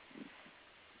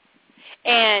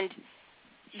 And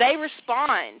they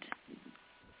respond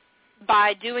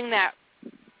by doing that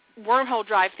wormhole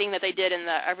drive thing that they did in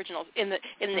the original in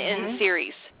the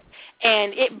series,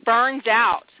 and it burns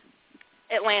out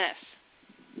Atlantis.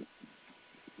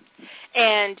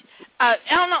 And I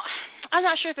don't know, I'm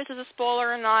not sure if this is a spoiler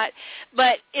or not,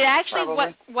 but it actually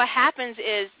what happens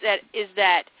is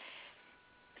that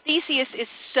Theseus is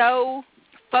so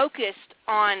focused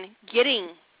on getting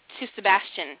to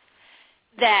Sebastian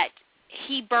that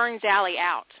he burns Allie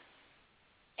out.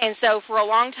 And so for a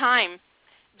long time,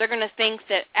 they're going to think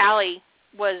that Allie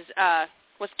was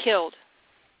killed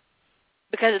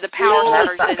because of the power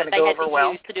surge that they had to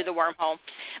use to do the wormhole.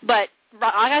 But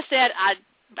like I said,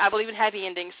 I believe in happy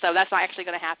endings, so that's not actually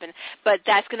going to happen. But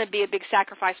that's going to be a big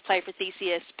sacrifice play for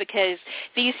Theseus because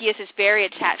Theseus is very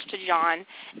attached to John,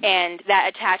 and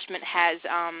that attachment has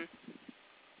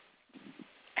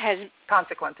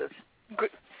consequences.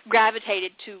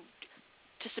 Gravitated to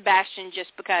Sebastian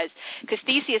just because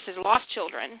Theseus has lost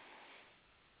children.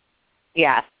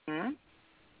 Yeah. Mm-hmm.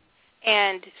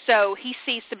 And so he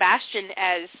sees Sebastian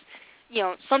as,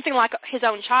 something like his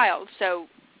own child. So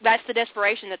that's the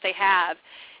desperation that they have.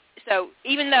 So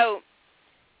even though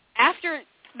after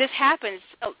this happens,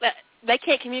 they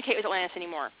can't communicate with Atlantis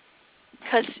anymore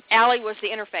because Allie was the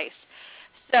interface.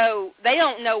 So they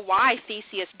don't know why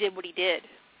Theseus did what he did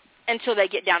until they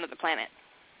get down to the planet.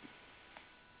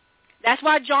 That's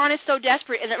why John is so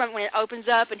desperate, and when it opens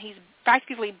up and he's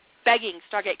practically begging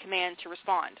Stargate Command to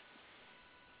respond.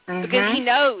 Because he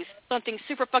knows something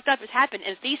super fucked up has happened,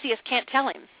 and Theseus can't tell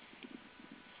him.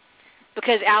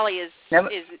 Because Allie is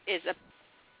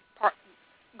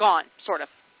gone, sort of.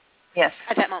 Yes.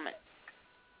 At that moment.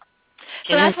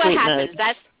 So that's what happens.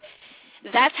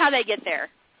 That's how they get there.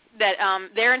 That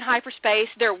they're in hyperspace.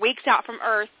 They're weeks out from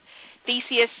Earth.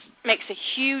 Theseus makes a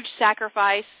huge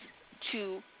sacrifice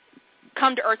to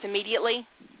come to Earth immediately,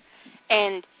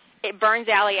 and it burns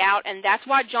Allie out, and that's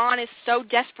why John is so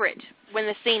desperate when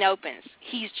the scene opens.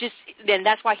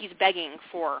 That's why he's begging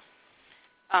for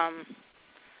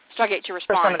Stargate to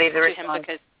respond to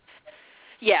him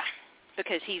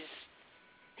because he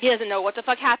doesn't know what the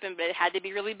fuck happened, but it had to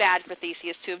be really bad for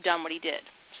Theseus to have done what he did.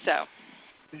 So,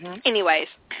 anyways,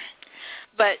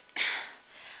 but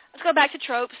let's go back to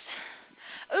tropes.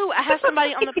 Ooh, I have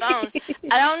somebody on the phone.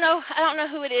 I don't know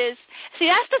who it is. See,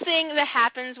 that's the thing that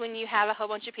happens when you have a whole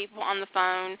bunch of people on the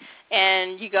phone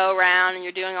and you go around and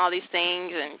you're doing all these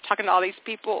things and talking to all these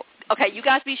people. Okay, you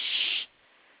guys be shh.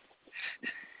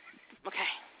 Okay.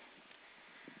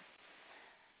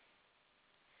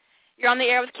 You're on the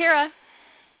air with Kira.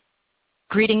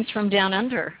 Greetings from down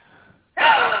under.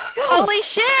 Holy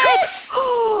shit!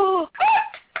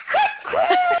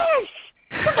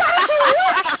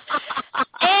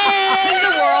 And the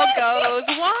world goes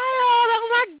wild. Oh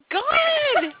my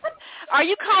god!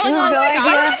 calling on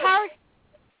Skype?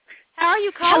 How are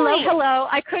you calling? Hello.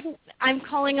 I'm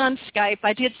calling on Skype.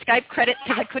 I did Skype credit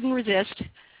because I couldn't resist.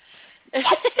 I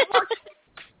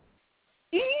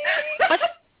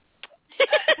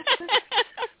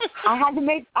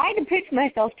had to pitch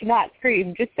myself to not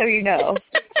scream, just so you know.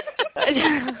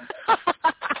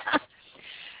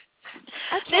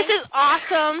 This is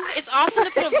awesome. It's awesome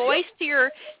to put a voice to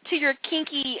your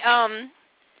kinky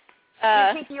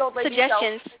kinky old lady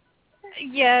suggestions. Self.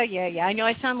 Yeah. I know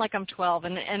I sound like I'm 12,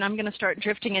 and I'm going to start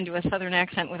drifting into a Southern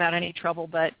accent without any trouble,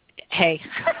 but hey,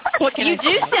 what can you I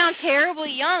do say? sound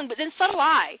terribly young, but then so do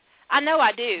I. I know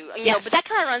I do. You know, but that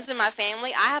kind of runs in my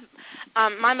family. I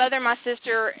have my mother, my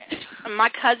sister, my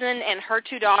cousin, and her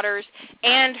 2 daughters,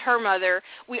 and her mother.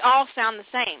 We all sound the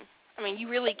same. I mean, you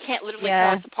really can't literally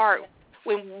tell us apart.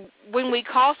 When we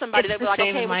call somebody, they'll be like,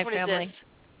 okay, which one is this?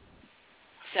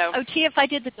 So. Oh, T, if I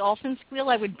did the dolphin squeal,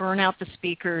 I would burn out the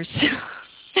speakers.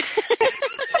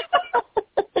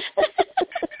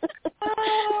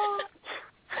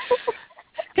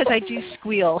 Because I do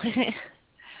squeal.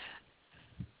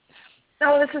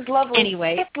 Oh, this is lovely.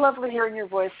 Anyway. It's lovely hearing your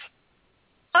voice.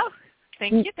 Oh,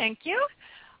 thank you.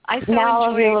 I so now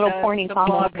all of your little enjoyed corny the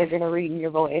comments blog. are going to read in your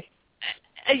voice.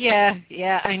 Yeah,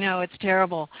 I know, it's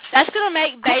terrible. That's going to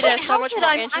make Beta so much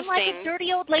more interesting. I'm like a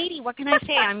dirty old lady. What can I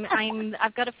say?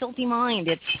 I've got a filthy mind.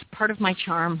 It's part of my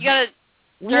charm. You got a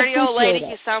dirty old lady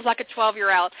who sounds like a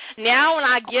 12-year-old. Now when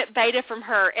I get Beta from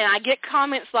her and I get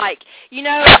comments like, you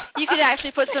know, you could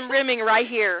actually put some rimming right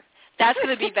here, that's going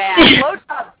to be bad.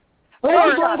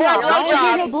 Blowjob.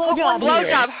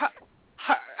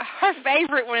 Her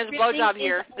favorite one is blowjob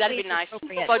here. That'd be nice.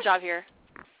 Blowjob here.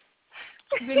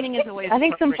 Rimming is always I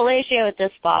think some fellatio at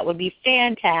this spot would be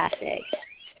fantastic.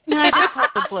 No, I just call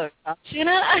the blowjob. You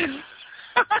know?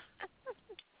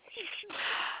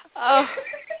 Oh,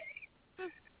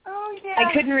 yeah.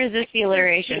 I couldn't resist the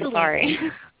alliteration. Sorry.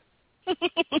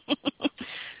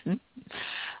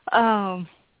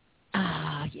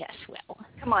 Yes. Well,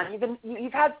 come on.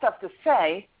 You've had stuff to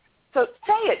say, so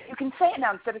say it. You can say it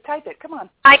now instead of type it. Come on.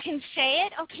 I can say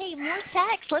it. Okay, more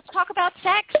sex. Let's talk about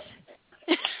sex.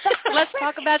 Let's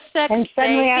talk about sex. And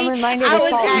suddenly I'm reminded of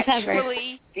Salt and Pepper. I was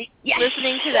actually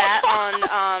listening to that on.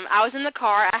 I was in the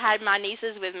car. I had my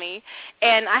nieces with me,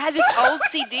 and I had this old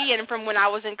CD in from when I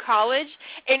was in college,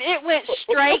 and it went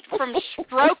straight from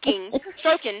 "Stroking"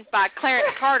 by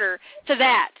Clarence Carter to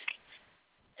that.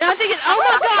 And I'm thinking, oh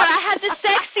my God, I had this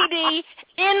sex CD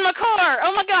in my car.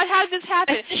 Oh my God, how did this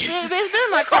happen? It's been in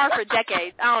my car for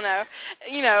decades. I don't know,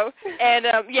 and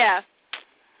yeah.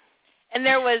 And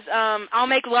there was I'll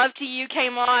Make Love to You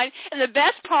came on. And the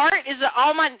best part is that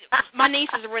all my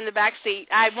nieces were in the back seat.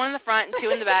 I had one in the front and 2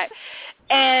 in the back.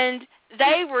 And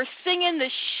they were singing the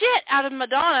shit out of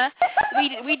Madonna.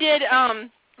 We did,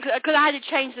 because I had to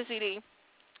change the CD.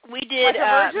 We did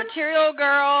Like Material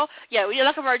Girl. Yeah, we did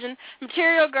Like a Virgin.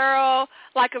 Material Girl,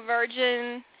 Like a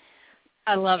Virgin.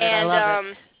 I love it. And, I love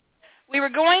it. We were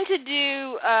going to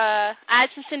do, I had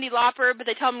some Cyndi Lauper, but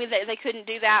they told me that they couldn't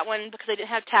do that one because they didn't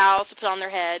have towels to put on their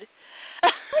head. So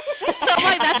I'm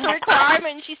like, that's a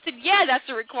requirement. And she said, yeah, that's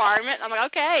a requirement. I'm like,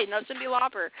 okay, no Cyndi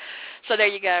Lauper. So there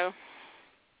you go.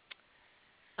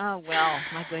 Oh, well,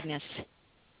 my goodness.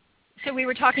 So we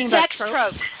were talking about sex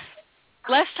tropes.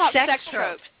 Let's talk sex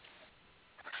tropes.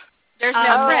 There's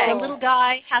no the little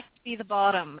guy has to be the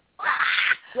bottom.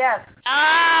 Yes.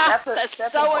 That's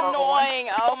so annoying.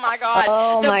 Oh my God.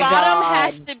 The bottom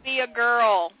has to be a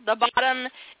girl. The bottom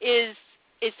is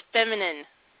feminine.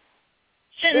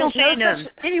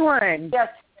 Anyone. Yes.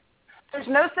 There's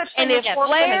no such thing as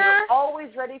Blair,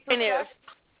 always ready for sex.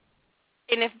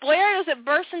 And if Blair doesn't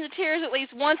burst into tears at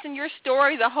least once in your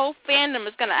story, the whole fandom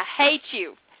is going to hate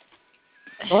you.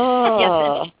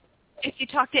 Oh. Yes, if you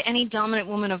talk to any dominant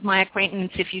woman of my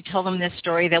acquaintance, if you tell them this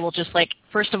story, they will just,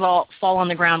 first of all, fall on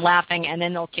the ground laughing, and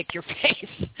then they'll kick your face.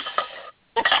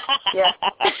 Yeah.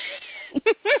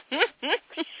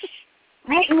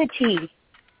 Right in the teeth.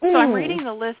 So I'm reading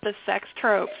the list of sex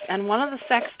tropes, and one of the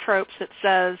sex tropes that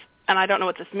says, and I don't know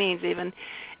what this means even,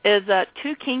 is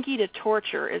too kinky to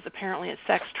torture is apparently a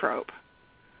sex trope.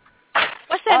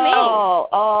 What's that mean?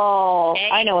 Oh,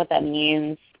 I know what that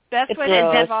means. Best way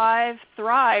to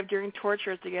thrive during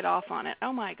torture is to get off on it.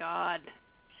 Oh my God.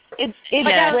 It's say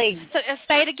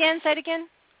it again. Say it again.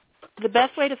 The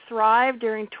best way to thrive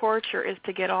during torture is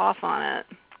to get off on it.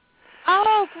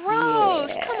 Oh, gross!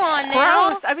 Yeah. Come on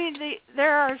now. Gross. I mean,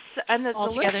 there are, and the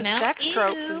list of sex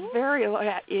tropes is very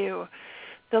ew.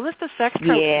 The list of sex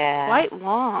tropes is quite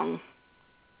long.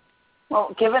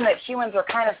 Well, given that humans are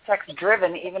kind of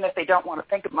sex-driven, even if they don't want to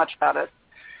think much about it.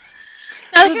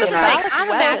 No, here's the thing. The I'm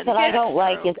a word that I masochist. don't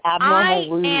like is abnormal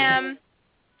rude.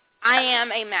 I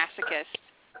am a masochist.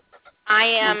 I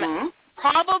am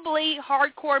probably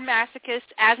hardcore masochist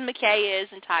as McKay is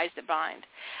in Ties That Bind.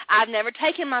 I've never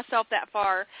taken myself that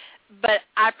far, but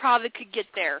I probably could get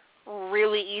there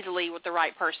really easily with the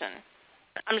right person.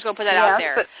 I'm just going to put that out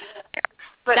there.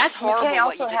 But that's horrible McKay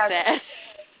what you just said.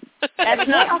 That's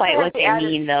not quite what they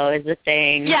mean, though, is the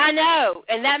thing. Yeah, I know,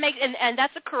 and that makes and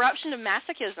that's a corruption of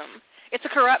masochism. It's a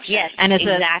corruption. Yes, and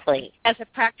exactly. As a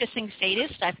practicing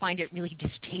sadist, I find it really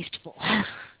distasteful.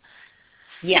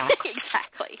 Yeah.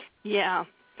 Exactly. Yeah.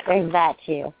 There's that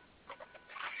too.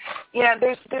 Yeah,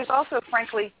 there's also,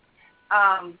 frankly,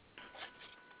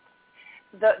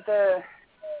 the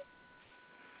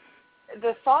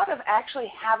thought of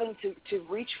actually having to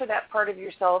reach for that part of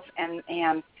yourself and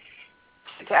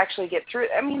to actually get through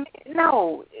it. I mean,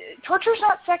 no, torture's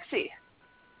not sexy.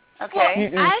 Okay.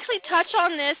 Well, I actually touch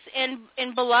on this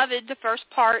in Beloved, the first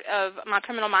part of my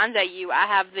Criminal Minds AU. I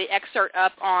have the excerpt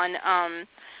up on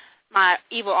my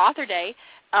Evil Author Day.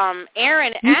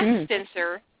 Aaron asked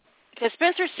Spencer, because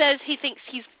Spencer says he thinks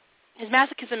his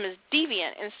masochism is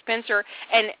deviant,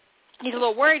 and he's a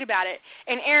little worried about it.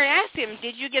 And Aaron asked him,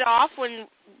 "Did you get off when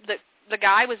the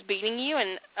guy was beating you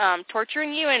and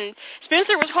torturing you?" And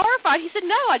Spencer was horrified. He said,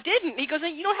 "No, I didn't." He goes,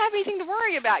 "You don't have anything to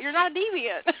worry about. You're not a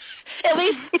deviant." At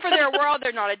least for their world,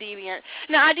 they're not a deviant.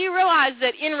 Now, I do realize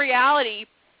that in reality,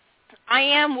 I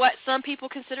am what some people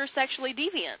consider sexually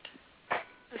deviant.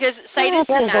 Because sadists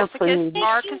and masochists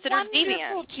are considered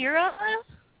deviant. Kira?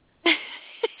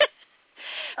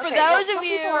 For those of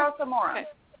you... People are also morons.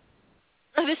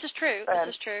 Oh, this is true.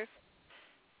 This is true.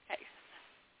 Okay.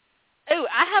 Oh,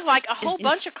 I have like a whole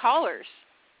bunch of callers.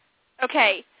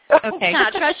 Okay. Okay. Can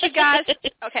I trust you guys?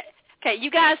 Okay. Okay,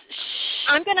 you guys. Shh.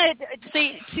 I'm gonna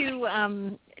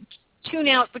tune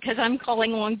out because I'm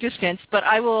calling long distance. But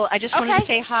I will. I just wanted to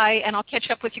say hi, and I'll catch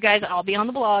up with you guys. I'll be on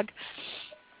the blog.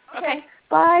 Okay.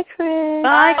 Bye, Chris.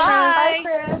 Bye, Chris. Bye,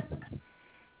 Chris.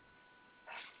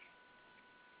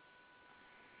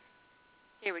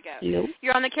 Here we go. Nope.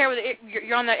 You're on the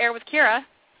air with Kira.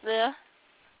 Yeah.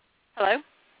 Hello.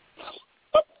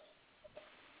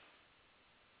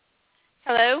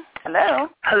 Hello. Hello.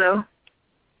 Hello.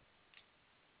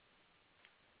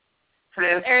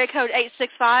 Hello. Area code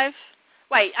 865.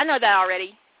 Wait, I know that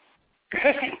already.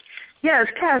 Yes,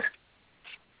 Cass.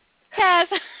 Cass.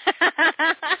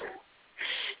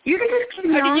 You can just keep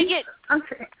me on. Did you get?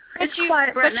 Okay. It's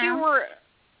quiet right now.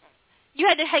 You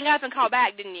had to hang up and call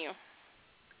back, didn't you?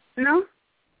 No.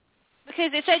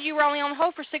 Because it said you were only on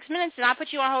hold for 6 minutes, and I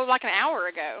put you on hold like an hour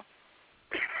ago.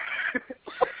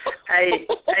 I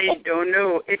don't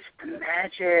know. It's the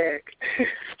magic.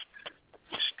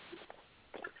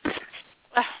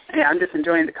 Yeah, I'm just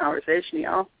enjoying the conversation,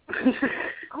 y'all.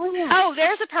 Oh, yeah. Oh,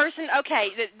 there's a person.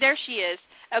 Okay, there she is.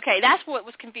 Okay, that's what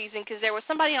was confusing, because there was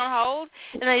somebody on hold,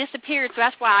 and they disappeared, so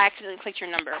that's why I accidentally clicked your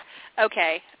number.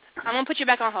 Okay, I'm going to put you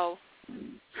back on hold.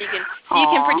 So you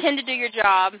can pretend to do your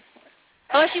job.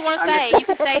 Unless you want to stay. You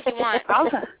can stay if you want.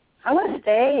 I want to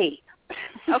stay.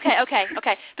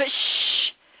 Okay. But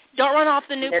shh, don't run off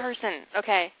the new person.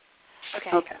 Okay.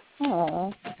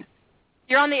 Aww.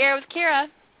 You're on the air with Kira.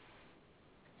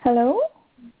 Hello?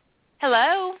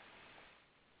 Hello.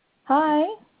 Hi.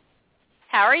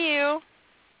 How are you?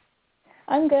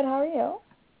 I'm good. How are you?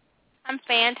 I'm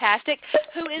fantastic.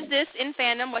 Who is this in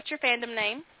fandom? What's your fandom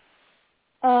name?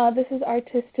 This is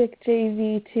Artistic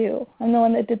JV2. I'm the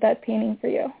one that did that painting for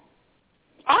you.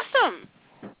 Awesome.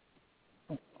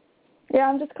 Yeah,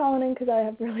 I'm just calling in because I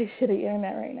have really shitty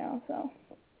internet right now, so.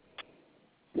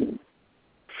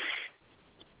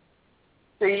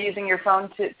 So you're using your phone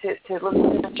to listen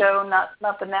to the show, not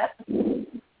the net?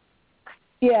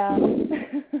 Yeah.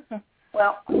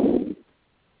 Well,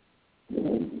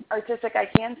 Artistic, I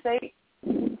can say,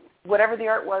 whatever the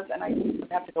art was, and I would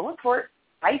have to go look for it,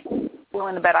 I'm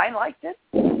willing to bet I liked it.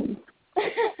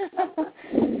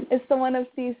 It's the one of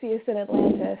Theseus in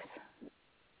Atlantis.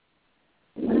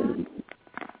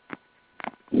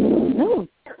 No.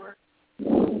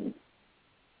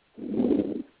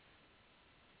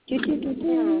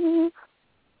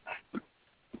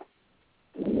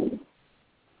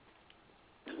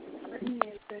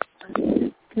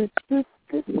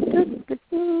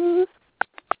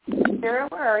 Kira,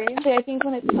 where are you? Actually, I think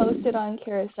when it's posted on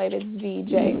Kira's site, it's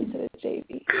VJ instead of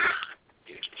JV.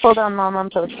 Hold on, Mom. I'm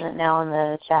posting it now in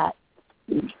the chat.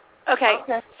 Okay.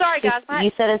 Sorry, guys.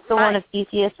 You said it's the one of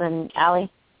Theseus and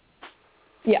Allie?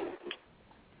 Yeah.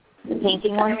 The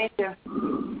painting one? Me too.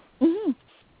 Mm-hmm.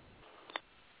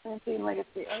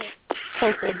 Legacy.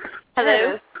 Posted.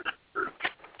 Hello.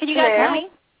 Can you guys hear me?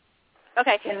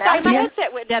 Okay, sorry, my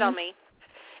headset went dead on me.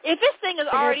 If this thing is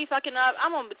already fucking up,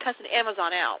 I'm going to be cussing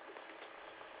Amazon out.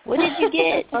 What did you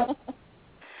get? Well,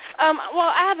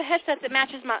 I have a headset that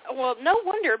matches my. Well, no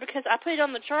wonder, because I put it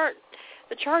on the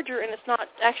charger, and it's not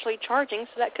actually charging,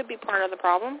 so that could be part of the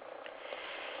problem.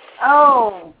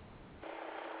 Oh,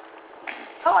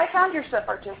 I found your stuff,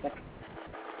 Artistic.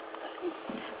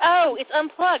 Oh, it's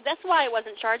unplugged. That's why it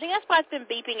wasn't charging. That's why it's been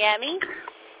beeping at me.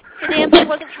 The damn thing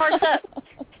wasn't charged up.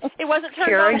 It wasn't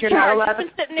turned on to charge. It's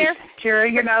been sitting there.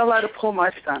 Jerry, you're not allowed to pull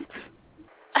my stunts.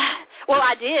 Well,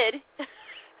 I did.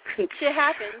 Shit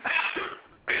happens.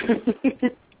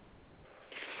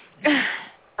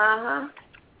 Uh-huh.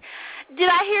 Did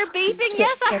I hear beeping?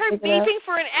 Yes, I heard beeping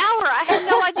for an hour. I had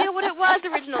no idea what it was,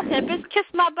 Original Tempest. Kiss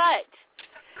my butt.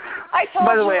 I told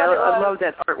By the you way, what it I was. love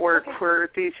that artwork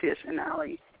for Theseus and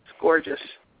Allie. It's gorgeous.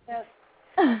 Yes,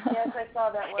 I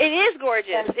saw that one. It is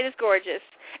gorgeous. It is gorgeous.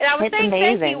 And I was It's saying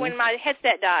amazing. thank you when my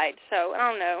headset died, so I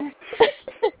don't know.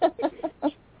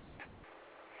 Well,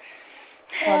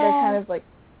 they're kind of like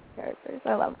characters.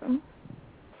 I love them.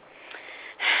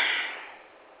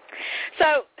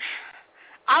 So,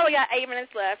 I only got 8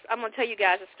 minutes left. I'm going to tell you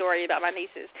guys a story about my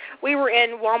nieces. We were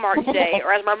in Walmart today,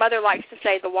 or as my mother likes to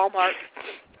say, the Walmart.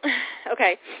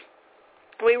 Okay.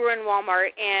 We were in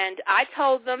Walmart, and I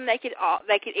told them they could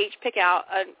each pick out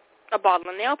a bottle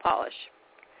of nail polish.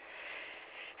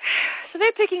 So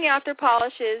they're picking out their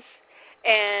polishes,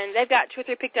 and they've got 2 or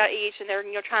 3 picked out each, and they're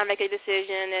trying to make a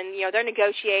decision, and they're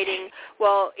negotiating.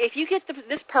 Well, if you get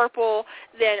this purple,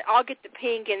 then I'll get the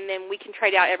pink, and then we can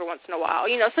trade out every once in a while.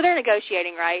 So they're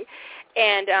negotiating, right?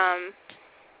 And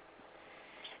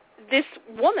this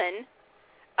woman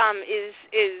is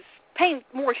paying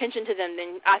more attention to them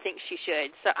than I think she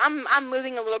should. So I'm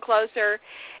moving a little closer,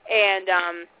 and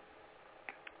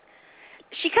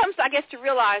she comes, I guess, to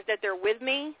realize that they're with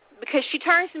me, because she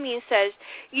turns to me and says,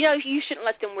 you shouldn't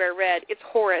let them wear red. It's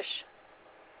whorish.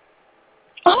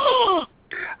 Oh,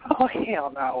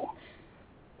 hell no.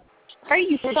 Are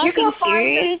you Did fucking you go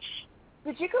serious?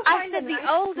 Did you go I find said the the nice,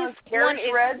 oldest most one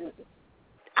is red?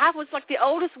 I was like, the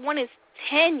oldest one is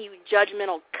 10, you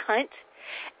judgmental cunt.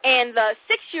 And the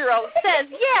 6-year-old says,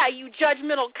 yeah, you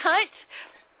judgmental cunt.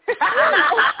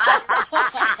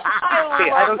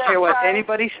 I don't care what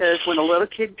anybody says. When a little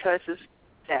kid cusses,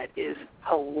 that is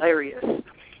hilarious.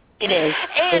 It is.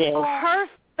 And It is. her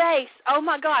face, oh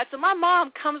my God. So my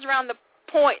mom comes around the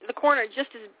corner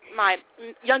just as my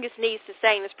youngest niece is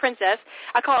saying this, Princess,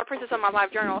 I call her Princess on my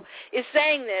live journal, is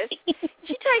saying this.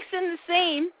 She takes in the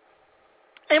scene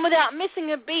and without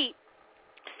missing a beat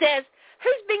says,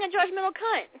 who's being a judgmental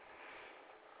cunt?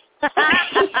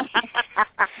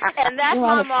 And that's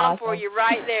my mom for you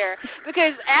right there.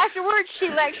 Because afterwards she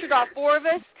lectured all 4 of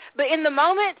us, but in the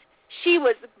moment she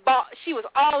was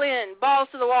all in, balls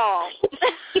to the wall.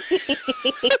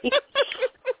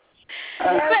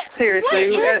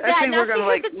 Seriously, I think we're going to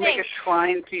make thing. a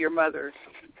shrine to your mother.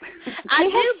 I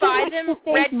do buy them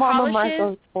red Mama polishes,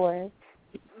 Marcos for.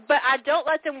 but I don't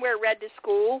let them wear red to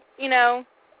school.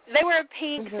 They wear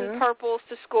pinks and purples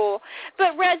to school,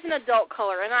 but red's an adult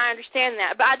color, and I understand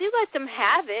that. But I do let them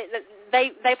have it.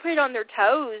 They put it on their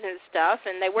toes and stuff,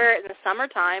 and they wear it in the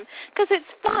summertime because it's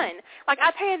fun. Like,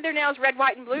 I painted their nails red,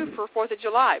 white, and blue for 4th of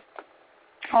July.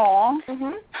 Aw.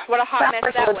 What a hot mess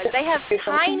that was. They have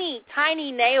tiny,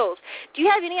 tiny nails. Do you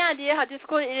have any idea how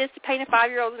difficult it is to paint a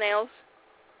 5-year-old's nails?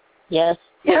 Yes.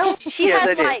 She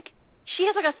has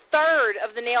like a third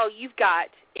of the nail you've got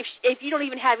if you don't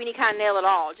even have any kind of nail at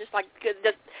all. Just like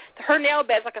her nail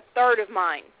bed's like a third of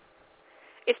mine.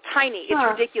 It's tiny.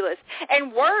 It's ridiculous.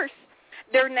 And worse,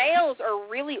 their nails are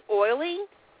really oily.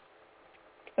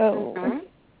 Oh.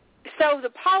 So the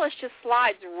polish just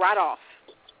slides right off.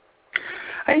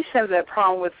 I used to have that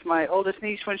problem with my oldest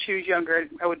niece when she was younger.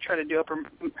 I would try to do up her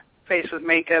face with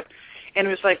makeup, and it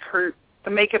was like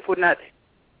the makeup would not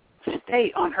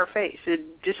stay on her face. It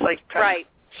just kind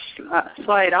of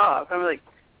slide off. I was like,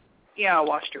 I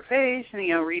washed her face and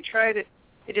retried it.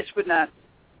 It just would not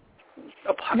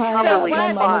properly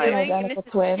apply. This is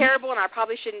terrible, and I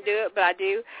probably shouldn't do it, but I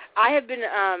do. I have been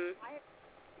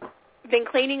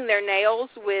cleaning their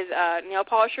nails with nail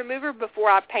polish remover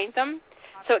before I paint them,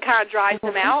 so it kind of dries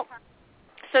them out.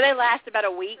 So they last about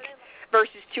a week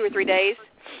versus 2 or 3 days.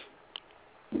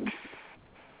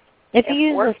 If you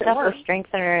use the stuff with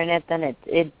strengthener in it, then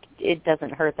it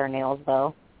doesn't hurt their nails,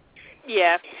 though.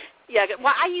 Yeah.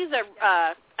 Well, I use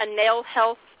a nail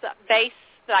health base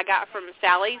that I got from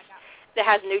Sally's that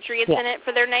has nutrients in it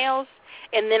for their nails,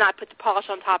 and then I put the polish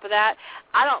on top of that.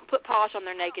 I don't put polish on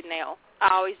their naked nail.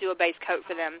 I always do a base coat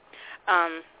for them.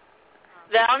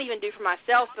 That I don't even do for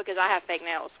myself because I have fake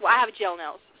nails. Well, I have gel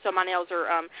nails, so my nails are.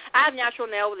 I have natural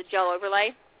nail with a gel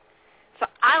overlay, so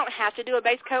I don't have to do a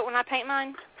base coat when I paint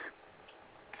mine.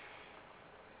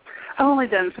 I've only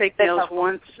done fake nails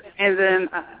once, and then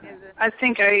I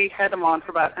think I had them on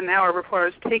for about an hour before I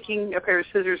was taking a pair of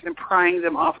scissors and prying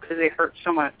them off because they hurt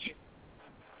so much.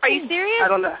 Are you serious? I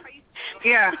don't know.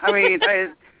 Yeah, I mean,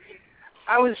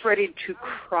 I was ready to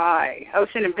cry. I was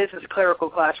in a business clerical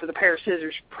class with a pair of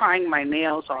scissors prying my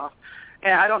nails off.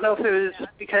 And I don't know if it was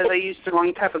because I used the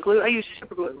wrong type of glue. I used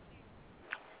super glue.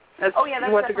 That's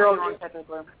what the girl wrong type of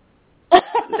glue.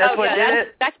 That's what did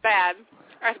it? That's bad.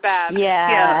 That's bad.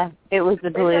 Yeah, it was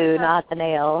the glue, not the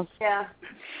nails. Yeah.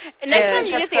 And next time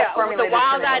you get the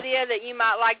wild idea that you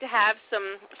might like to have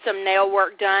some nail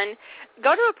work done,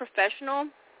 go to a professional.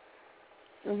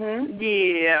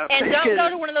 Yeah. And don't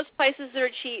go to one of those places that are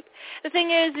cheap. The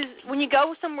thing is when you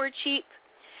go somewhere cheap,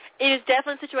 it is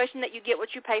definitely a situation that you get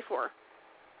what you pay for.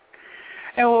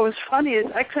 And what was funny is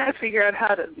I couldn't figure out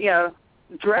how to,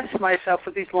 dress myself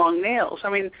with these long nails. I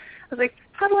mean, I was like,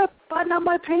 how do I button up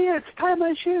my pants, tie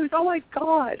my shoes? Oh, my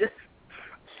God.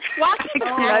 Well, I keep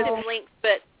active links,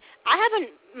 but I haven't.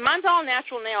 Mine's all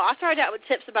natural nail. I started out with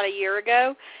tips about a year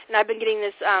ago, and I've been getting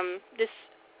this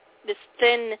this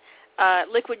thin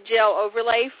liquid gel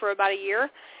overlay for about a year.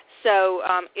 So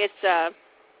it's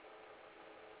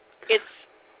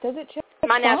Does it check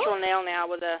my natural nail now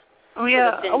with a with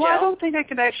a thin gel. gel. I don't think I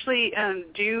could actually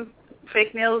do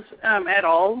fake nails at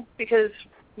all because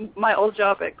my old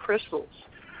job at Crystals,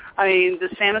 I mean, the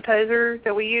sanitizer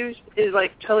that we use is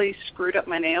like totally screwed up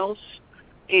my nails,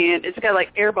 and it's got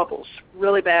like air bubbles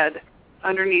really bad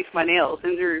underneath my nails,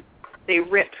 and they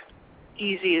rip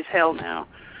easy as hell now.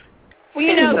 Well,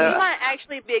 you might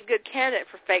actually be a good candidate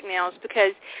for fake nails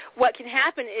because what can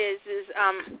happen is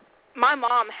my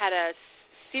mom had a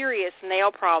serious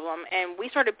nail problem, and we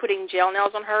started putting gel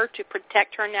nails on her to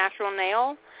protect her natural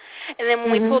nail. And then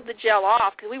when we pulled the gel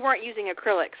off, because we weren't using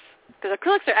acrylics, because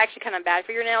acrylics are actually kind of bad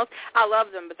for your nails. I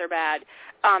love them, but they're bad,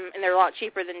 and they're a lot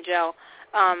cheaper than gel.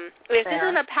 This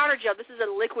isn't a powder gel. This is a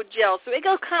liquid gel, so it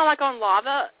goes kind of like on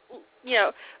lava.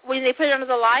 When they put it under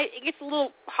the light, it gets a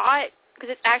little hot because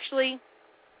it's actually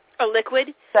a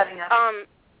liquid. Setting up.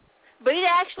 But it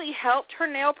actually helped her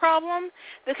nail problem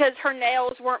because her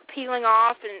nails weren't peeling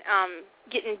off and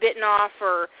getting bitten off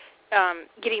or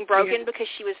getting broken because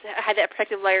she had that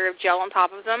protective layer of gel on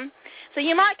top of them. So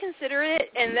you might consider it,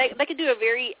 and they could do a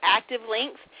very active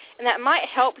length, and that might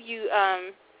help you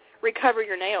recover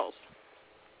your nails.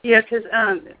 Yeah, because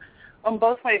on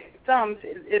both my thumbs,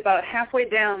 about halfway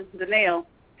down the nail,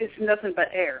 it's nothing but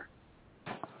air.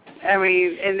 I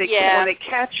mean, and when they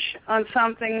catch on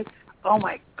something, oh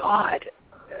my God!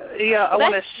 I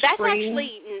want to scream.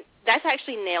 That's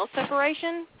actually nail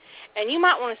separation, and you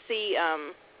might want to see.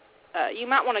 You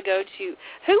might want to go to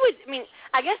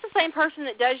I guess the same person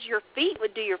that does your feet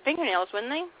would do your fingernails,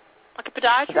 wouldn't they? Like a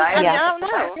podiatrist? I don't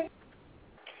know.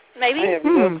 Maybe. I have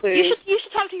no clue. You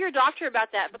should talk to your doctor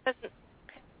about that because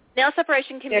nail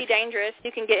separation can be dangerous.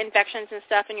 You can get infections and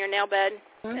stuff in your nail bed,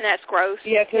 and that's gross.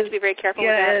 Yeah, you have to be very careful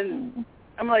with that. And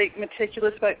I'm like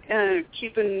meticulous about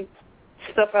keeping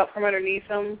stuff out from underneath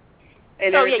them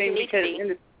and everything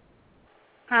because.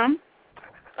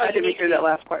 I didn't hear that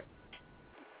last part.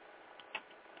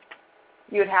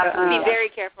 You would have to be very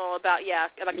careful about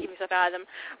keeping stuff out of them.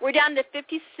 We're down to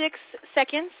 56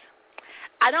 seconds.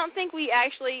 I don't think we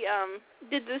actually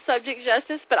did the subject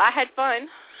justice, but I had fun.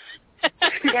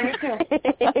 Yeah, me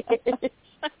too.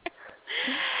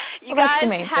 You guys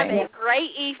have a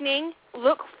great evening.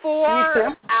 Look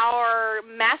for our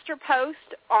master post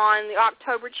on the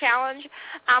October challenge.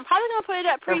 I'm probably going to put it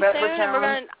up pretty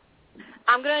soon.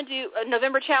 I'm going to do a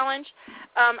November challenge.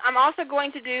 I'm also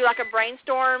going to do like a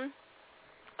brainstorm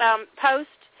post,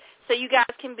 so you guys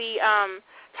can be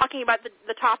talking about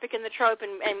the topic and the trope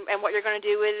and what you're going to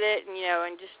do with it,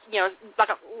 and just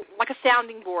like a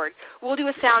sounding board. We'll do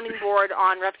a sounding board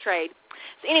on Rough Trade.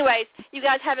 So, anyways, you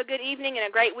guys have a good evening and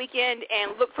a great weekend,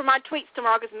 and look for my tweets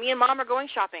tomorrow because me and Mom are going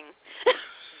shopping.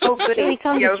 Oh, goody!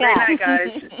 Come to chat. Good night, guys.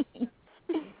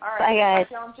 All right. Bye, guys.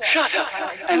 Shut up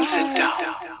and sit down.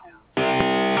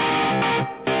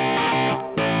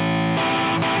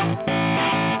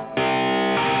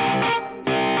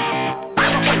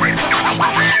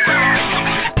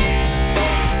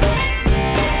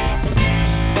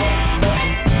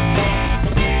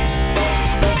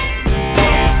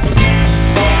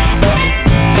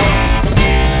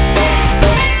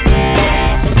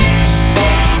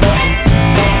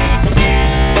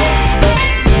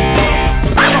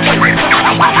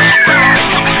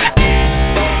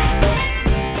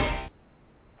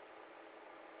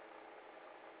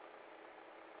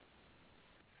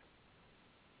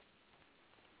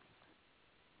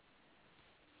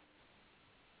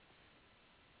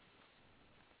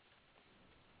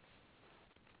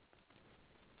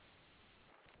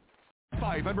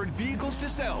 500 vehicles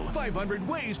to sell, 500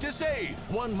 ways to save.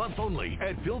 1 month only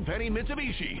at Phil Penny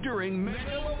Mitsubishi during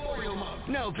Mega Memorial Month.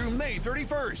 Now through May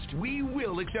 31st, we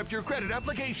will accept your credit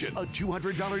application. A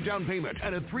 $200 down payment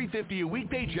and a $350 a week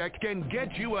paycheck can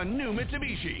get you a new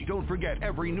Mitsubishi. Don't forget,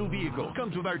 every new vehicle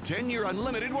comes with our 10-year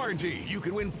unlimited warranty. You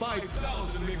can win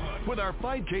 $5,000 with our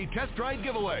 5K test ride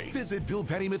giveaway. Visit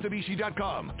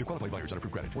BillPennyMitsubishi.com. To qualify buyers on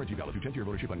approved credit, warranty valid through 10th year of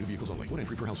ownership on new vehicles only. One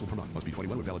entry per household per month. Must be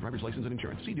 21 with valid driver's license and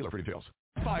insurance. See dealer for details.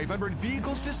 500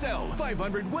 vehicles to sell,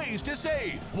 500 ways to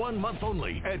save. 1 month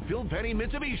only at Phil Penny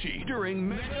Mitsubishi during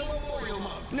Mega Memorial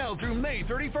Month. Now through May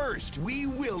 31st, we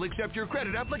will accept your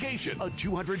credit application. A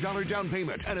 $200 down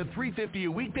payment and a $350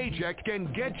 a week paycheck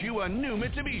can get you a new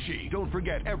Mitsubishi. Don't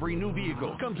forget, every new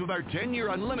vehicle comes with our 10-year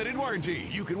unlimited warranty.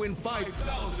 You can win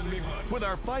 $5,000 with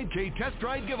our 5K test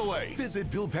ride giveaway.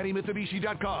 Visit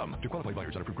BillPennyMitsubishi.com. To qualify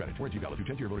buyers on approved credit, warranty valid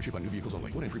through 10th year of ownership on new vehicles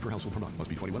only. One entry per household per month. Must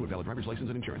be 21 with valid driver's license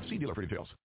and insurance. See dealer for details.